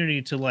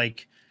opportunity to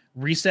like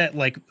reset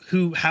like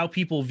how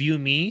people view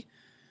me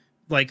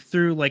like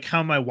through like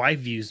how my wife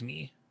views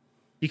me.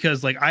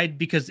 Because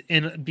because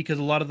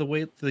a lot of the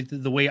way like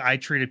the way I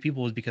treated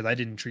people was because I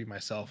didn't treat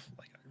myself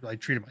like I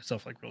treated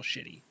myself like real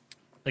shitty.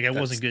 Like I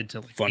wasn't good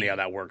to like Funny me, how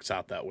that works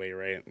out that way,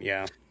 right?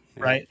 Yeah.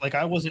 right? Like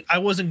I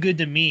wasn't good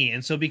to me,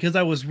 and so because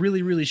I was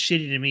really really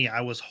shitty to me,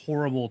 I was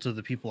horrible to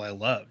the people I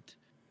loved.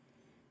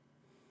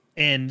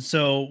 And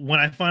so when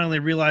I finally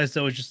realized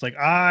I was just like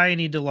I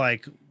need to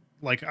like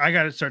I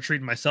got to start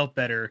treating myself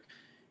better.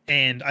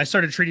 And I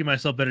started treating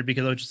myself better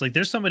because I was just like,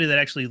 there's somebody that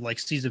actually like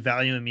sees a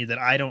value in me that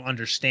I don't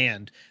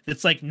understand.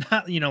 That's like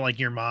not, you know, like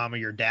your mom or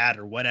your dad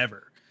or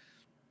whatever.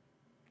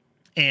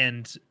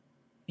 And,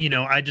 you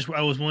know, I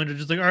was willing to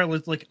just like, all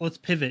right, let's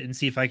pivot and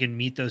see if I can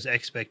meet those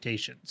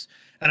expectations.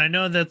 And I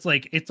know that's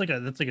like, that's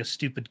like a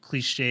stupid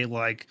cliche,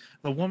 like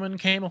the woman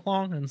came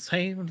along and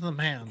saved the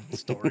man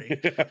story.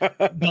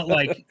 But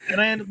like,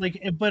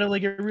 but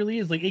like, it really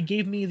is like, it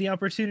gave me the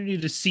opportunity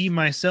to see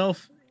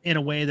myself in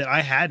a way that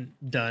I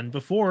hadn't done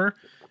before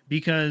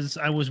because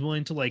I was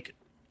willing to like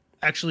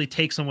actually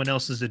take someone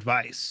else's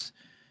advice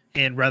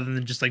and rather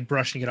than just like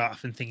brushing it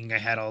off and thinking I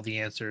had all the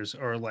answers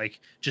or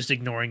like just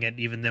ignoring it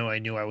even though I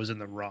knew I was in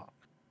the wrong.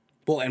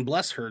 Well, and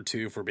bless her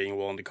too for being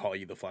willing to call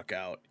you the fuck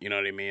out. You know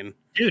what I mean?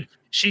 Dude,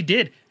 she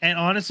did. And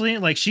honestly,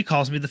 like she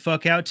calls me the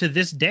fuck out to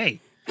this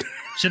day.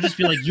 She'll just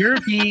be like, you're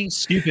being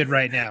stupid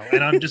right now.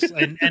 And I'm just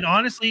and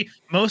honestly,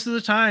 most of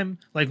the time,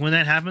 like when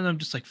that happens, I'm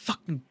just like,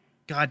 fucking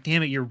God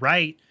damn it, you're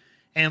right.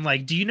 And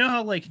like, do you know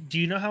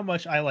how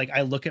much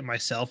I look at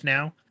myself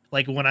now?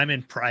 Like when I'm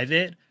in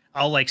private,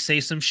 I'll like say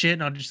some shit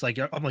and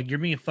I'm like, you're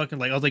being fucking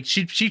like, I was like,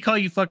 she'd call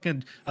you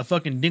fucking a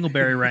fucking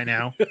dingleberry right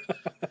now.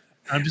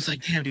 I'm just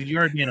like, damn, dude, you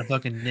are being a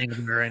fucking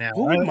dingleberry right now.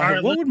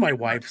 What would my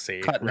wife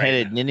say?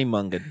 Cotton-headed Right?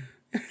 ninny-mungan.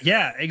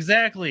 Yeah,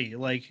 exactly.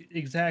 Like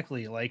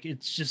exactly. Like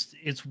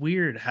it's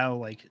weird how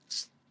like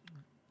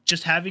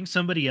just having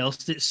somebody else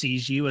that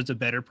sees you as a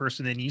better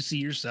person than you see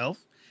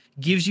yourself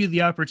gives you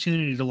the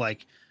opportunity to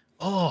like,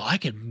 oh,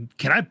 can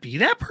I be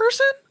that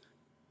person?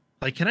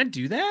 Like, can I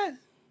do that?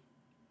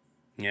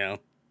 Yeah.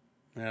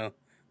 Yeah.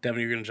 Devin,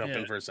 you're gonna jump Yeah.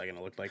 in for a second.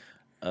 It looked like.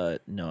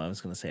 No, I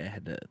was gonna say I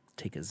had to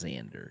take a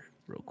Xander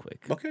real quick.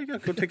 Okay, yeah,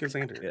 go take a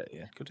Xander.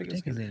 Yeah. Go take a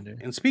Take a Xander.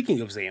 Xander. And speaking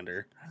of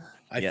Xander,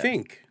 I Yeah.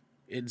 think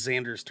it's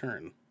Xander's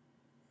turn.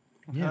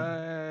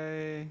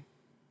 Yeah.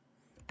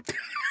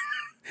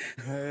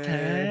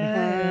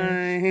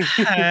 Hey.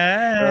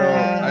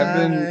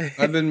 Hi.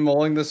 So I've been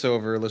mulling this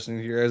over, listening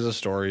to your guys'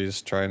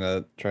 stories, trying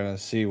to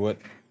see what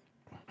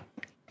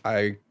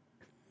I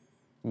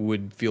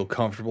would feel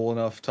comfortable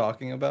enough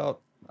talking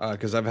about.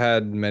 Because I've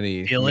had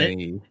many Feel it?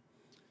 many.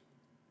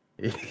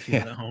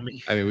 Feel it,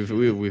 homie. I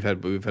mean, we've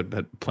had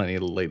plenty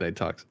of late night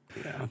talks,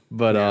 Yeah.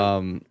 but Yeah.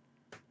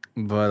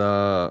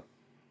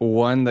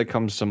 one that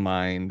comes to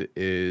mind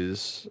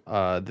is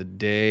the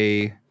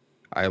day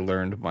I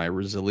learned my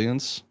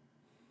resilience.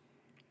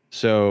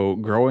 So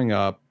growing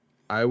up,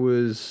 I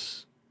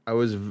was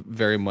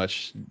very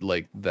much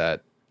like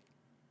that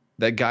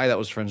guy that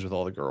was friends with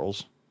all the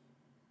girls.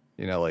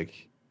 You know,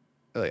 like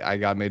I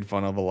got made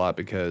fun of a lot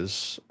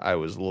because I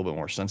was a little bit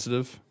more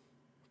sensitive.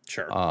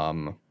 Sure.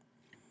 A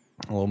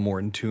little more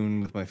in tune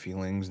with my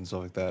feelings and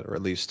stuff like that, or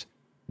at least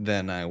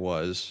then I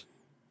was.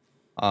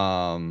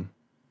 And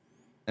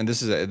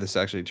this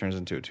actually turns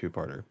into a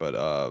two-parter,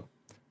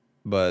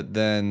 but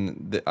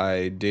then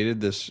I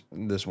dated this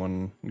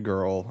one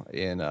girl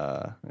in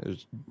it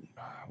was,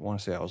 I want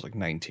to say I was like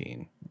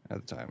 19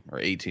 at the time, or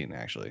 18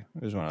 actually.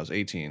 It was when I was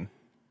 18.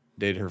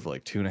 Dated her for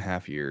like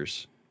 2.5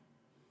 years,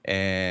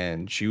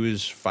 and she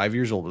was 5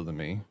 years older than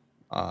me,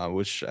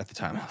 which at the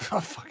time I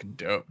was fucking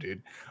dope,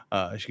 dude.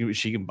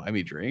 She can buy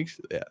me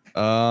drinks, yeah.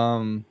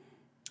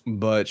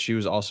 But she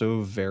was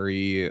also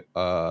very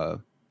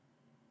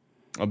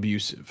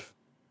abusive,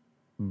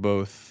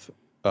 both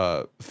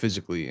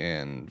physically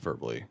and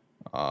verbally,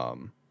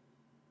 and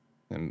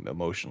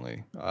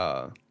emotionally.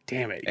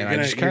 Damn it! and I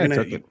just kinda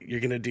took it. You're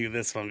gonna do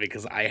this one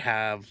because I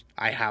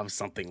have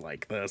something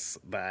like this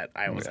that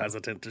I was Yeah.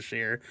 hesitant to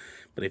share,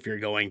 but if you're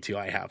going to,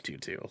 I have to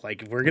too.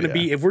 Like if we're gonna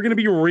Yeah.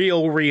 be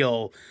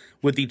real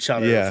with each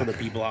other Yeah. for the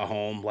people at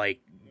home, like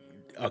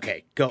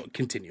okay, go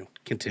continue.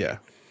 Yeah.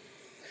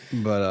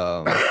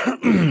 But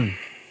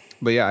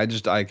but yeah, I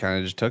kind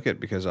of just took it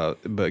because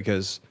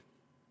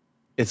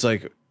it's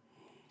like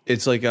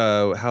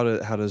how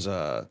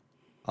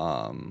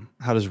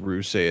does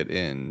Rue say it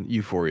in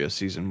Euphoria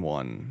season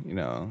 1? You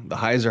know, the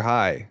highs are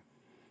high,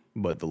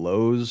 but the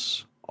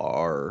lows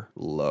are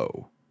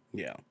low.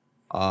 Yeah.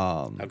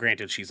 Now,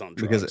 Granted, she's on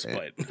because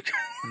drugs, but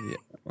yeah,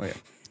 well, yeah.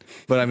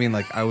 But I mean,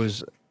 like I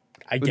was.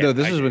 I get. No,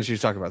 this I is get. when she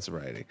was talking about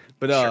sobriety.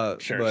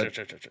 But Sure.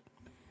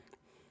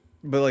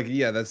 but like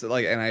yeah, that's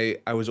like, and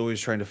I was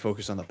always trying to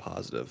focus on the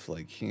positive,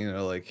 like, you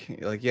know, like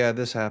yeah,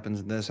 this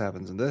happens and this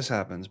happens and this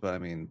happens, but I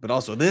mean, but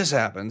also this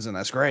happens and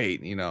that's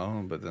great, you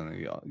know. But then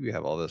you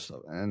have all this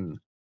stuff, and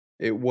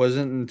it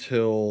wasn't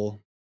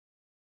until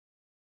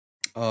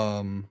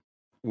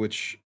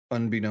which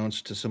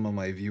unbeknownst to some of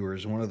my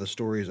viewers, one of the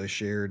stories I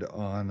shared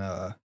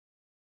on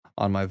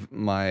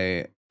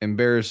my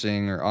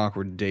embarrassing or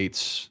awkward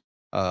dates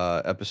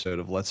episode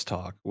of Let's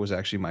Talk was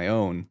actually my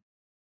own.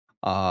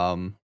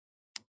 um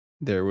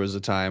there was a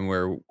time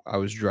where I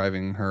was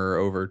driving her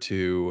over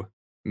to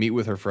meet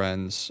with her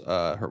friends.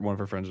 One of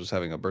her friends was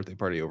having a birthday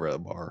party over at a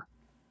bar.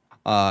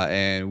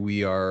 And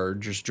we are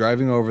just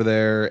driving over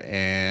there,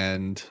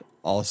 and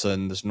all of a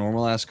sudden, this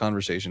normal ass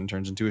conversation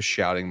turns into a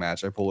shouting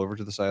match. I pull over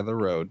to the side of the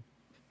road,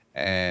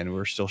 and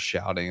we're still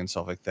shouting and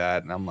stuff like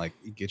that. And I'm like,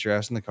 "Get your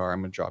ass in the car. I'm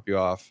gonna drop you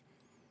off."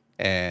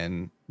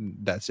 And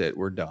that's it.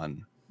 We're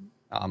done.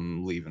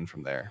 I'm leaving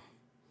from there.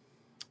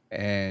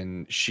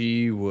 And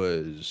she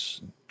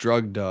was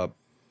drugged up,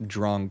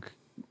 drunk,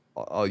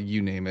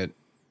 you name it.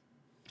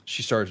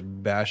 She starts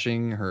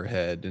bashing her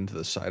head into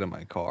the side of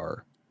my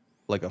car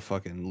like a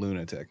fucking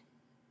lunatic.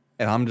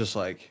 And I'm just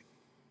like,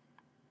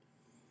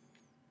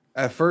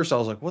 at first I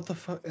was like, what the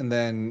fuck? And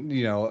then,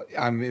 you know,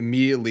 I'm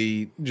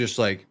immediately just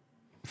like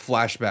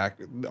flashback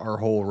our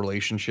whole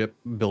relationship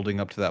building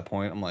up to that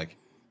point. I'm like,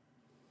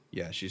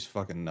 yeah, she's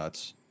fucking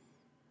nuts.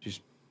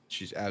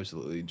 She's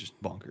absolutely just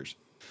bonkers.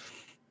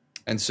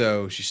 And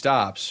so she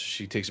stops,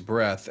 she takes a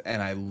breath,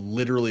 and I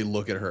literally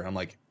look at her and I'm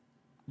like,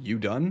 you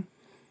done?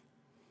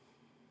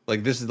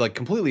 Like, this is like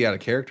completely out of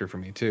character for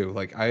me too.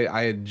 Like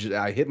I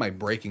hit my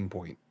breaking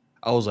point.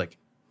 I was like,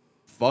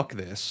 fuck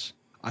this.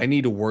 I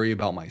need to worry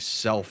about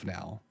myself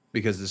now,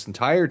 because this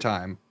entire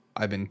time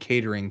I've been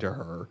catering to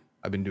her.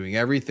 I've been doing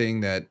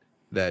everything that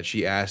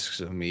she asks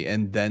of me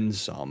and then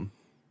some.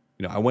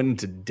 You know, I went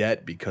into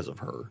debt because of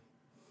her.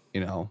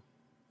 you know.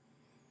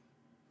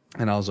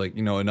 And I was like,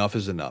 you know, enough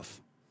is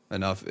enough.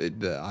 Enough.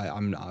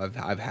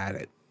 I've had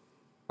it.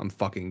 I'm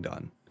fucking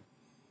done.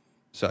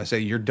 So I say,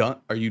 you're done.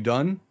 Are you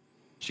done?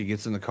 She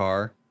gets in the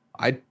car.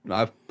 I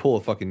pull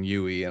a fucking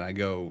Yui and I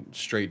go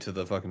straight to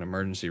the fucking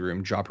emergency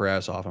room, drop her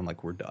ass off. I'm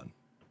like, we're done.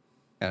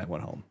 And I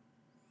went home.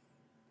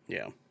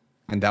 Yeah.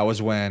 And that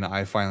was when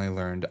I finally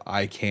learned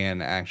I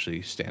can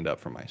actually stand up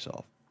for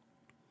myself.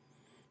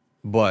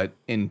 But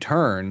in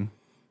turn,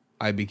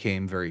 I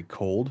became very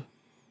cold,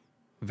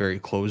 very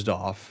closed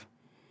off.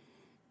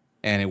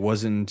 And it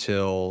wasn't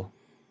until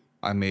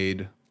I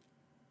made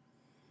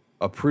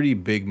a pretty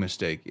big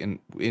mistake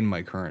in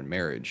my current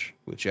marriage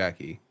with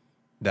Jackie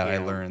that I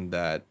learned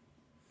that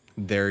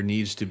there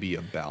needs to be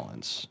a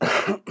balance.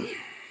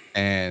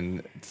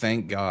 And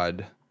thank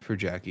God for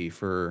Jackie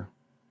for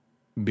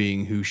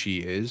being who she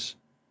is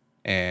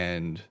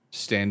and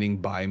standing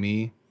by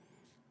me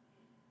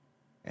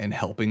and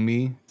helping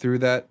me through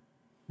that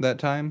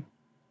time,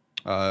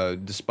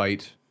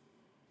 despite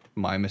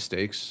my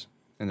mistakes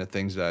and the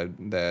things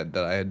that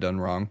I had done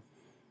wrong.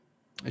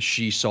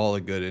 She saw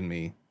the good in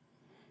me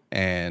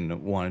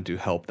and wanted to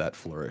help that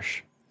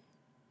flourish.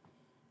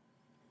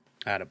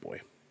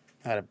 Attaboy.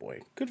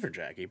 Attaboy. Good for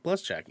Jackie.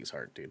 Bless Jackie's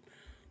heart, dude.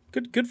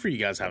 Good for you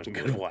guys having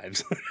good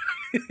wives.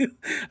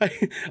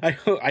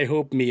 I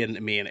hope me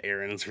and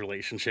Aaron's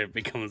relationship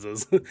becomes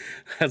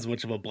as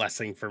much of a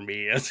blessing for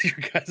me as your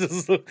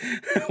guys'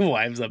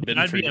 wives have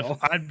been for y'all.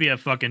 I'd be a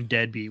fucking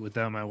deadbeat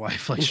without my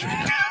wife, like straight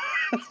up.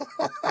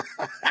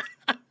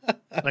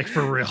 Like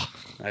for real.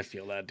 I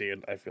feel that,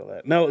 dude. I feel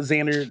that. No,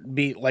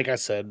 Xander, like I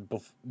said,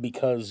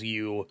 because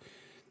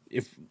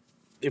if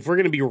we're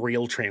gonna be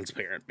real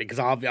transparent, because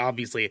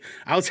obviously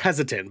I was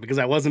hesitant because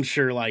I wasn't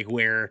sure like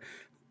where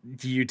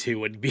you two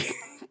would be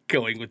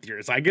going with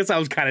yours. I guess I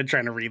was kind of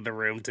trying to read the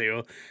room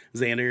too,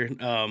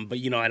 Xander. But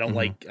you know, I don't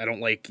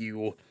like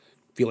you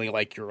feeling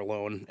like you're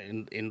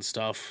alone in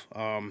stuff.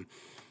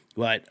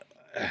 But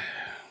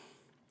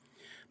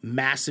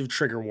massive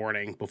trigger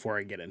warning before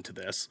I get into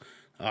this.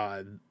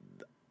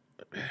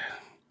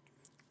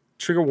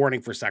 Trigger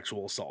warning for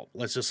sexual assault.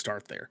 Let's just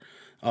start there.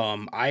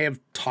 I have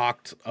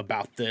talked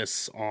about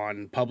this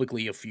on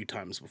publicly a few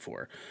times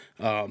before.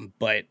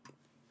 But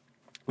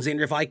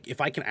Xander,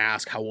 if I can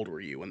ask, how old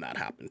were you when that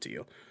happened to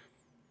you?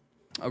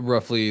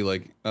 Roughly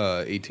like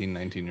 18,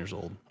 19 years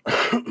old.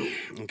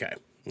 Okay.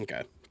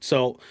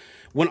 So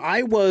when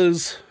I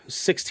was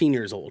 16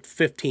 years old,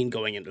 15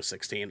 going into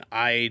 16,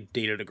 I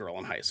dated a girl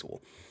in high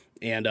school.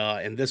 And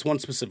this one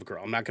specific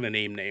girl, I'm not going to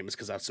name names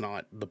because that's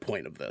not the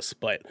point of this,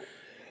 but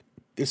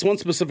this one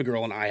specific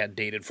girl and I had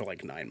dated for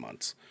like 9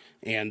 months.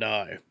 And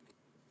I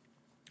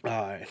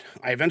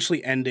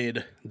eventually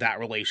ended that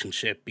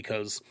relationship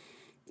because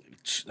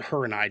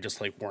her and I just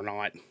like were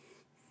not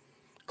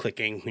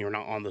clicking. We were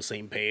not on the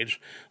same page.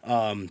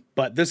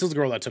 But this is a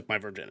girl that took my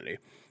virginity.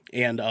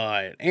 And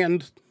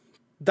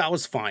that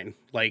was fine.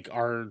 Like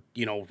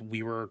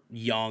we were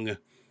young.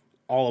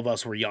 All of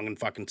us were young and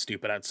fucking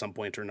stupid at some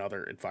point or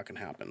another. It fucking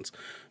happens.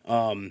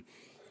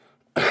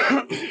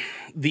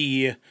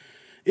 The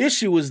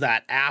issue was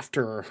that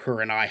after her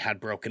and I had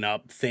broken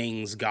up,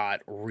 things got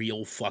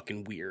real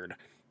fucking weird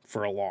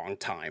for a long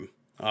time.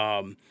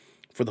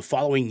 For the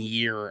following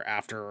year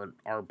after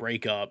our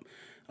breakup,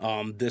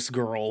 this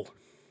girl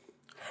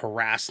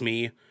harassed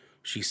me.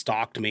 She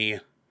stalked me.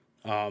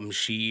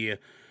 She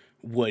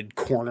would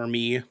corner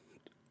me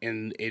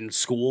in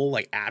school,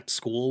 like at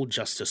school,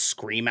 just to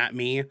scream at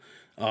me.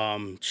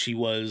 She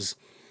was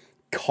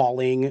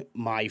calling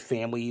my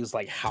family's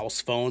like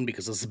house phone,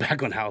 because this is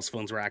back when house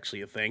phones were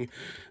actually a thing.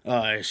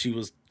 She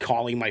was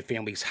calling my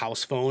family's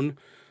house phone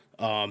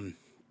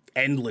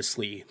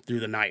endlessly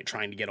through the night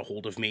trying to get a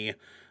hold of me.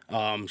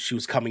 She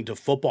was coming to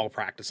football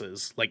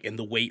practices, like in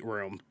the weight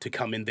room, to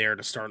come in there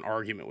to start an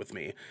argument with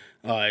me.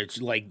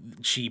 Like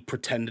she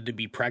pretended to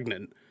be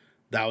pregnant.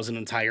 That was an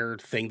entire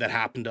thing that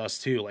happened to us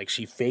too. Like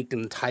she faked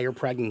an entire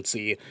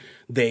pregnancy.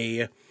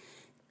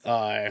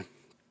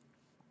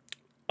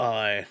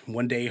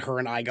 One day her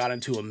and I got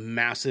into a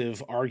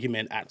massive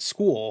argument at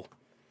school.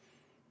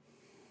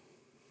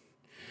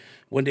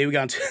 One day we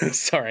got into,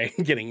 sorry,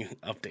 I'm getting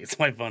updates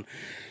on my phone.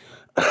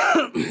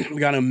 We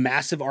got in a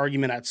massive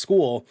argument at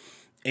school.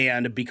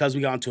 And because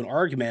we got into an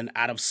argument,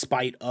 out of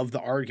spite of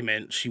the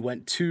argument, she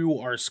went to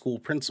our school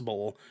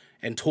principal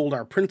and told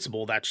our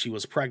principal that she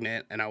was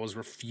pregnant, and I was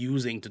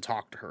refusing to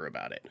talk to her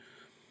about it.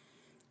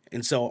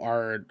 And so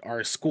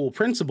our school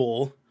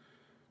principal,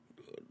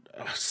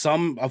 a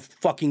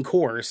fucking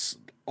course,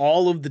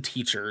 all of the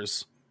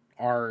teachers,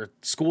 our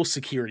school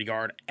security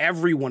guard,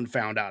 everyone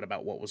found out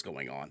about what was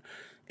going on.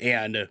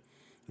 And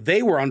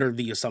they were under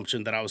the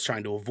assumption that I was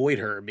trying to avoid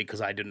her because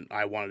I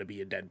wanted to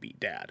be a deadbeat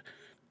dad.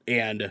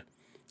 And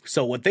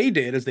so what they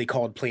did is they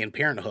called Planned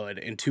Parenthood,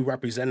 and 2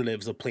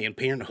 representatives of Planned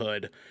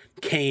Parenthood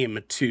came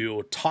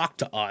to talk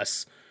to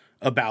us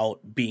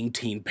about being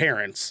teen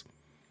parents.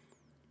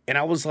 And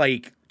I was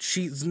like,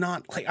 she's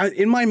not like,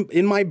 in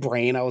my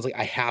brain, I was like,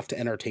 I have to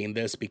entertain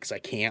this because I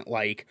can't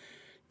like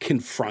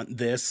confront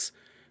this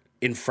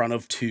in front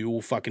of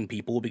two fucking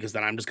people because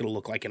then I'm just gonna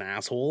look like an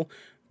asshole.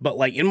 But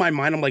like in my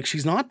mind, I'm like,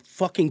 she's not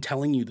fucking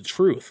telling you the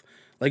truth.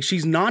 Like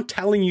she's not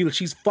telling you that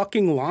she's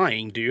fucking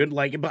lying, dude.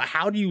 Like, but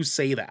how do you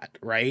say that,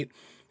 right?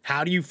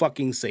 How do you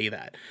fucking say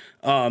that?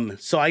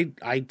 So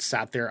I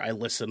sat there, I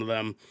listened to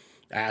them,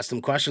 I asked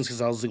them questions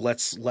because I was like,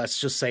 let's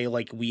just say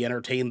like we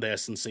entertain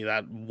this and say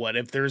that what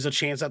if there's a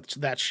chance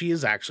that she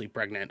is actually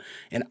pregnant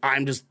and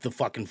I'm just the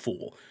fucking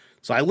fool.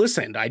 So I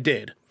listened, I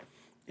did.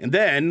 And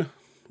then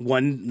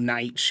one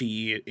night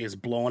she is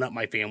blowing up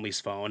my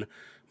family's phone.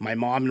 My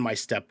mom and my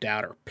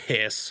stepdad are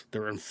pissed.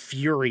 They're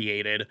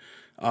infuriated.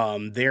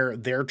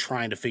 They're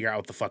trying to figure out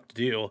what the fuck to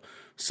do.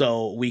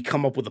 So we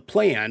come up with a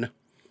plan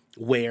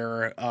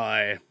where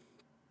I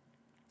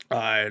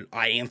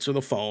answer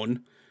the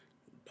phone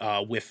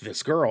with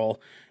this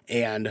girl,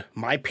 and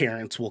my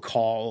parents will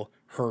call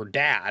her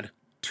dad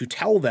to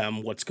tell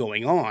them what's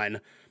going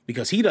on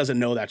because he doesn't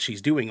know that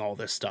she's doing all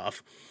this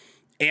stuff.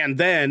 And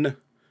then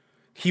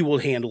he will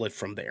handle it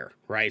from there,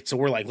 right? So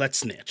we're like, let's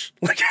snitch.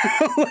 Like,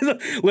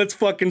 let's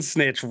fucking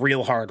snitch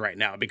real hard right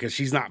now because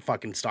she's not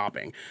fucking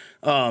stopping.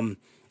 And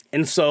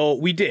so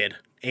we did.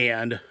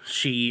 And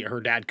her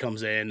dad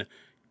comes in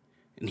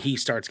and he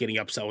starts getting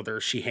upset with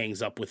her. She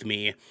hangs up with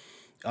me.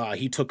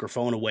 He took her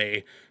phone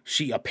away.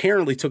 She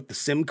apparently took the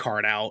SIM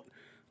card out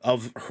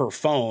of her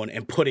phone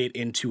and put it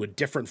into a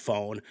different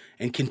phone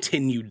and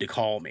continued to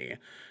call me.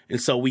 And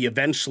so we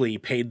eventually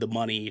paid the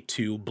money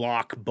to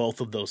block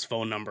both of those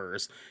phone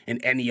numbers and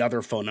any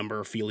other phone number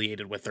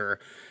affiliated with her.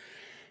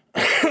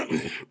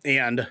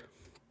 And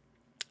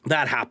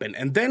that happened.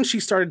 And then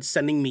she started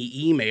sending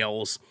me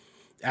emails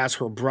as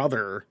her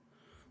brother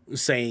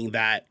saying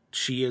that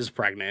she is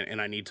pregnant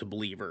and I need to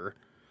believe her.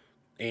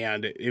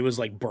 And it was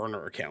like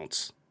burner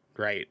accounts,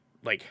 right?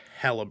 Like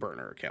hella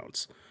burner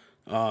accounts.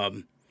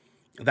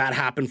 That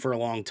happened for a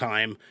long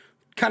time.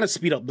 Kind of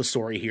speed up the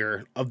story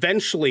here.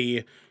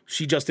 Eventually,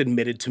 she just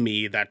admitted to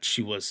me that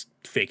she was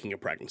faking a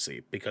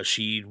pregnancy because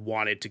she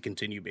wanted to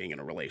continue being in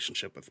a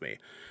relationship with me.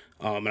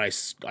 And I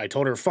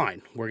told her,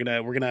 fine, we're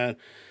gonna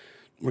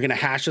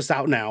hash this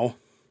out now.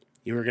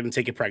 You're gonna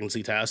take a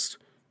pregnancy test,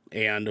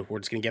 and we're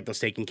just gonna get this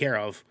taken care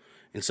of.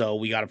 And so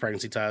we got a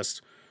pregnancy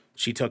test.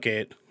 She took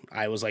it.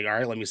 I was like, all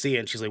right, let me see it.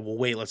 And she's like, well,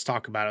 wait, let's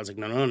talk about it. I was like,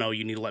 no,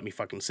 you need to let me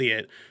fucking see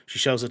it. She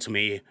shows it to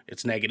me.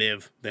 It's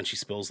negative. Then she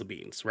spills the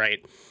beans,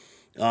 right?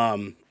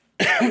 Some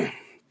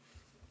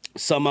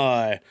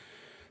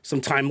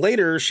time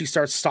later, she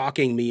starts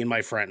stalking me and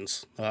my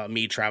friends,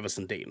 me, Travis,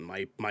 and Dayton,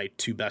 my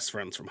two best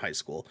friends from high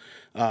school.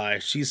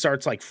 She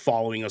starts like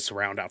following us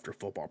around after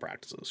football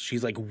practices.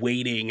 She's like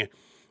waiting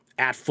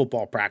at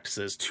football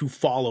practices to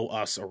follow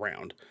us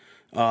around.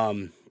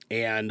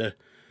 And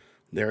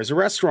there's a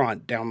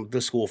restaurant down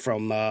the school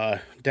from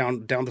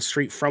down the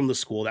street from the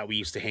school that we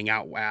used to hang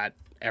out at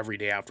every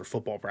day after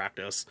football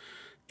practice.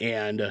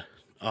 And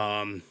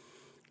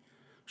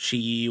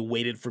she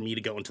waited for me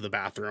to go into the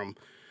bathroom.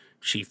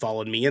 She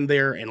followed me in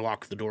there and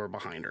locked the door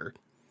behind her.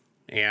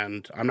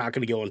 And I'm not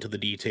going to go into the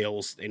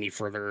details any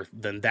further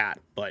than that.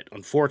 But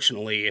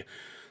unfortunately,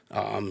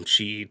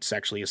 she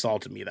sexually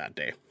assaulted me that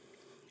day.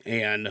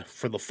 And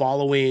for the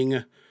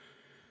following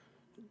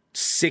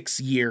 6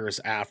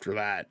 years after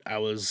that, I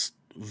was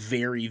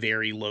very,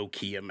 very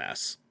low-key a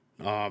mess.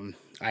 I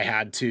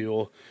had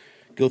to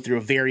go through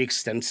a very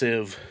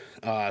extensive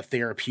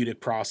therapeutic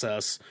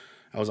process.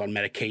 I was on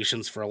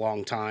medications for a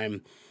long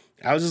time.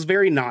 I was just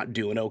very not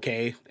doing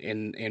okay,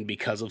 and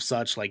because of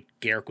such, like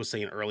Garrick was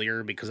saying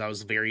earlier, because I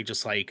was very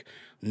just like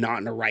not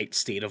in the right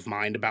state of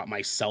mind about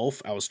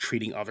myself, I was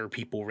treating other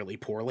people really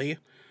poorly.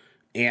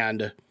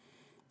 And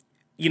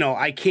you know,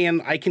 I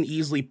can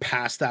easily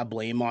pass that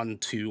blame on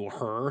to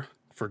her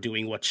for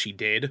doing what she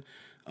did.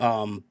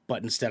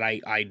 But instead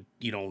I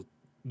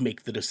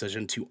make the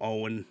decision to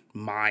own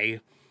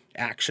my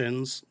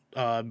actions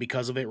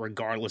because of it,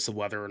 regardless of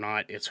whether or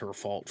not it's her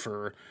fault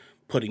for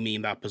putting me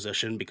in that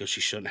position, because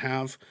she shouldn't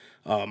have.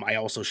 I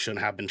also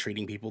shouldn't have been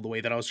treating people the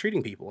way that I was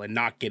treating people and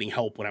not getting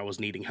help when I was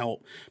needing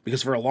help,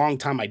 because for a long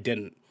time I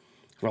didn't.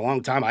 For a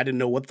long time I didn't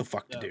know what the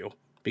fuck to do,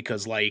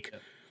 because like,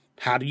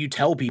 how do you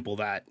tell people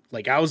that?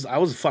 Like I was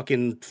a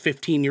fucking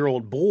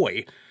 15-year-old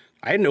boy.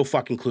 I had no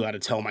fucking clue how to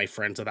tell my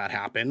friends that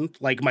happened.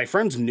 Like my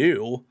friends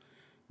knew,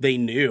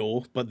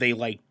 but they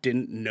like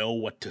didn't know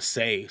what to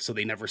say, so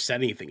they never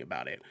said anything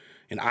about it.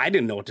 And I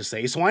didn't know what to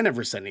say, so I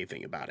never said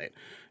anything about it.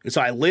 And so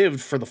I lived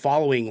for the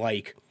following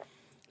like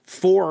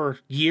 4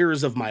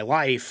 years of my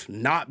life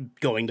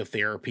not going to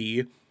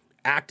therapy,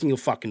 acting a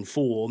fucking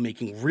fool,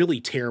 making really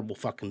terrible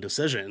fucking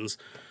decisions,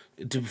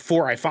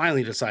 before I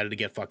finally decided to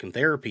get fucking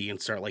therapy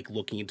and start like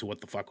looking into what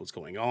the fuck was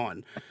going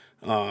on.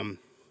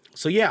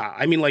 So yeah,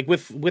 I mean, like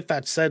with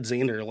that said,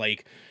 Xander,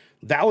 like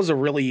that was a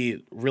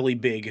really, really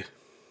big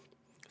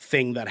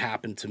thing that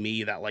happened to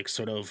me that like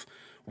sort of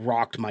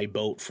rocked my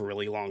boat for a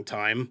really long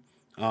time.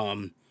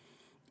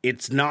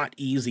 It's not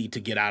easy to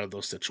get out of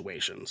those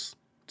situations.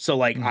 So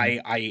like,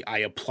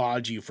 I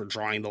applaud you for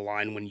drawing the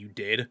line when you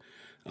did,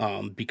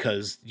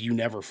 because you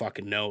never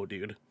fucking know,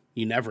 dude.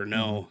 You never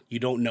know. You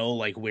don't know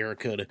like where it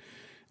could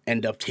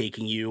end up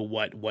taking you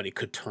what it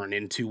could turn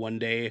into one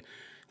day.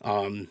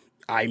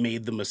 I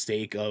made the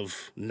mistake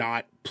of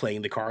not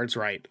playing the cards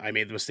right. I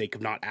made the mistake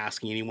of not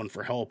asking anyone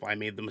for help. I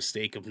made the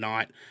mistake of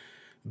not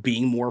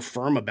being more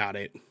firm about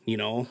it. You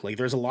know, like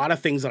there's a lot of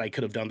things that I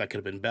could have done that could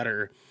have been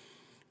better.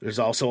 There's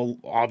also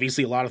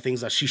obviously a lot of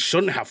things that she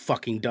shouldn't have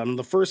fucking done in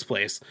the first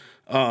place.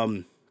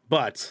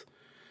 But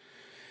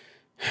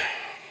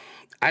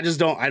I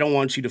don't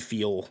want you to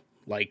feel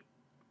like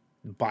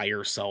by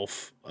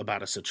yourself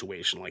about a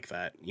situation like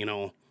that, you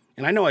know?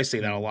 And I know I say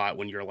that a lot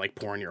when you're like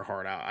pouring your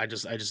heart out. I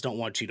just don't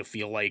want you to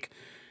feel like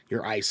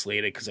you're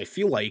isolated, because I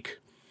feel like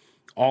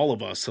all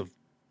of us have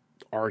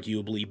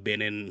arguably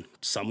been in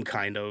some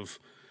kind of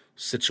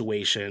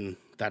situation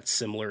that's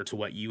similar to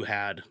what you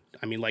had.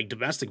 I mean, like,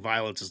 domestic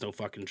violence is no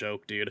fucking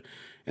joke, dude.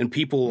 And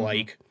people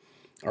like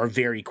are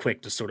very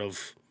quick to sort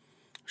of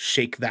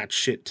shake that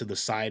shit to the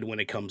side when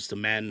it comes to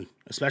men,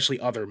 especially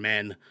other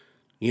men,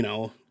 you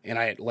know? And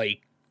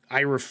I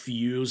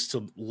refuse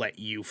to let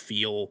you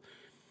feel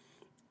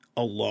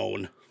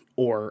alone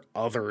or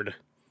othered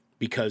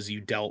because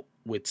you dealt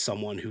with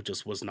someone who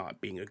just was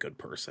not being a good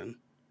person.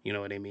 You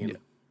know what I mean? Yeah.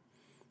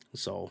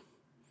 So,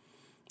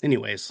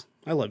 anyways,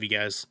 I love you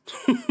guys.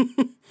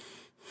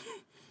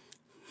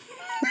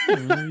 I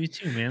love you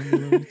too, man. I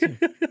love you too.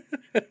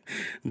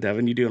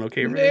 Devin, you doing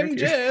okay? Name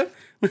Jeff.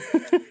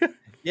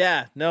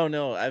 Yeah,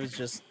 no. I was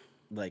just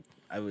like,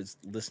 I was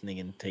listening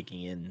and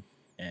taking in,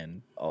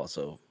 and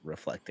also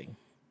reflecting.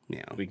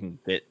 Yeah, we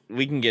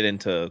can get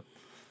into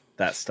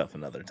that stuff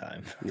another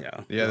time.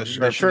 Yeah, Yeah.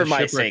 For The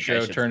my shipwreck sake, I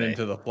show should turned say.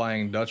 into the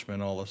Flying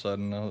Dutchman all of a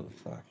sudden. Oh,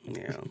 fuck.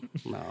 yeah.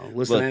 No,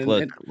 listen.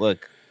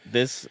 Look.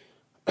 This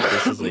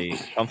is a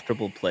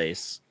comfortable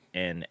place,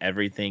 and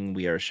everything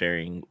we are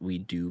sharing, we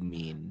do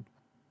mean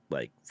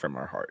like from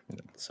our heart.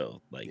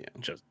 So like,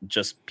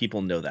 just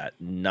people know that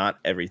not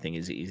everything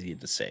is easy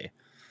to say.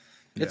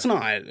 It's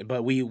not,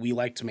 but we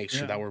like to make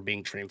sure that we're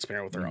being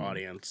transparent with our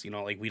audience. You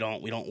know, like we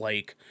don't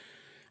like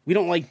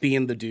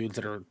being the dudes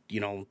that are, you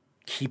know,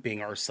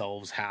 keeping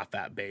ourselves half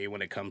at bay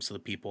when it comes to the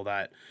people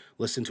that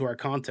listen to our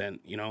content.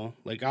 You know,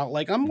 like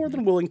I'm more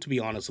than willing to be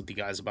honest with you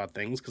guys about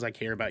things because I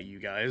care about you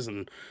guys,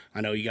 and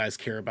I know you guys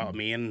care about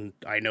me, and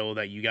I know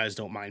that you guys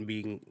don't mind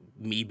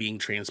being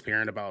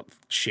transparent about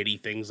shitty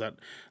things that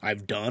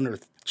I've done or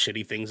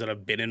shitty things that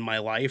have been in my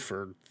life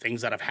or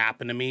things that have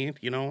happened to me.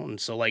 You know, and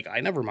so like I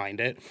never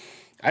mind it.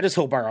 I just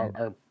hope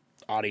our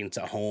audience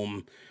at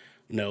home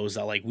knows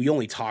that like we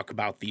only talk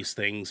about these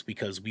things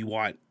because we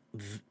want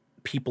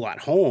people at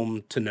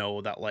home to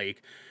know that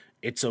like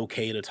it's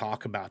okay to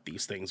talk about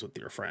these things with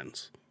your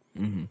friends.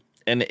 Mm-hmm.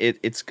 And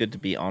it's good to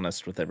be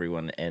honest with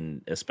everyone,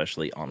 and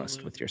especially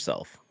honest with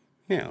yourself.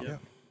 Yeah.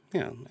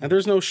 And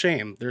there's no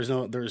shame. There's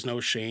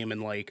no shame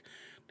in like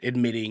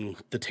admitting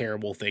the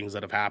terrible things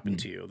that have happened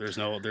to you. There's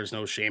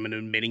no shame in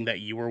admitting that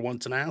you were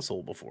once an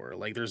asshole before.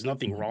 Like there's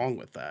nothing wrong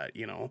with that,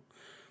 you know.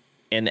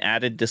 An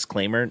added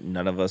disclaimer: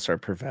 none of us are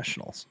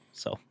professionals.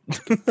 So,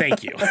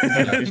 thank you,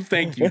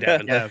 thank you,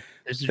 Devin. Yeah,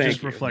 this is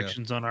just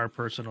reflections on our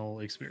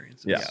personal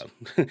experiences.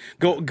 Yeah,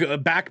 go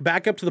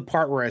back up to the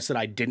part where I said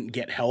I didn't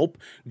get help.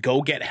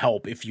 Go get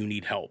help if you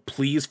need help,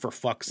 please. For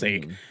fuck's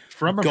sake,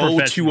 go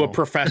to a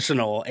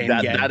professional and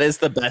that is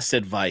the best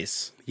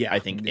advice. Yeah, I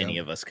think any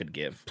of us could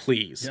give.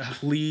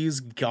 Please,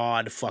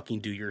 God,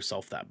 fucking do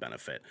yourself that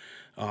benefit.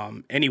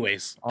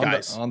 Anyways,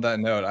 guys. On that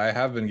note, I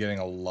have been getting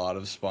a lot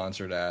of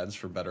sponsored ads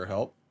for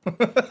BetterHelp.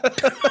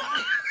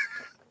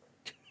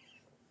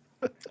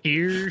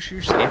 Here's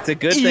your It's a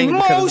good thing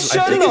because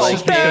I think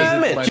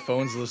like my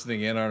phone's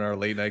listening in on our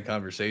late night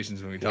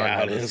conversations when we talk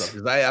about this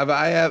stuff.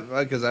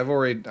 Because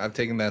I've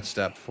taken that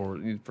step for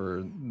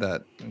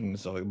that and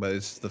stuff. But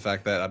it's the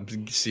fact that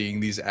I'm seeing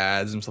these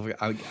ads and stuff.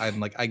 I'm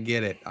like, I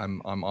get it.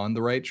 I'm on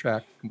the right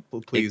track.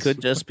 Please, it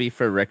could just be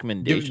for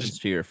recommendations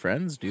to your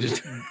friends, dude.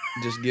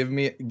 Just give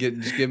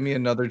me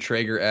another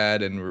Traeger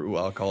ad, and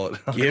I'll call it.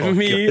 Give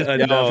me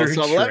another.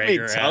 So Traeger let me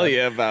ad. tell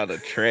you about a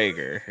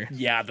Traeger.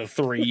 Yeah, the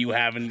 3 you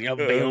have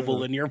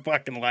available in your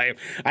fucking life.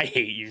 I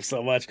hate you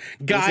so much,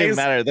 guys. Doesn't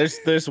matter.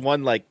 There's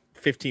one like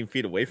 15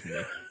 feet away from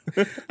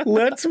me.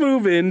 Let's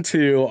move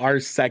into our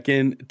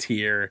second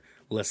tier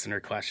listener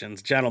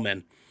questions,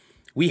 gentlemen.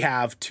 We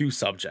have 2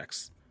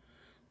 subjects.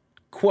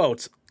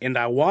 Quote, and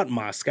I want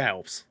my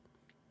scalps,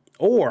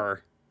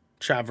 or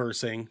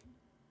traversing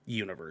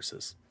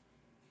universes.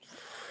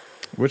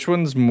 Which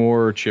one's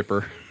more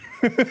chipper?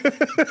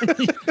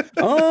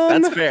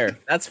 That's fair.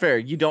 That's fair.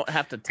 You don't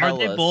have to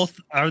tell us.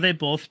 Are they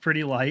both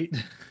pretty light?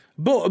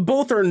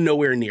 Both are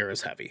nowhere near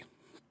as heavy.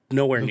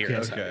 Nowhere near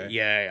as heavy.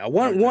 Yeah.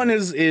 One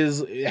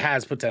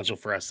has potential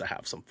for us to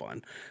have some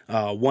fun.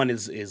 One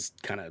is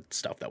kind of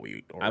stuff that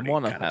we already I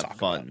want to have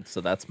fun, about.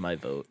 so that's my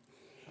vote.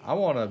 I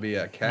want to be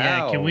a cow.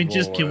 Yeah, can we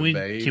just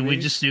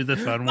do the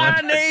fun one? My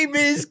name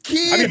is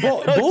Keith. I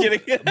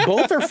mean,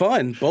 both are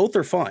fun. Both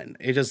are fun.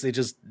 It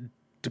just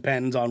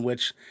depends on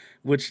which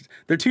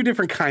they're 2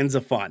 different kinds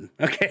of fun.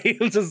 Okay,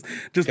 just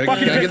can fucking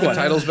I pick get the one.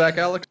 titles back,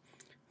 Alex?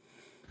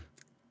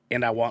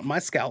 And I want my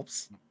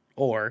scalps,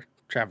 or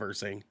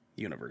traversing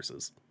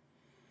universes.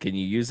 Can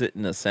you use it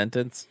in a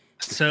sentence?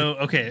 So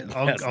okay,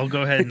 Yes. I'll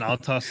go ahead and I'll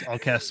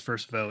cast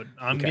first vote.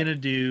 I'm Okay. gonna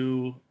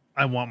do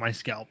I want my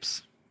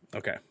scalps.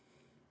 Okay.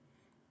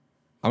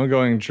 I'm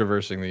going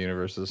traversing the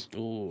universes.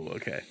 Ooh,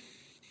 okay.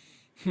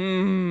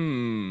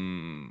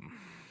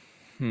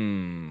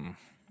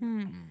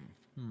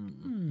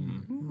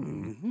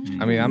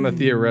 I mean, I'm a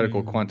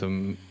theoretical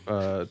quantum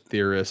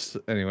theorist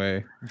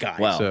anyway. Guy.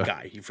 Well, So-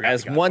 Guy. You forgot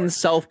As the guy one part.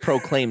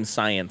 self-proclaimed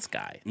science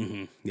guy.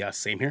 Yeah,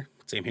 same here.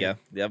 Same here.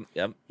 Yep.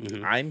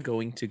 I'm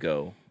going to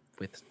go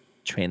with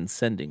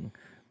transcending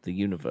the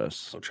universe.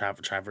 So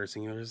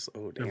traversing universe.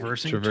 Oh, damn.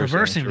 Traversing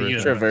Traversing, the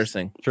universe.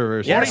 Traversing.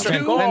 Traversing. Yes,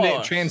 of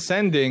course.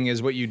 Transcending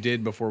is what you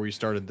did before we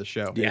started the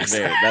show. Yes.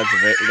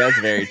 That's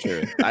very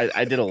true.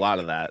 I did a lot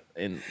of that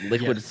in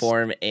liquid Yes.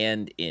 form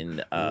and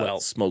in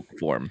smoke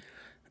form.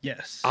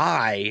 Yes.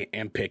 I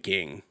am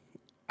picking.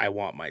 I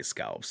want my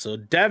scalp. So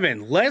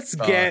Devin, let's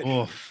get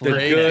Oh, the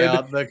Break good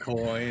out the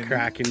coin.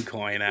 Kraken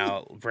coin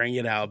out. Bring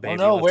it out, baby. Oh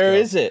no, Let's where go.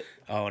 is it?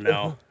 Oh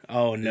no.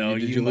 Oh no.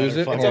 Did you lose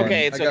it? motherfucker. It's Hold on.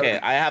 okay. It's I got okay.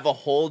 it. I have a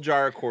whole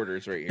jar of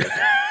quarters right here.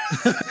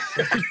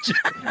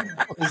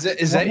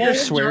 Is that your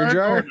swear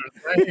jar?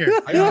 right here?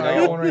 I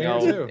got one right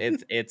No, here too.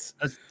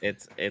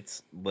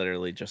 it's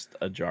literally just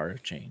a jar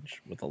of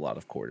change with a lot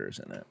of quarters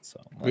in it. So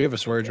We have a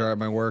swear jar at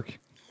my work.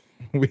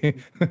 We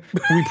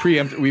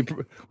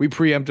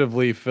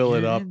preemptively fill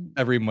it up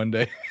every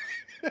Monday.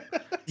 Yeah, I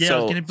was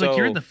So- gonna be like,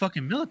 you're in so- the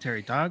fucking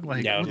military, dog.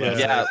 Like, Yeah, what the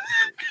yeah.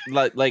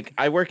 yeah, like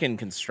I work in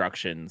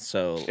construction,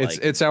 so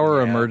It's our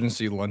yeah.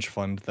 emergency lunch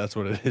fund. That's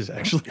what it is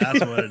actually.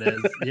 That's what it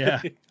is.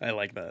 Yeah. I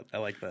like that. I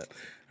like that.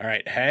 All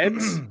right.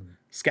 Heads,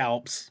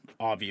 scalps,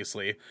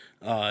 obviously.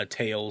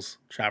 Tails,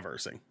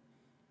 traversing.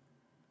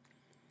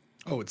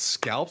 Oh, it's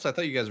scalps. I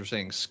thought you guys were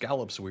saying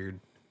scallops. Weird.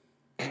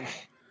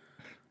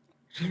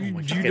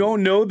 You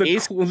don't know the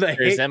Ace the Clippers,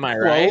 hit am I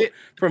quote right?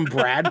 from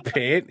Brad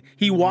Pitt?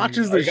 He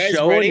watches the you guys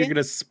show ready? and you're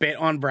gonna spit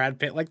on Brad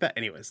Pitt like that.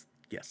 Anyways,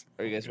 yes.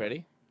 Are you guys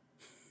ready?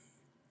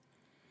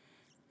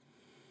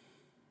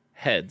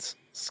 Heads,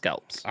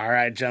 scalps. All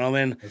right,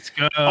 gentlemen. Let's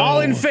go.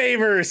 All in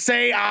favor,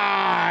 say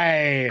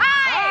aye.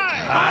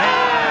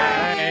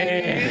 Aye.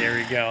 There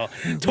we go.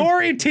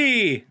 Tori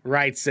T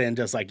writes in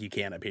just like you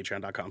can at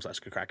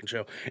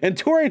patreon.com/GoodKrakenShow. And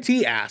Tori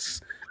T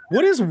asks,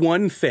 what is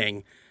one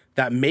thing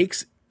that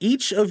makes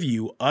each of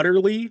you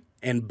utterly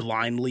and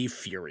blindly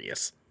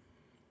furious?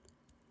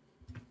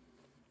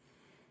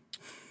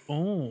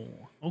 Oh,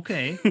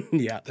 okay.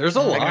 Yeah. There's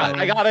a lot.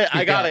 I got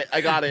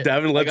it.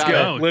 Devin, let's I got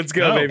go. it. Let's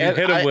go, Go. baby. And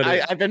Hit him with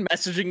it. I've been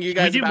messaging you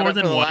guys do about more it for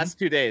than the one? last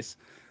 2 days.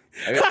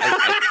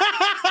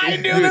 I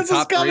knew Do the this was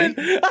top three? coming.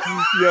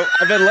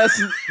 I've been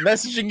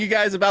messaging you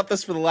guys about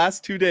this for the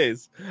last 2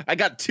 days. I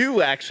got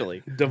 2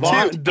 actually. Devon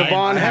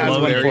I has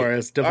love one it. for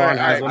us. Devon All right,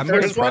 has all one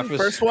right, for I'm us. gonna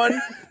First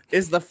one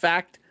is the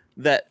fact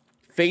that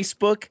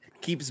Facebook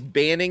keeps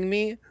banning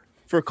me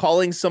for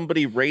calling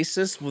somebody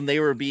racist when they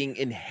were being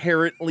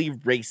inherently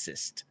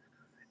racist.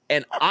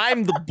 And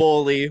I'm the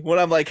bully when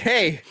I'm like,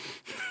 hey,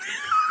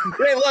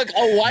 look,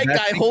 a white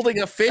guy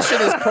holding a fish in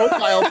his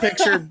profile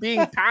picture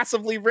being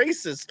passively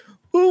racist.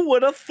 Who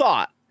would have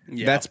thought?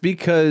 Yeah. That's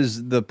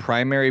because the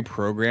primary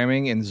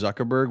programming in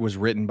Zuckerberg was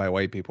written by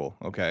white people.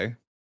 Okay.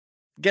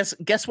 Guess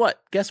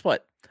what?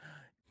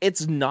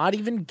 It's not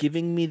even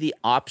giving me the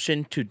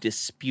option to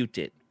dispute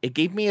it. It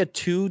gave me a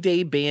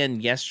 2-day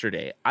ban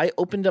yesterday. I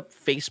opened up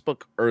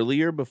Facebook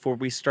earlier before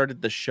we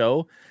started the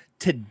show.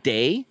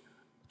 Today,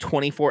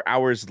 24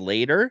 hours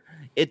later,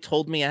 it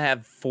told me I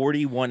have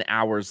 41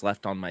 hours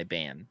left on my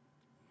ban.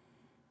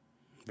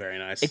 Very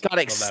nice. It got Love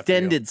that for you.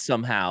 extended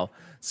somehow.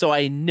 So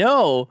I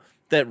know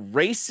that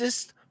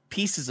racist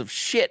pieces of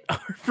shit are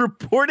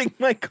reporting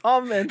my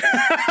comments.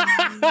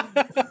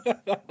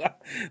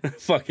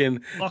 Fucking,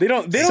 they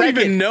don't Second.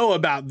 even know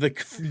about the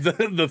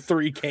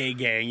 3K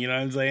gang. You know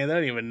what I'm saying? They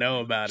don't even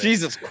know about it.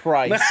 Jesus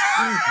Christ.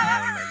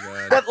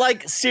 But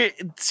like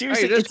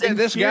seriously,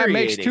 This guy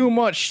makes too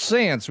much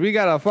sense. We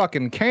gotta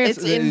fucking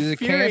cancel. It's Is it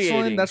canceling?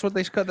 infuriating. That's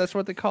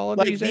what they call it.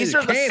 Like, these these days?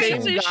 are the same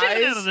Canceling. Shit out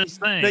of guys this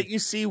thing. that you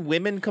see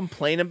women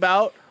complain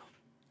about,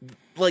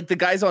 like the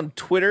guys on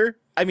Twitter.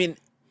 I mean,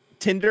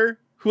 Tinder,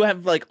 who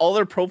have like all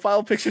their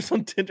profile pictures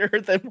on Tinder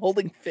are them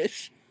holding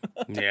fish.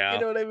 Yeah.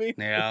 You know what I mean?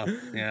 Yeah.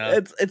 Yeah.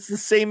 It's the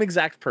same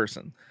exact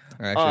person.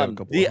 I actually have a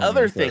couple the of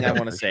other homies that thing I have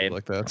wanna pictures say-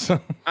 like that.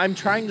 So. I'm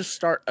trying to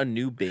start a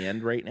new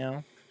band right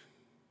now,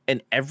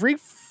 and every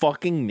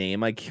fucking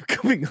name I keep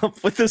coming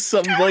up with is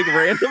some like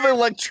random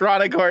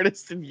electronic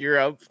artist in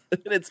Europe,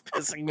 and it's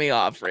pissing me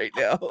off right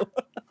now.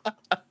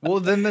 Well,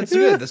 then that's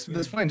good.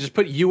 That's fine. Just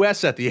put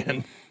US at the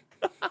end.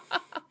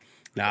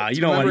 Nah,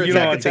 you don't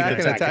Remember want to take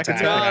the attack, attack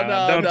attack, round.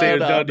 attack. Don't do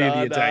No,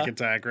 the no.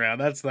 attack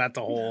round. That's a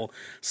whole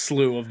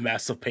slew of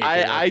mess of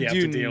paperwork I you have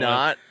to do deal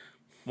not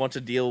want to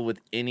deal with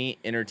any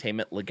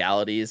entertainment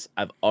legalities.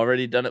 I've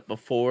already done it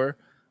before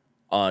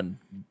on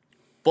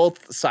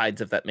both sides,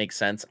 if that makes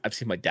sense. I've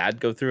seen my dad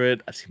go through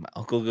it. I've seen my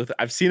uncle go through it.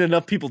 I've seen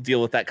enough people deal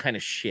with that kind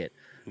of shit.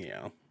 with.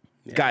 Yeah.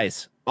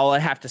 Guys, all I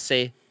have to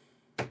say,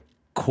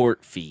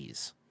 court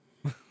fees.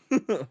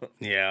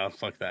 Yeah.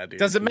 Fuck that, dude.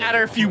 Doesn't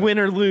matter if you win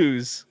or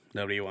lose.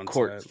 Nobody wants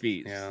Court that.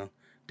 fees. Yeah.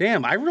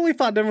 Damn, I really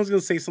thought Devin was going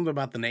to say something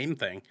about the name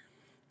thing.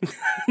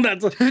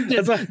 that's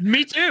a,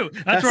 Me too.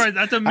 That's right.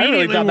 That's I really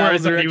immediately thought where that I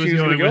was the thought he direction was he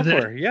was going going to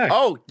with go it. for. Yeah.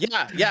 Oh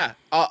yeah.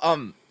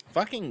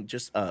 Fucking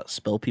just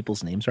spell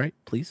people's names right,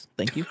 please.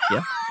 Thank you.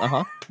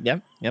 Yeah.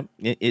 Yep.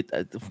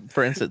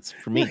 For instance,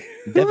 for me,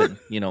 Devin.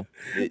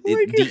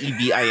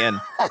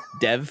 DEVIN.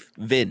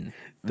 Devin.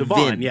 Devon,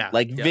 Vin, yeah,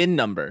 like yeah. VIN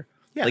number.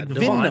 Yeah, like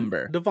Devon, VIN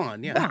number.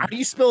 Devon, yeah. How do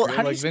you spell? You're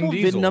How do you like Vin spell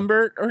VIN Diesel.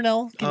 number,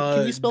 Ernell?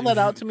 Can you spell that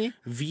out to me?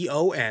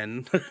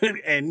 VON.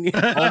 And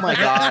Oh my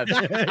god,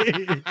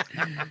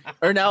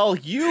 Ernell,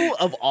 you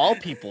of all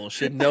people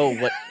should know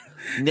what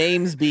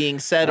names being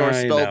said or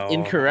I spelled know,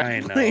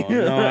 incorrectly.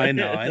 I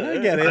know. I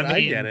get it. I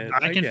mean, get it.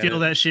 I can get feel it.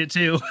 that shit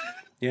too.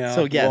 Yeah.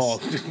 So yes,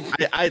 well,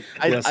 I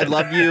Listen.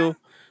 love you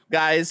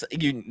guys.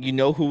 You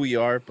know who we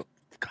are, but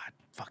God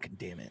fucking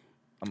damn it,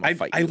 I'm gonna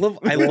fight I you. love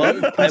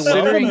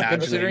Considering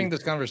imagining.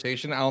 this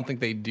conversation, I don't think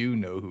they do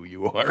know who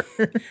you are.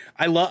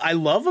 I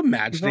love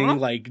imagining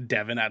like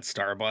Devin at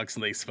Starbucks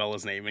and they spell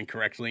his name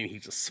incorrectly and he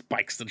just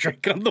spikes the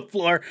drink on the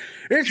floor.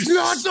 It's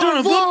not son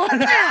of a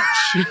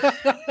Devon.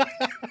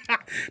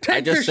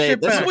 I just say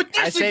this. back. With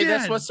I this say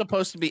this again. was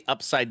supposed to be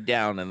upside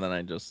down, and then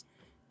I just,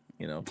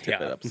 tip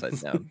Yeah. it upside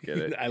down. Get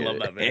it? I Get love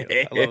it? that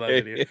video. I love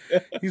that video.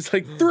 He's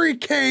like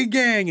 3K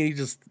gang, and he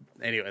just,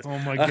 anyways. Oh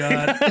my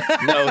god.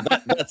 No,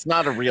 that's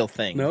not a real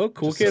thing. No,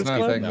 cool That's kids not a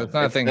club. thing. That's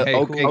not a thing. the Hey,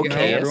 okay- cool,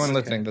 okay-est. everyone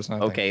listening, that's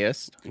not a thing.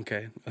 Okayest.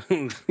 Okay.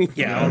 The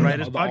Yeah. All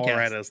Righters the podcast. All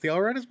Righters. The All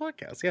Righters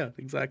podcast. Yeah,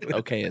 exactly.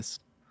 Okayest.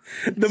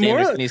 The Sanders,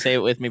 more can you say it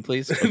with me,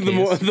 please?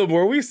 the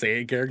more we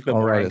say it, Garrick, the All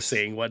more I'm Righters.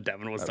 seeing what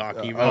Devin was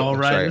talking All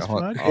about. Righters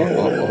Sorry, I'll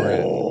podcast.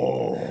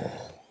 write it.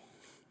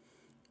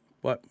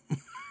 What?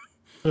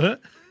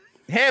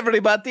 Hey,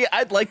 everybody!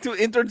 I'd like to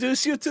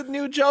introduce you to the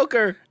new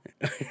Joker.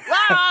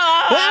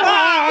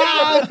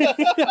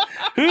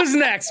 Who's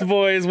next,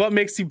 boys? What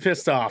makes you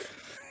pissed off?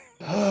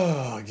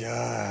 Oh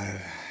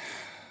god.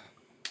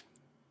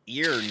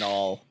 Ear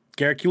null.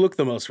 Garrick, you look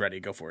the most ready.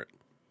 Go for it.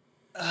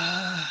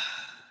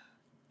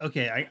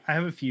 Okay, I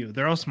have a few.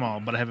 They're all small,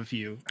 but I have a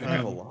few. I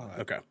have a lot.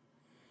 Okay.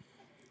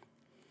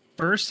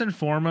 First and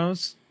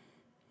foremost,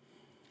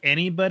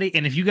 anybody,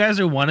 and if you guys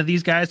are one of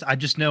these guys, I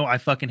just know I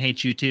fucking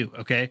hate you too.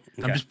 Okay,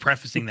 I'm Okay. just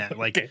prefacing that.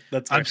 Like, Okay,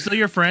 that's I'm fair. still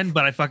your friend,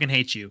 but I fucking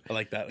hate you. I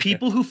like that. Okay.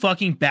 People who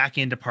fucking back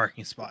into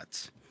parking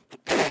spots,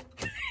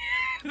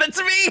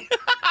 That's me.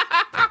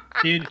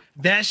 dude.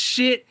 That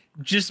shit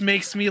just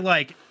makes me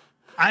like,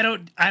 I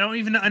don't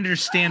even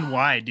understand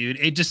why, dude.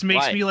 It just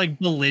makes Why? me like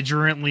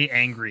belligerently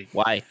angry.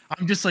 Why?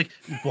 I'm just like,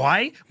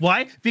 why?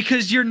 Why?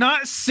 Because you're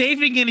not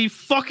saving any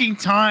fucking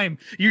time.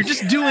 You're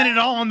just doing it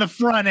all on the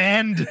front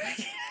end.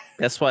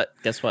 Guess what?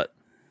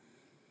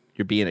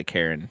 You're being a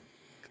Karen.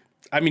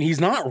 I mean, he's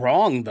not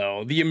wrong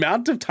though. The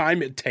amount of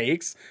time it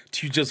takes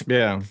to just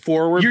Yeah.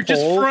 forward You're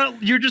just pull.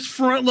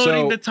 front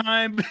loading So- the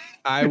time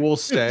I will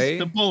say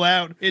to pull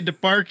out into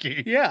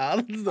parking. Yeah,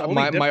 that's the only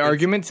my difference.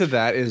 argument to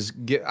that is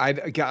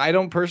I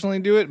don't personally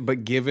do it,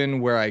 but given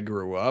where I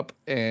grew up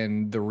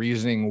and the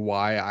reasoning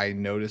why I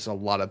notice a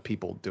lot of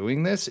people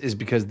doing this is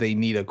because they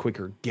need a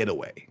quicker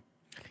getaway.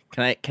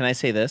 Can I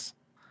say this?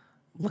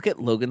 Look at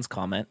Logan's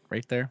comment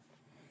right there.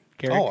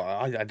 Garrick. Oh,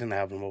 I didn't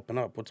have him open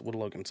up. What did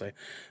Logan say?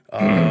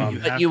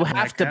 But you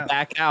have to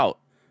back out.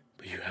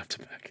 You have to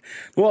back.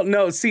 Well,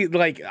 no, see,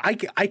 like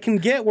I can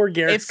get where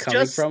Garrett's It's coming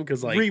just from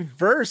because like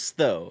reverse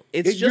though.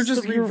 It's you're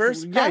just the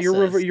reverse. yeah, you're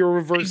process. you're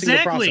reversing the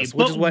Exactly, process,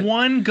 which but is what.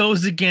 one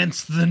goes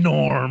against the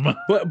norm.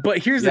 But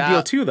here's the Yeah.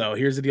 deal too, though.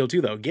 Here's the deal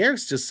too, though.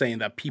 Garrett's just saying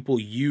that people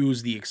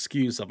use the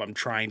excuse of I'm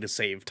trying to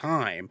save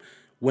time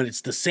when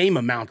it's the same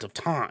amount of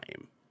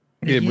time.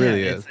 It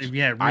really it's- is.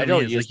 Yeah, it really I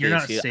don't is. use Like, you're the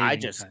not excuse. saving I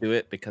just time. do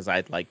it because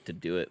I'd like to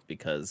do it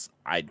because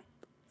I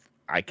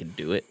can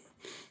do it.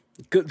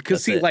 Because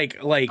That's see, it. like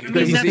I mean,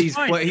 He's- that's he's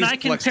fine. fle- and he's I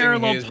can flexing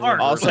parallel his park.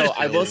 reverse Also,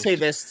 I will skills.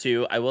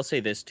 say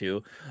this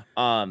too.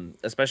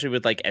 Especially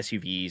with like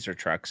SUVs or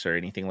trucks or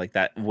anything like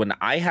that. When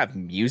I have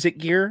music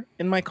gear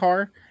in my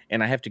car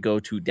and I have to go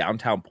to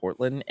downtown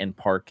Portland and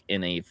park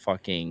in a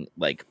fucking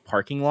like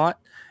parking lot,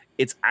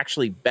 it's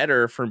actually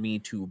better for me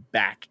to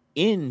back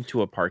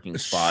into a parking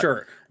spot.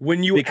 sure,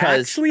 when you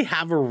because- actually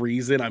have a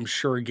reason, I'm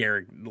sure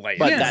Garrett like.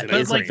 But uses that it is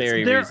as a reason.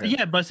 very there, reason.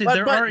 yeah, but see, But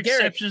there are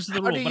Garrett, exceptions to the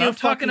how rule. do But you I'm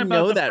talking fucking about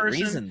know the that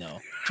person reason though?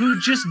 who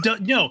just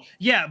no,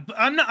 yeah. But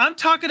I'm not. I'm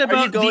talking Are you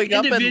about the going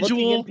up and looking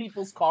individual. in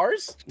people's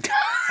cars?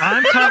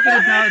 I'm talking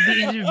about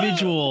the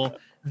individual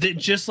that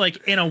just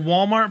like in a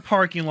Walmart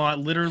parking lot,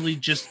 literally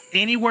just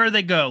anywhere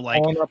they go,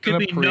 like Pulling up in could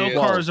a be no Prius,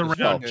 cars just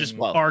around, fucking- just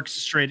Well. parks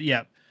straight.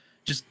 Yep.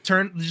 Just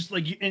turn, just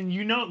like, and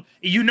you know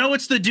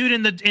it's the dude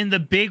in the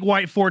big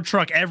white Ford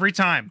truck every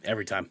time,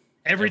 every time.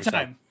 every time.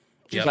 time.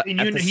 Yep. But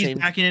And at you know the he's same-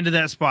 backing into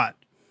that spot.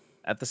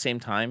 At the same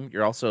time,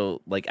 you're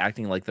also like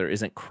acting like there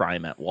isn't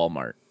crime at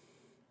Walmart.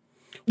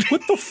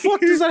 What the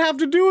fuck does that have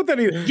to do with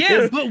anything?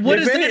 Yeah, but what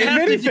if does that any- if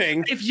have to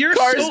anything, do? If you're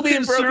cars so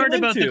being broken concerned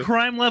about the into.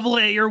 crime level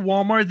at your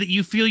Walmart that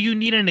you feel you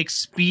need an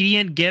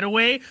expedient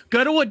getaway,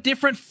 go to a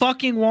different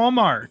fucking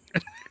Walmart.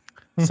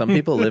 Some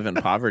people live in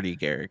poverty,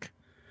 Garrick.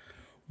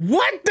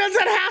 What does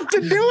it have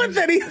to do with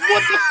anything?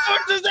 What the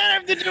fuck does that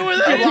have to do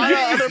with A lot of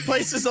it? other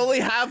places only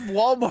have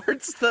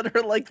Walmarts that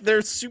are like their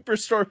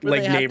superstore, where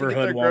Like they have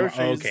neighborhood to get Walmart.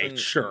 their groceries Okay, and,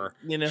 sure.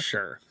 you know.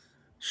 Sure.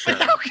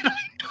 How can I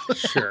know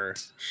Sure.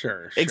 that?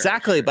 Sure.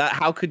 Exactly, sure. but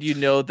how could you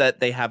know that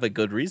they have a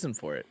good reason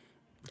for it?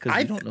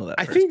 Because you don't know that.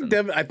 I person. think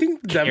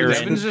Devin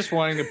Devin's just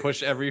wanting to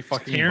push every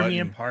fucking Tear me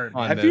button apart.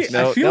 on I this.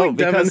 feel- I feel like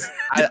Devin-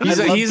 because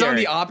I He's love on Garrick.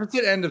 the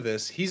opposite end of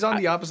this. He's on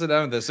the opposite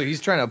end of this, so he's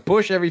trying to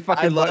push every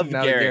fucking I love button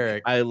out of Garrick.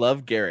 Garrick. I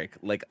love Garrick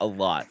like a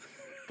lot,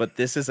 but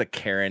this is a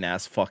Karen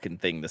ass fucking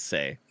thing to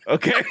say.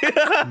 Okay.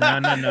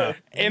 No.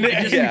 And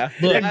I just- yeah,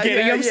 look, and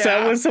getting yeah, upset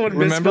yeah. when someone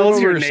Remember misspells what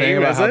we your were saying name,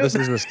 about is how it? this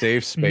is a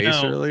safe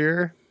space No.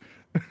 earlier?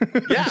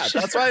 Yeah,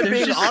 that's why I'm There's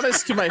being just-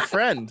 honest to my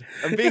friend.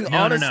 I'm being No,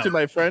 honest no. to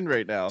my friend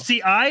right now.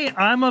 See,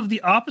 I'm of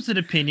the opposite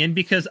opinion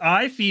because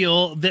I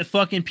feel that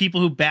fucking people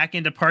who back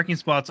into parking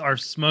spots are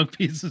smoke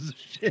pieces of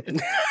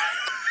shit.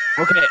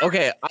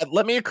 Okay.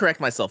 Let me correct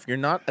myself. You're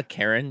not a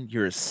Karen.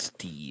 You're a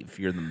Steve.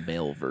 You're the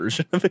male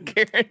version of a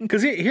Karen.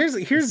 Because here's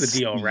the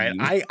deal, right?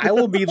 Steve. I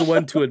will be the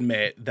one to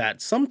admit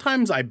that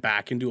sometimes I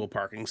back into a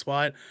parking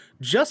spot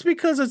just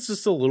because it's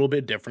just a little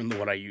bit different than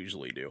what I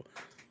usually do.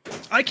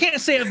 I can't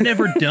say I've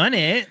never done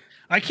it.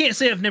 I can't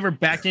say I've never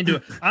backed into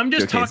it. I'm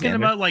just Okay, talking Xander?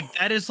 about like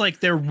that is like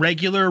their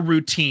regular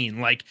routine.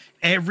 Like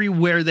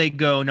everywhere they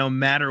go, no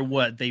matter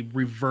what, they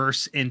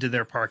reverse into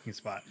their parking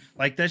spot.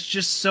 Like that's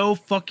just so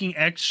fucking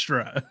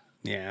extra.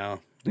 Yeah.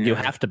 You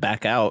have to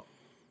back out.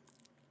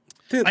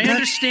 Dude, I that's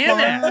understand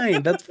that.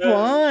 fine. That's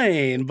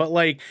fine. But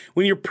like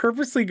when you're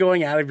purposely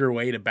going out of your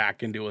way to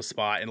back into a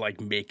spot and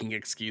like making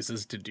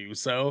excuses to do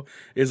so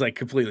is like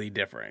completely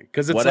different.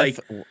 Because it's What like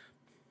if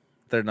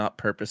they're not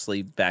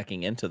purposely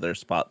backing into their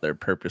spot? They're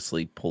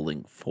purposely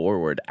pulling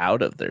forward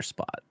out of their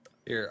spot.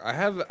 Here, I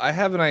have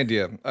an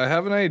idea. I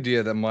have an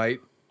idea that might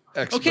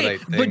Okay, expedite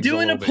but things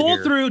doing a little bit pull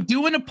here.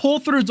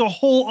 through, is a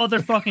whole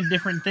other fucking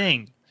different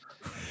thing.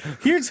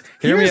 here's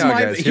Hear me here's out,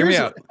 my guys. Hear me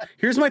out.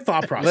 here's my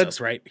thought process,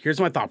 right? Here's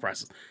my thought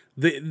process.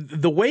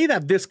 The way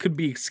that this could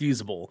be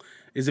excusable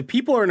is if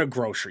people are in a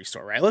grocery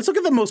store, right? Let's look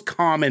at the most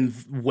common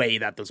way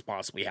that this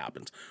possibly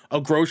happens. A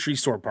grocery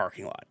store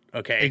parking lot,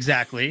 okay?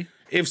 Exactly.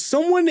 If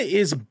someone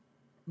is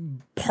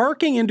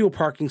parking into a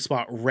parking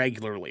spot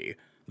regularly,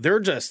 they're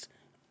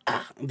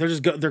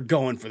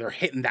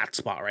hitting that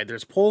spot, right? They're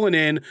just pulling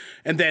in,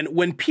 and then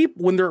when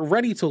they're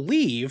ready to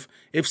leave,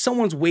 if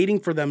someone's waiting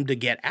for them to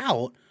get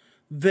out,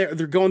 they're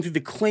going through the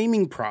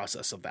claiming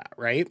process of that,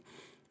 right?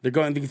 They're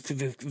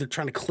they're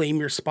trying to claim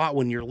your spot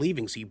when you're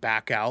leaving, so you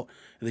back out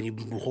and then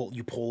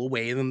you pull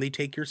away, and then they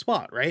take your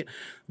spot, right?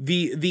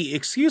 The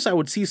excuse I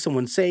would see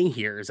someone saying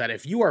here is that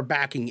if you are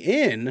backing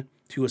in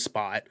to a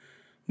spot,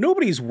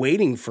 nobody's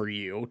waiting for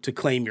you to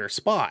claim your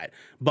spot,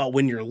 but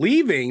when you're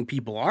leaving,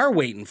 people are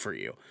waiting for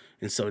you,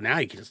 and so now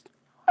you can just.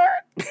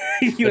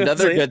 You know what I'm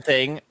Another saying? good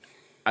thing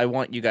I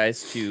want you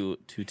guys to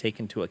take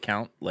into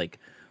account, like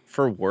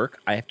for work,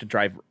 I have to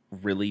drive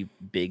really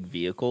big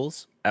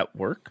vehicles at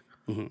work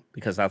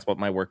because that's what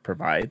my work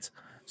provides.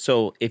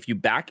 So if you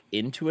back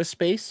into a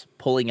space,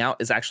 pulling out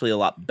is actually a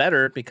lot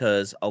better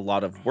because a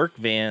lot of work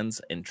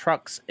vans and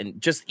trucks and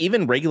just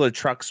even regular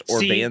trucks or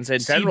vans in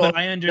general. But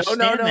I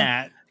understand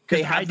that. 'cause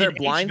They I have their did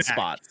blind HVAC.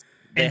 spots.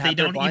 And they have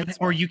their don't blind even,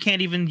 or spots. you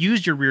can't even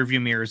use your rear view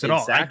mirrors at all.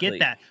 I Exactly. get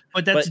that,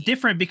 but that's But-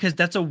 different because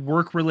that's a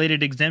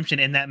work-related exemption,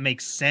 and that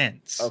makes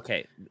sense.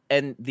 Okay.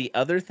 And the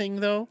other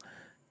thing though,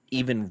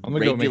 even I'm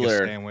gonna go make a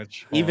regular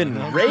sandwich. Hold even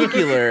on.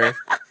 regular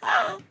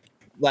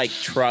like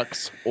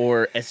trucks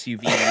or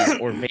SUVs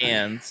or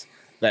vans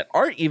that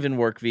aren't even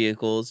work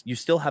vehicles, you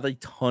still have a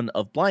ton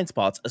of blind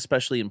spots,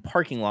 especially in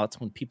parking lots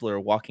when people are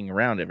walking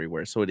around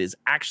everywhere. So it is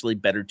actually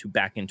better to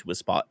back into a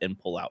spot and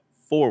pull out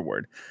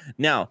forward.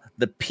 Now,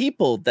 the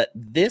people that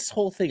this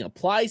whole thing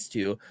applies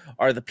to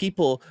are the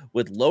people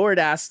with lowered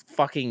ass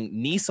fucking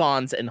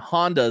Nissans and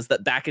Hondas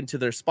that back into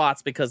their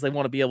spots because they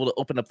want to be able to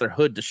open up their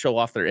hood to show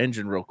off their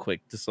engine real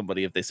quick to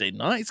somebody if they say,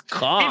 nice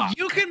car. If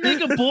you can make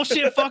a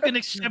bullshit fucking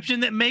exception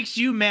that makes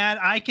you mad,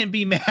 I can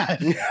be mad.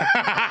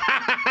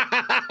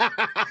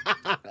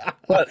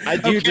 But I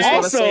do just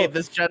want to Also- say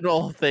this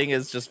general thing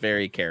is just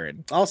very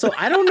Karen. Also,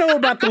 I don't know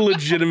about the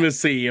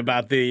legitimacy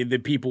about the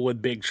people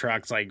with big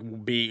trucks like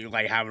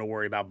having to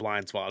worry about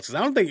blind spots. 'Cause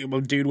I don't think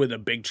a dude with a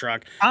big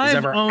truck is I've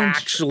ever owned-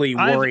 actually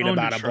I've worried owned a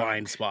about a truck.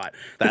 blind spot.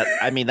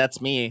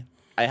 That's me.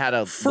 I had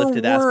a For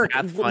lifted work,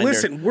 ass Pathfinder.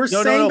 listen, we're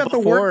saying that the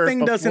work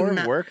thing doesn't before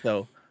ma- work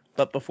though.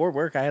 But before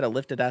work, I had a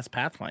lifted ass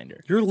Pathfinder.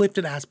 Your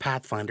lifted ass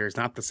Pathfinder is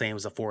not the same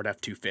as a Ford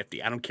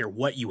F-250. I don't care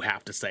what you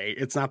have to say.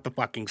 It's not the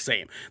fucking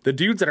same. The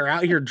dudes that are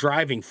out here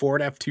driving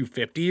Ford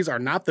F-250s are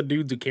not the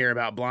dudes who care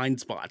about blind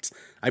spots.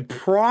 I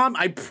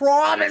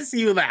promise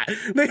you that.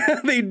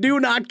 They do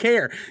not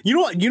care. You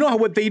know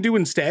what they do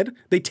instead?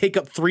 They take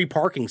up 3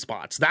 parking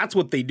spots. That's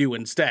what they do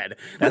instead.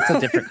 That's a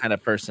different kind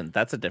of person.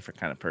 That's a different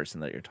kind of person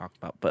that you're talking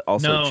about. But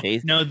also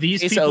Chase. No, these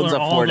Chase people owns are a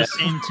all Ford the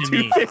same to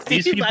me. F-250,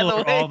 These by people the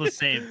are way. all the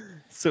same.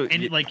 So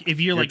And like if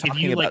you're if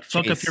talking you like about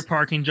fuck up Chase. your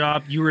parking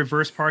job, you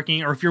reverse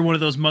parking, or if you're one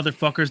of those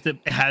motherfuckers that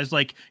has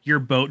like your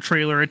boat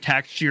trailer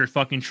attached to your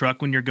fucking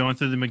truck when you're going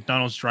through the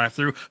McDonald's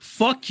drive-through,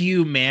 fuck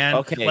you, man.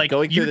 Okay, like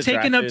going through you're the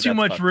taking up drive-thru, too that's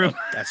much fucked room. up.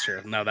 That's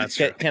true. No, that's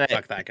true. Can I,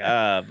 Fuck that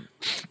guy.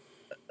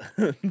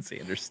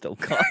 Xander's still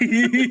gone.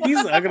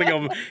 I'm gonna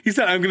go. He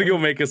said, "I'm gonna go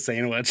make a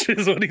sandwich."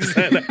 Is what he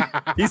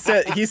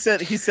said.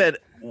 He said,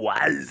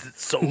 why is it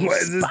so Why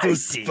is this so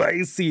spicy?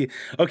 spicy?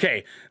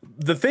 Okay,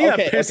 the thing that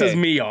Okay, pisses okay.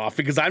 me off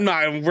because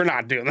we're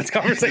not doing this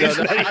No,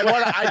 conversation.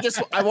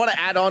 I want to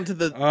add on to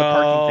the parking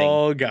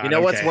Oh, thing. God, You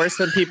know what's okay. worse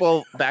than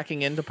people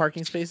backing into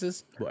parking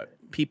spaces? What?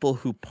 People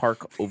who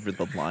park over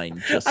the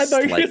line just I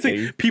thought you were gonna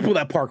slightly. say people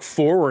that park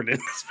forward in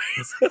this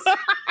spaces.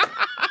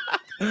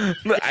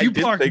 If you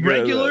park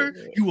regular,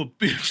 you a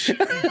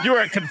bitch. You're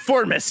a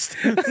conformist.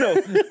 No,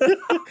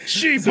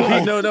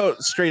 no.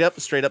 Straight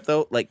up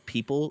though, like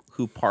people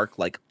who park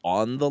like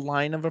on the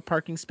line of a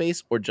parking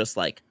space or just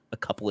like a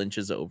couple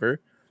inches over,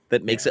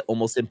 that makes it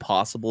almost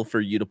impossible for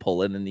you to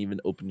pull in and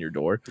even open your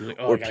door. Like,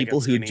 oh, I Or gotta people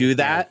get who skinny. do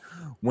that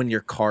when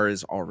your car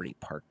is already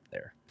parked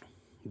there.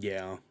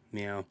 Yeah,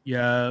 yeah,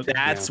 Yeah,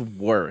 That's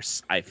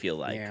worse. I feel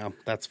like yeah.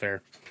 That's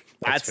fair.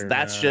 that's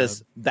fair.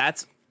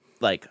 that's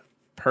like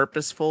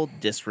purposeful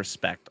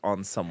disrespect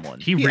on someone.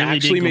 he He really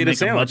actually did go made a make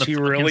sandwich. He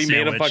motherfucking really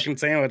made a sandwich. fucking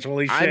sandwich.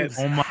 Holy I'm shit!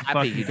 Oh my happy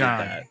fucking you did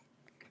God. that.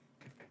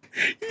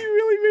 He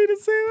really made a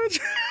sandwich.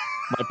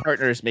 My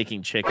partner is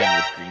making chicken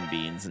with green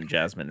beans and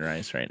jasmine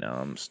rice right now.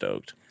 I'm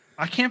stoked.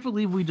 I can't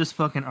believe we just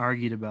fucking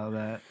argued about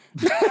that.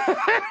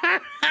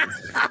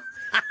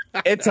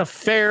 It's a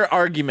fair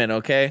argument,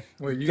 okay?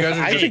 Wait, you guys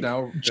are I just think-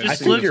 now. Just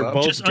messing think this you're up?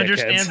 both Just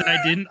understand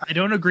dickheads. that I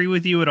don't agree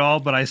with you at all,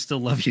 but I still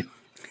love you.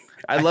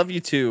 I love you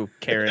too,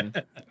 Karen.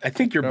 I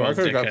think you're No, I both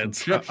could've got some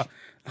dickheads.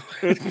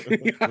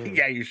 chips.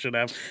 Yeah, you should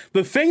have.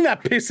 The thing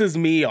that pisses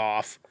me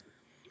off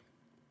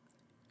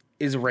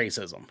is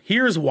racism.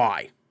 Here's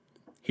why.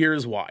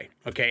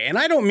 Okay, and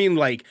I don't mean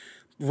like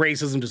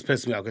racism just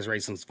pisses me off because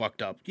racism's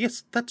fucked up.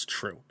 Yes, that's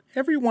true.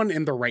 Everyone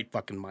in their right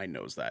fucking mind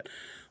knows that.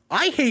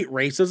 I hate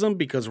racism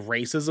because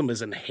racism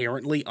is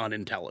inherently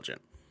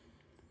unintelligent.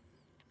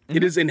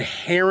 It is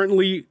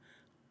inherently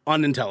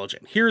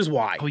unintelligent. Here's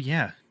why. Oh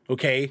yeah.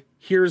 Okay,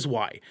 here's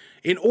why.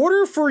 In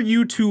order for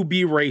you to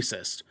be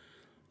racist,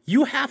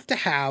 you have to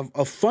have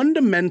a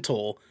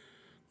fundamental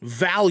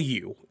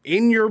value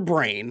in your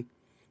brain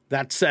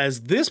that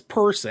says this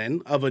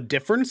person of a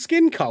different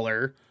skin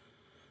color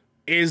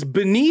is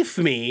beneath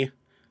me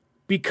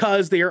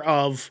because they're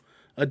of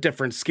a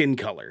different skin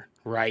color,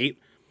 right?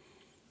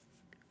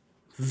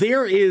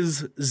 There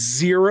is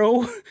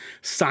zero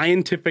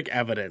scientific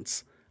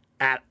evidence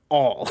at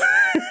all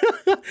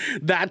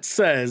that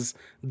says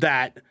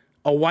that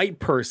a white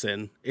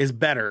person is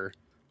better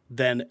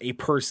than a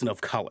person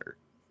of color.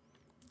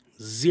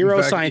 Zero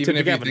In fact, scientific even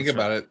if you evidence. think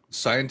for about it,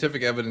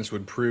 scientific evidence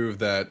would prove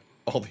that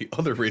all the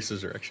other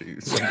races are actually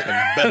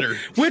sometimes better.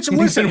 Which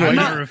listen, I'm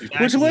not, Matter of which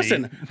factly.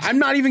 listen, I'm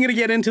not even going to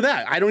get into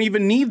that. I don't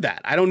even need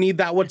that. I don't need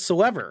that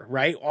whatsoever,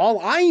 right? All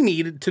I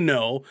need to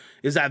know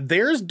is that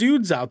there's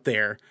dudes out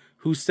there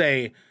who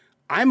say,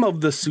 I'm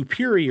of the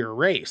superior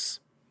race.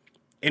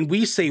 And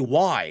we say,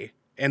 why?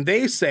 And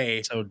they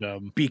say, So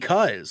dumb.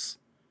 because.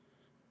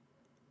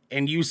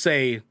 And you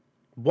say,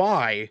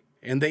 why?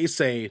 And they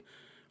say,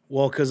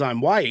 well, because I'm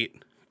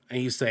white.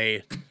 And you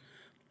say,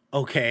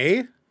 okay.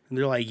 And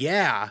they're like,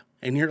 yeah.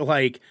 And you're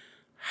like,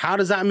 how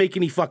does that make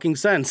any fucking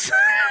sense?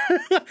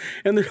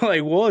 And they're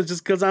like, well, it's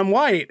just because I'm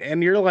white.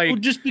 And you're like, Well,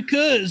 just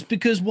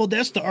because well,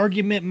 that's the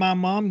argument my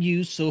mom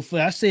used. So if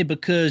I say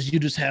because, you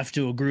just have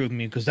to agree with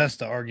me because that's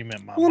the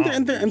argument my well, mom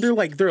and used. they're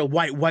like, they're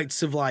white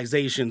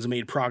civilizations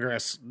made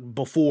progress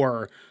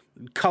before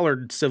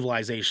colored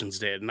civilizations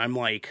did. And I'm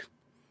like,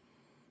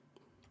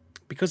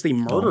 because they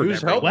murdered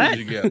Whose help everyone. did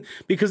you get?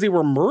 Because they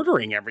were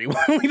murdering everyone.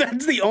 Like,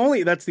 that's the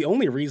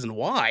only reason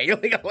why.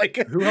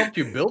 Like Who helped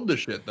you build the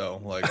shit though?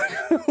 Like,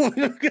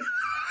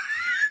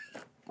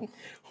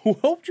 who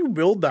helped you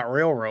build that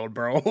railroad,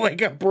 bro?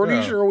 Like, I'm pretty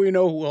Yeah. sure we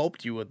know who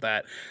helped you with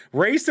that.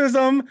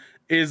 Racism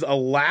is a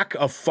lack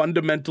of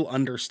fundamental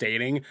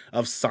understanding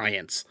of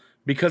science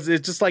because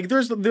it's just like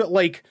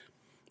like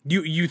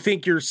you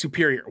think you're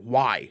superior.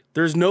 Why?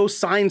 There's no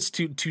science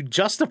to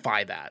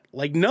justify that.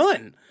 Like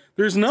none.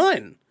 There's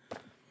none.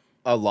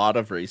 A lot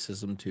of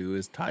racism too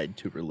is tied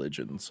to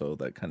religion, so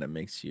that kind of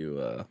makes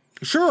you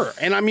Sure,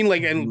 and I mean,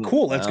 like, and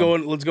cool. Let's go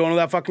into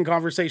that fucking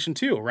conversation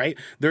too, right?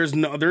 There's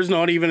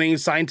not even any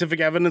scientific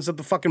evidence that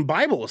the fucking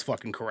Bible is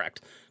fucking correct.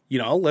 You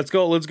know, let's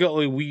go.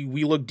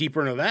 We look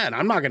deeper into that. And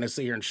I'm not gonna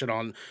sit here and shit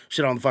on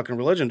the fucking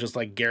religion, just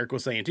like Garrick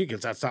was saying too,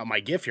 because that's not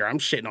my gift here. I'm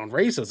shitting on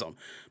racism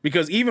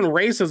because even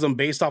racism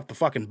based off the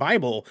fucking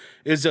Bible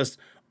is just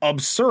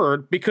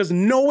absurd because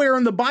nowhere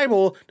in the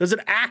Bible does it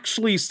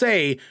actually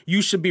say you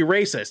should be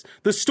racist.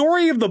 The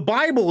story of the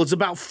Bible is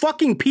about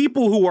fucking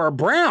people who are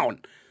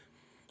brown.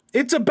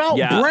 It's about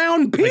Yeah.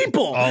 brown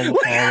people. all of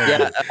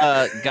yeah,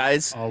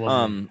 guys, All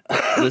of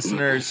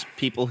listeners,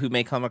 people who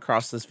may come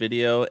across this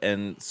video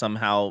and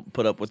somehow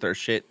put up with our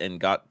shit and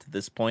got to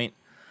this point,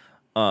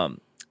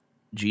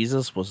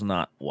 Jesus was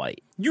not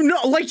white.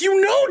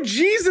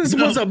 Jesus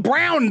was a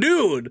brown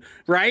dude,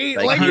 right?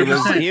 Like,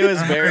 he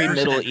was very 100%.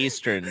 Middle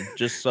Eastern,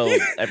 just so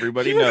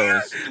everybody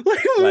knows.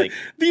 like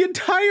the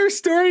entire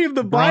story of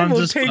the Bronze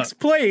Bible as takes fuck.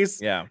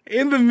 place Yeah.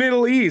 in the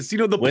Middle East. You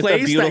know, the With a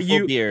place that beautiful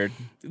you beard.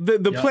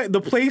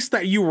 the place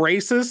that you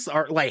racists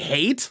are like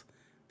hate,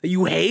 that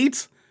you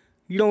hate.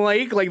 You don't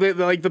like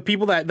the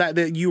people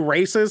that you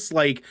racists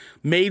like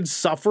made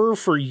suffer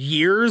for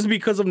years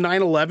because of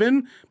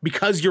 9/11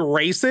 because you're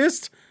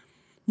racist.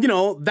 You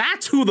know,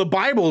 that's who the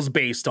Bible's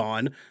based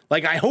on.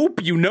 Like, I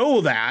hope you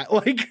know that.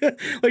 Like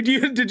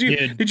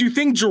did you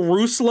think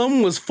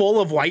Jerusalem was full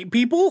of white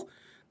people?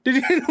 Did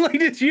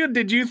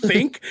you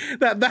think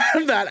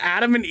that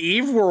Adam and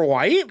Eve were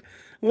white?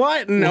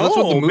 What? No, that's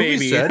what the movie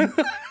baby. said.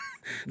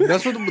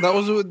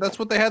 That's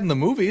what they had in the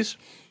movies.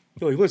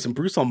 Like, listen,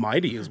 Bruce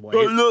Almighty is white.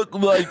 Look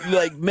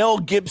like Mel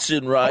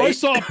Gibson, right?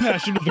 saw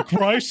Passion of the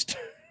Christ.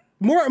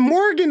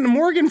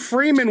 Morgan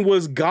Freeman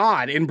was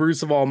God in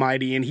Bruce of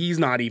Almighty, and he's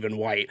not even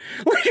white.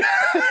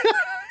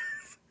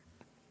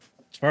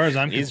 As far as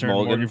I'm He's concerned,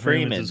 Morgan Morgan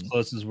Freeman's Freeman. as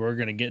close as we're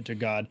gonna get to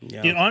God.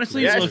 Yeah. Dude,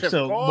 honestly, Yes,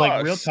 so of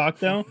like real course. talk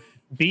though,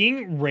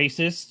 being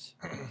racist,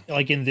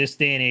 like in this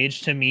day and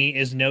age, to me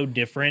is no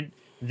different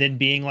than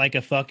being like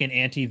a fucking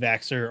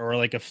anti-vaxxer or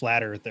like a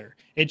flat earther.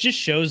 It just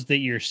shows that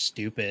you're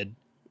stupid.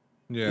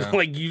 Yeah.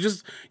 Like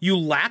you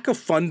lack a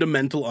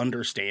fundamental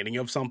understanding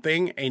of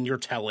something, and you're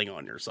telling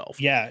on yourself.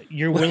 Yeah,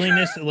 your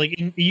willingness,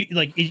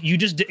 you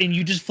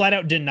just flat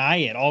out deny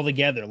it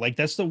altogether. Like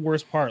that's the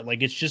worst part.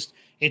 Like it's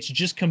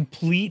just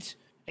complete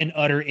and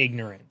utter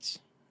ignorance.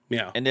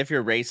 Yeah, And if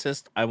you're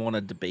racist, I want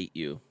to debate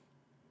you.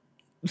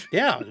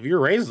 yeah. If you're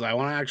racist, I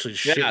want to actually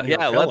shit in your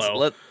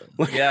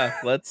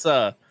let's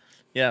pillow.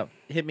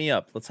 hit me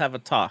up. Let's have a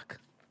talk.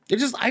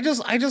 I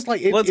just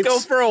like it, Let's go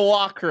it's- for a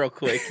walk real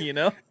quick, you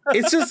know?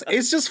 it's just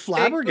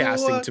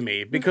flabbergasting walk. to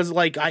me because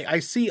like I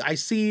see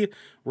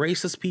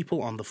racist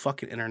people on the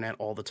fucking internet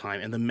all the time,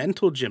 and the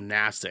mental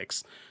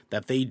gymnastics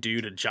that they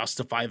do to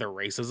justify their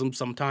racism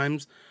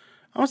sometimes.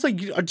 I was like,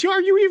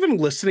 are you even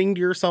listening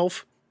to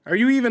yourself? Are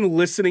you even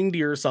listening to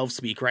yourself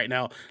speak right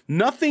now?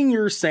 Nothing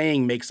you're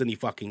saying makes any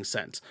fucking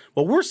sense.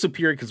 Well, we're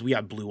superior because we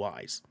have blue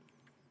eyes.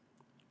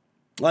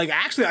 Like,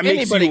 actually, that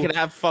makes Anybody you, can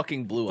have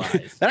fucking blue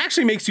eyes. that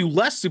actually makes you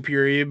less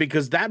superior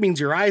because that means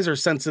your eyes are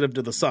sensitive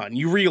to the sun.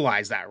 You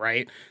realize that,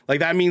 right?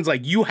 Like that means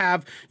like you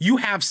have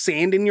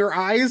sand in your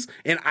eyes,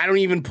 and I don't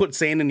even put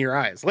sand in your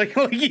eyes. Like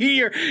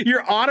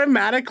you're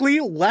automatically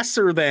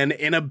lesser than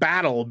in a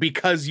battle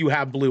because you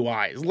have blue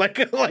eyes.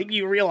 Like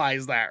you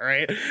realize that,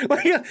 right?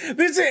 Like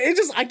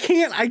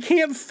I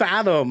can't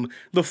fathom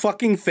the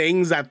fucking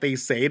things that they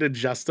say to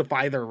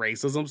justify their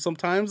racism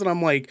sometimes, and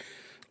I'm like,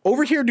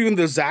 over here doing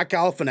the Zach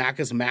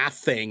Galifianakis math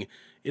thing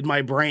in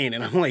my brain,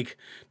 and I'm like,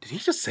 did he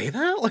just say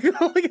that?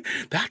 Like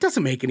that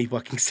doesn't make any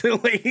fucking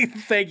sense. Like,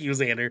 thank you,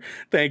 Xander.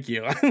 Thank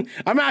you.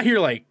 I'm out here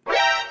like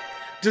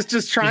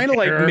just trying to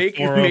like Error make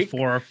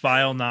 404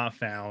 file not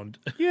found.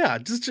 yeah,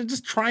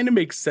 just trying to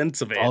make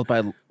sense of it. Followed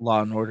by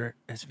Law and Order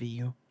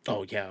SVU.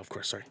 Oh yeah, of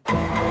course. Sorry.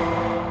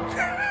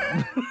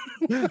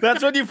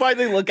 That's when you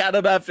finally look at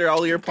him after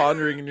all your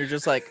pondering, and you're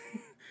just like,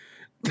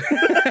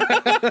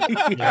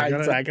 Yeah,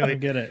 exactly. I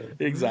get it.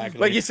 Exactly.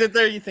 like you sit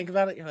there, you think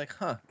about it, you're like,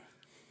 huh.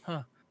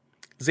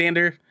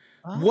 Xander,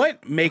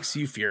 what makes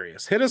you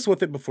furious? Hit us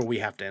with it before we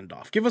have to end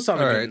off. Give us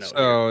something All to right, know.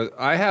 so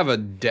I have a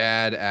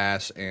dad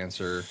ass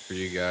answer for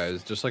you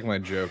guys, just like my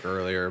joke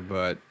earlier.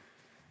 But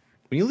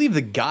when you leave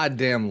the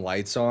goddamn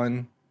lights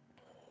on,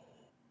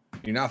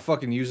 you're not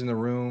fucking using the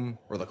room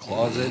or the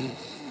closet.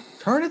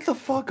 Turn it the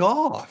fuck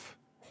off.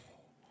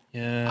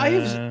 Yeah.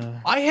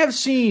 I have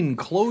seen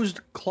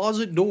closed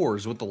closet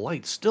doors with the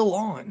lights still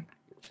on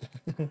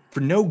for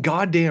no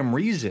goddamn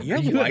reason. You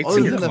have Other lights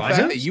in your than the fact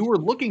closet? that you were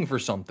looking for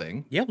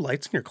something. You have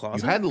lights in your You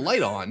closet? had the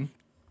light on,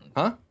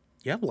 huh?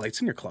 You have lights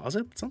in your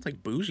closet? It sounds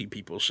like bougie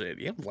people shit.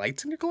 You have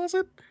lights in your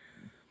closet?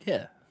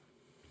 Yeah.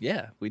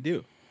 Yeah, we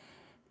do.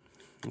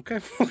 Okay.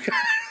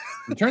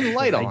 You turn the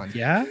light on.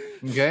 Yeah.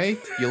 Okay,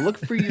 you look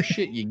for your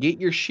shit. You get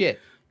your shit.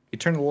 You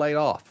turn the light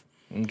off.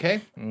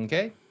 Okay.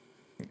 Can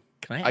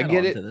I add get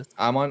on it. to this?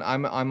 I'm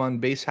on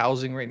base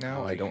housing right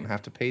now. I don't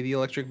have to pay the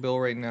electric bill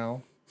right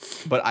now,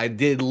 but I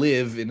did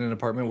live in an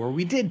apartment where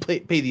we did pay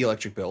the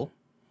electric bill.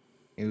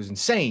 It was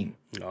insane.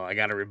 Oh, I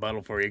got a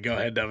rebuttal for you. Go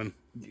ahead, Devin.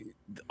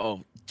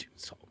 Oh, dude,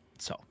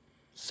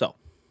 so.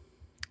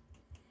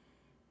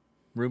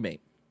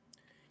 Roommate.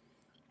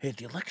 Hey,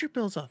 the electric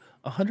bill's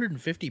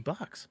 $150.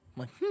 I'm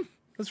like,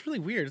 that's really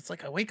weird. It's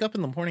like I wake up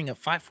in the morning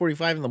at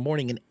 5:45 in the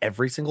morning, and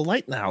every single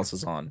light in the house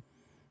is on.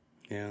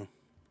 Yeah.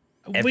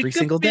 Every Wake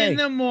single up day. in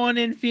the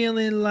morning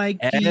feeling like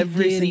you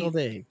Every did single it.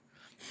 day.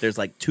 There's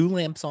like 2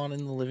 lamps on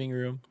in the living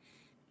room.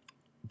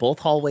 Both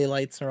hallway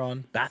lights are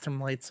on. Bathroom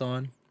lights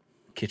on.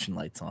 Kitchen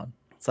lights on.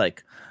 It's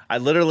like I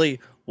literally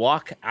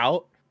walk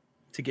out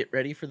to get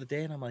ready for the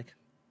day, and I'm like,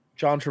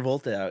 John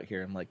Travolta out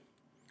here. I'm like,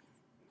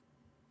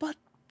 but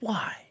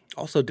why?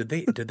 Also, did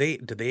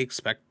they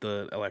expect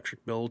the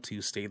electric bill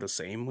to stay the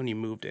same when you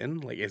moved in?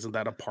 Like, isn't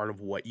that a part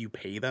of what you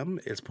pay them?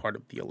 Is part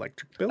of the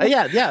electric bill?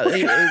 Yeah,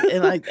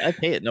 and I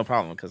pay it no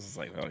problem because it's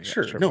like, oh yeah,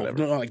 Sure. sure, No, whatever.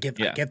 no, I get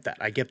Yeah. that.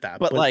 I get that.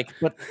 But like,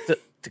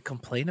 to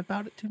complain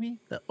about it to me,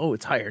 that oh,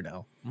 it's higher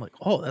now. I'm like,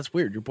 oh, that's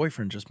weird. Your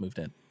boyfriend just moved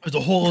in. There's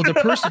a whole other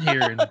person here.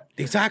 And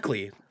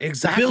exactly.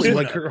 Bill's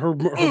Like gonna- her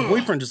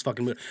boyfriend just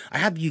fucking moved. I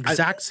had the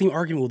exact same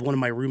argument with one of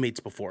my roommates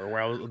before,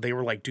 where they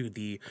were like, dude,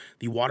 the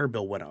water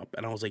bill went up,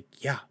 and I was like,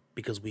 yeah,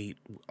 because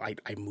I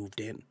moved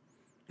in.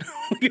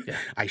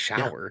 I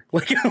shower.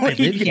 Like, I live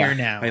here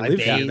now. I live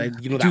here. bathe,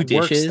 That, you know, do that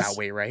works dishes. that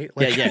way, right?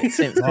 Like, Yeah,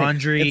 same.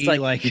 laundry, It's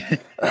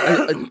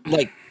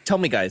like tell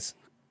me, guys,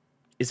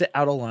 is it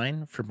out of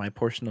line for my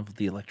portion of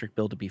the electric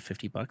bill to be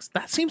 $50?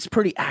 That seems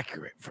pretty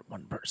accurate for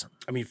one person.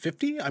 I mean,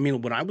 50. I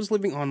mean, when I was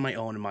living on my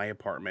own in my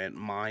apartment,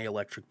 my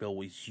electric bill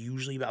was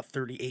usually about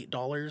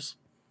 $38.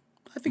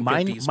 I think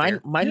Mine, 50 is mine,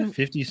 fair. mine,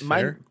 50's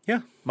mine, fair. Yeah,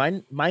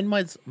 mine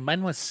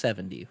was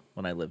 70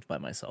 when I lived by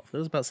myself. It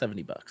was about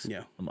 $70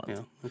 yeah, a month.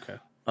 yeah. Okay.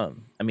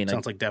 I mean,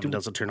 Sounds like Devin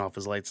doesn't turn off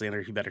his lights,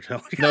 Xander. You better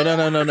tell.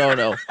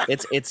 No.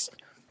 It's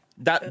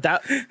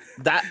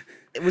that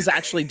it was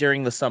actually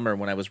during the summer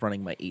when I was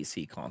running my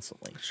AC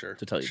constantly. Sure.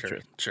 To tell you sure, the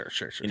truth,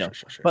 Sure. you know.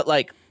 Sure. But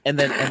like, and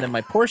then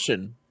my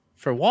portion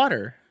for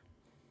water,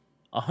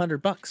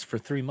 $100 for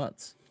 3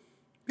 months.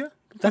 yeah,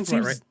 That sounds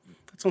about seems- right.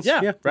 That sounds yeah,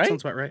 That right?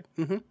 sounds about right.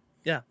 Mm-hmm.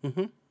 Yeah.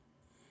 Mm-hmm.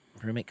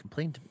 Roommate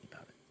complained to me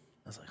about it.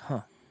 I was like,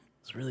 huh,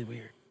 it's really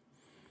weird.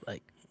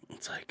 Like,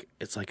 It's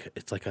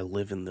like I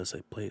live in this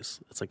place.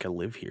 It's like I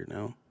live here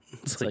now.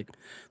 it's like,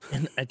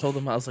 and I told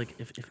him, I was like,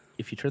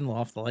 if you turn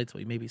off the lights,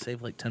 we maybe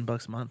save like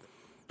 $10 a month.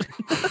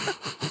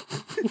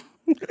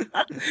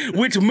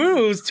 Which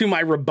moves to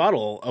my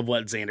rebuttal of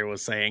what Xander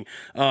was saying.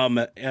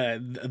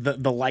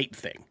 The light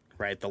thing,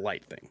 right? The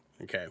light thing.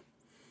 Okay.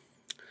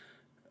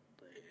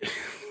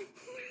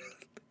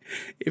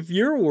 If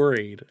you're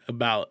worried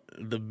about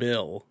the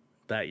bill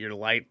that your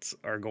lights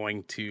are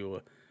going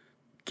to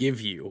give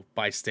you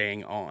by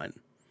staying on,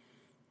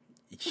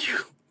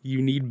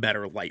 you need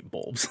better light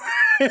bulbs.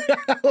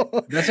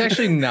 That's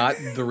actually not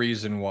the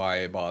reason why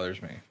it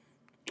bothers me.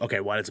 Okay,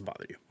 why does it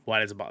bother you? Why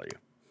does it bother you?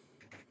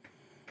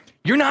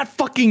 You're not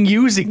fucking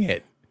using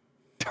it.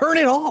 Turn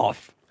it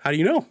off. How do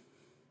you know?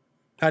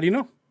 How do you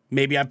know?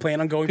 Maybe I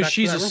plan on going back Because to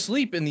she's that room.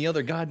 asleep in the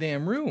other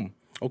goddamn room.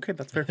 Okay,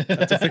 that's fair.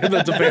 That's a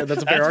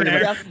fair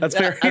argument. That's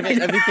fair. I mean,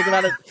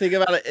 think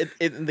about it.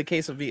 In the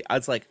case of me, I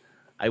was like,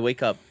 I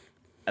wake up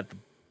at the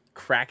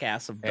crack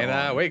ass of dawn And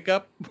I wake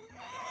up.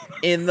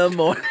 in the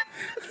morning.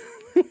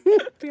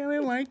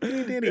 Feeling like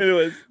you did it.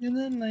 Anyways, And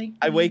then like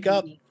I wake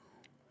up,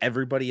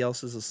 everybody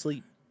else is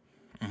asleep.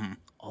 Mm-hmm.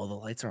 All the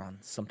lights are on.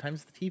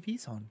 Sometimes the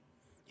TV's on.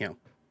 Yeah.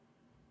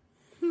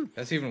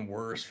 That's even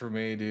worse for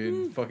me,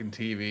 dude. Fucking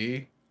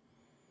TV.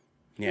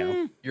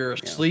 Yeah. You're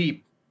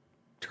asleep.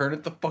 Turn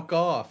it the fuck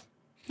off.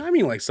 I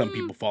mean, like some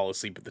people fall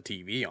asleep with the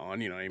TV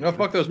on. You know what I mean? No,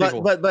 fuck those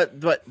people.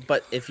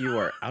 But if you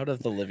are out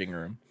of the living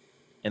room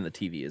and the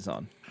TV is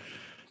on,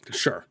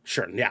 Sure.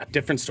 Yeah.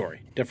 Different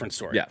story. Yeah.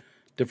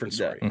 Different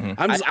story. Mm-hmm.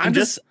 I'm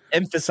just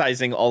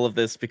emphasizing all of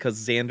this because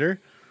Xander,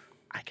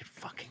 I could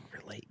fucking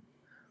relate.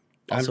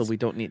 Also, we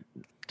don't need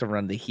to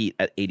run the heat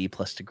at 80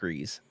 plus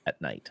degrees at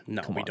night.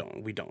 No, Come we on.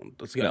 don't. We don't.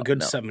 No, A good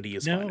no. 70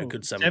 is fine. A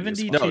good 70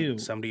 72. is fine.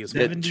 70 is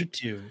fine.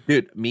 72.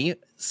 Dude, me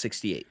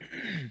 68.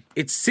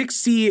 It's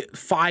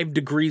 65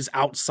 degrees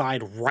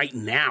outside right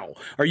now.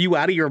 Are you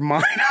out of your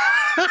mind?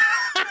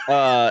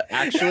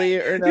 Actually,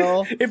 or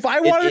no, If I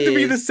wanted it to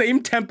be is the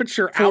same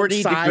temperature 40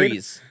 outside,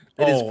 degrees.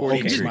 It is 40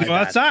 okay, degrees. my Go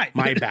bad. outside.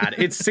 My bad.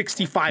 It's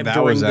 65 That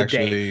during was the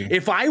actually- day.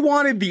 If I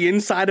wanted the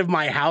inside of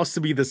my house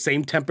to be the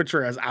same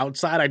temperature as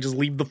outside, I just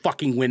leave the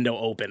fucking window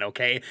open.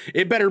 Okay,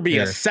 it better be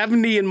a Here.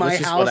 70 in my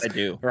This is house, what I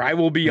do. or I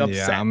will be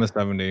upset. Yeah, I'm a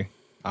 70.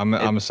 I'm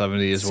a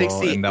 70 as well.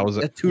 60 And that was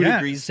at 2 Yeah,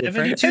 degrees 72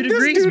 different. And this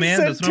degrees, dude man.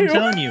 said That's what I'm two.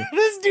 telling you.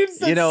 This dude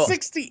said You know,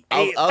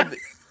 68.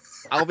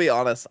 I'll be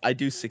honest. I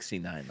do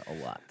 69 a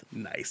lot.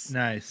 Nice.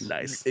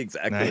 Nice.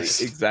 Exactly.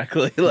 Nice.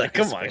 Exactly. Like,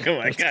 come on,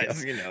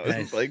 guys. You know,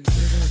 Nice. it's like,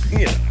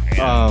 you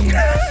know.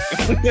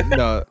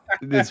 No,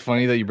 it's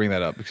funny that you bring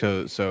that up.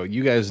 So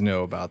you guys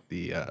know about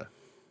the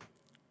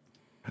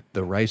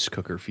rice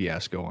cooker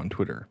fiasco on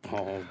Twitter.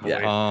 Oh boy. Yeah.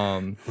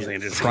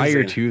 Xander's-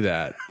 Prior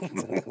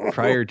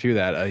to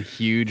that, a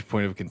huge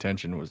point of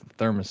contention was the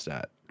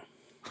thermostat.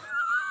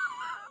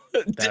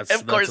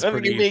 Of course, a I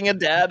mean, pretty- being a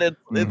dad, it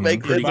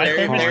makes Pretty it good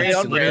very, call. very It's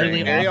on brand.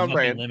 literally Very off on fucking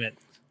brand. limit.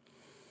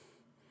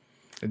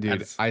 Dude,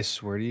 That's- I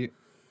swear to you,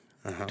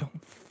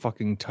 don't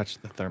fucking touch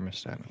the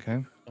thermostat,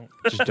 okay?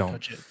 Just don't.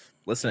 Touch it.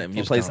 Listen, to him. You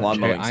Just plays don't,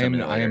 lawn okay?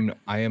 mowing.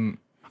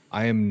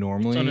 I am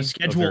normally on a a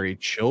schedule. very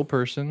chill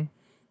person.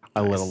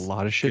 I let a Nice.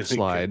 lot of shit Good, good.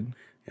 slide.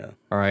 Yeah.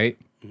 All right?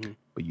 Mhm.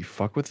 But you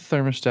fuck with the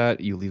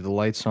thermostat, you leave the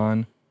lights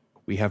on,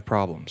 we have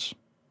problems.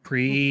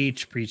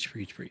 Preach.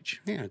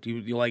 Yeah. Do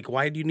you like?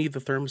 Why do you need the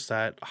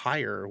thermostat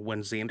higher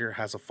when Xander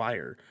has a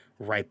fire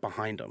right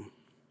behind him?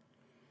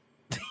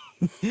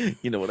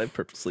 You know what I've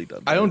purposely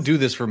done? I don't do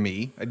this for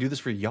me. I do this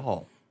for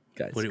y'all.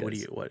 Guys, What do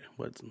guys, you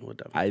what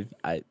Devin?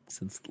 I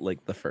since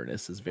like the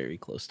furnace is very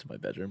close to my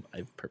bedroom,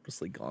 I've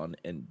purposely gone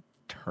and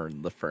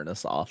turned the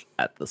furnace off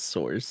at the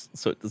source,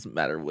 so it doesn't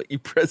matter what you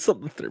press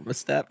on the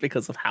thermostat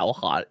because of how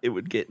hot it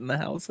would get in the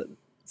house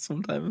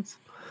sometimes.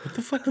 What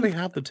the fuck do they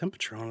have the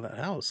temperature on that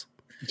house?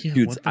 Yeah,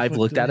 Dudes, what the I've fuck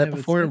looked do at they it have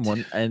before,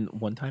 set and to?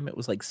 one time it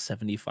was like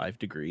 75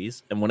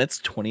 degrees, and when it's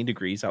 20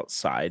 degrees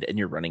outside and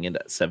you're running it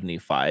at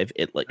 75,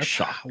 it like That's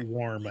shock.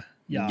 warm.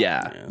 Yeah,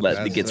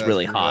 Yeah. it gets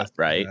really hot,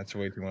 right? That's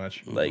way too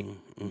much. Like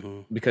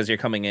because you're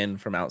coming in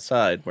from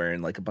outside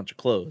wearing like a bunch of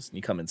clothes, and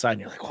you come inside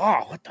and you're like,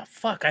 "Oh, what the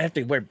fuck? I have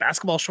to wear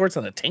basketball shorts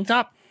and a tank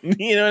top."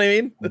 You know what I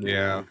mean?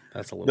 Yeah.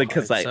 That's a little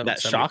Because high. like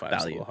that shock 75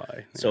 is a value. little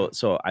high.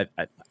 So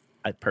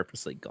I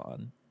purposely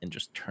gone and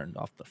just turned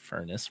off the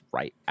furnace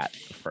right at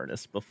the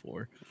furnace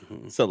before.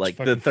 So like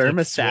the fucking flip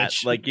thermostat,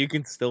 switch. like you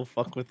can still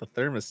fuck with the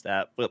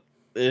thermostat, but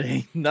it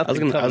ain't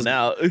nothing gonna- I was- coming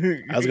out.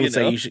 I was gonna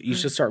say know? you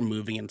should start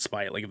moving in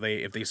spite. Like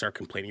if they start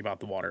complaining about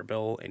the water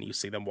bill and you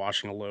see them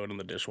washing a load in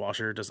the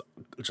dishwasher, just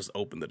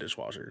open the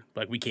dishwasher.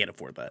 Like we can't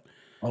afford that.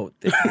 Oh,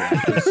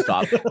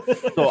 stop.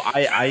 So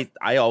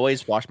I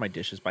always wash my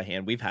dishes by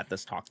hand. We've had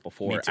this talk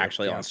before, Me too.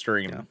 actually Yeah. on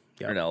stream.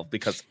 Yeah. You know,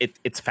 because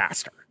it's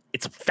faster.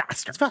 It's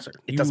faster. It's faster.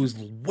 It You doesn't-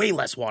 use way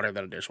less water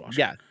than a dishwasher.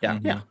 Yeah, yeah.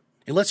 Yeah.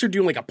 Unless you're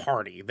doing like a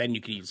party, then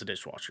you can use a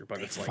dishwasher. But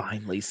They it's like,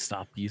 finally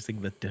stopped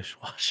using the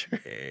dishwasher.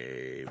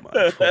 hey,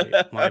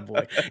 my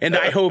boy. And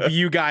I hope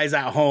you guys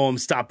at home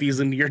stop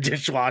using your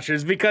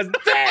dishwashers because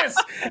this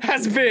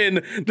has been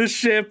the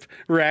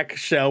Shipwreck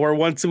Show, where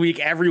once a week,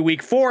 every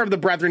week, 4 of the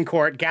Brethren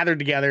Court gathered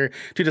together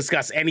to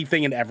discuss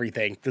anything and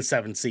everything the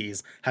Seven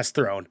Seas has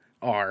thrown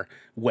our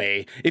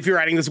way. If you're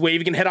riding this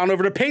wave, you can head on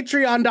over to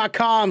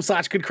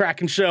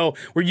patreon.com/GoodKraken Show,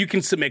 where you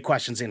can submit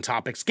questions and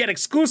topics, get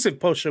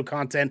exclusive post-show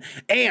content,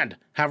 and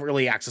have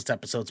early access to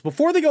episodes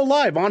before they go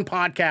live on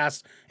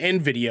podcast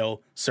and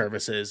video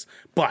services.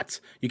 But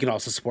you can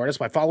also support us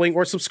by following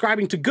or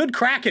subscribing to Good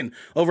Kraken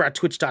over at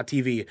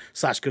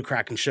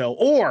twitch.tv/GoodKraken Show,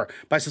 or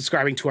by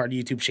subscribing to our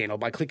YouTube channel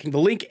by clicking the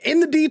link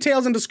in the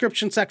details and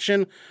description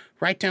section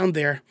right down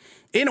there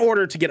in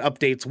order to get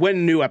updates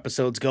when new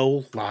episodes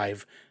go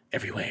live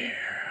everywhere.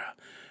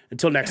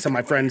 Until next time,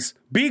 my friends,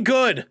 be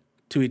good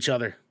to each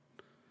other.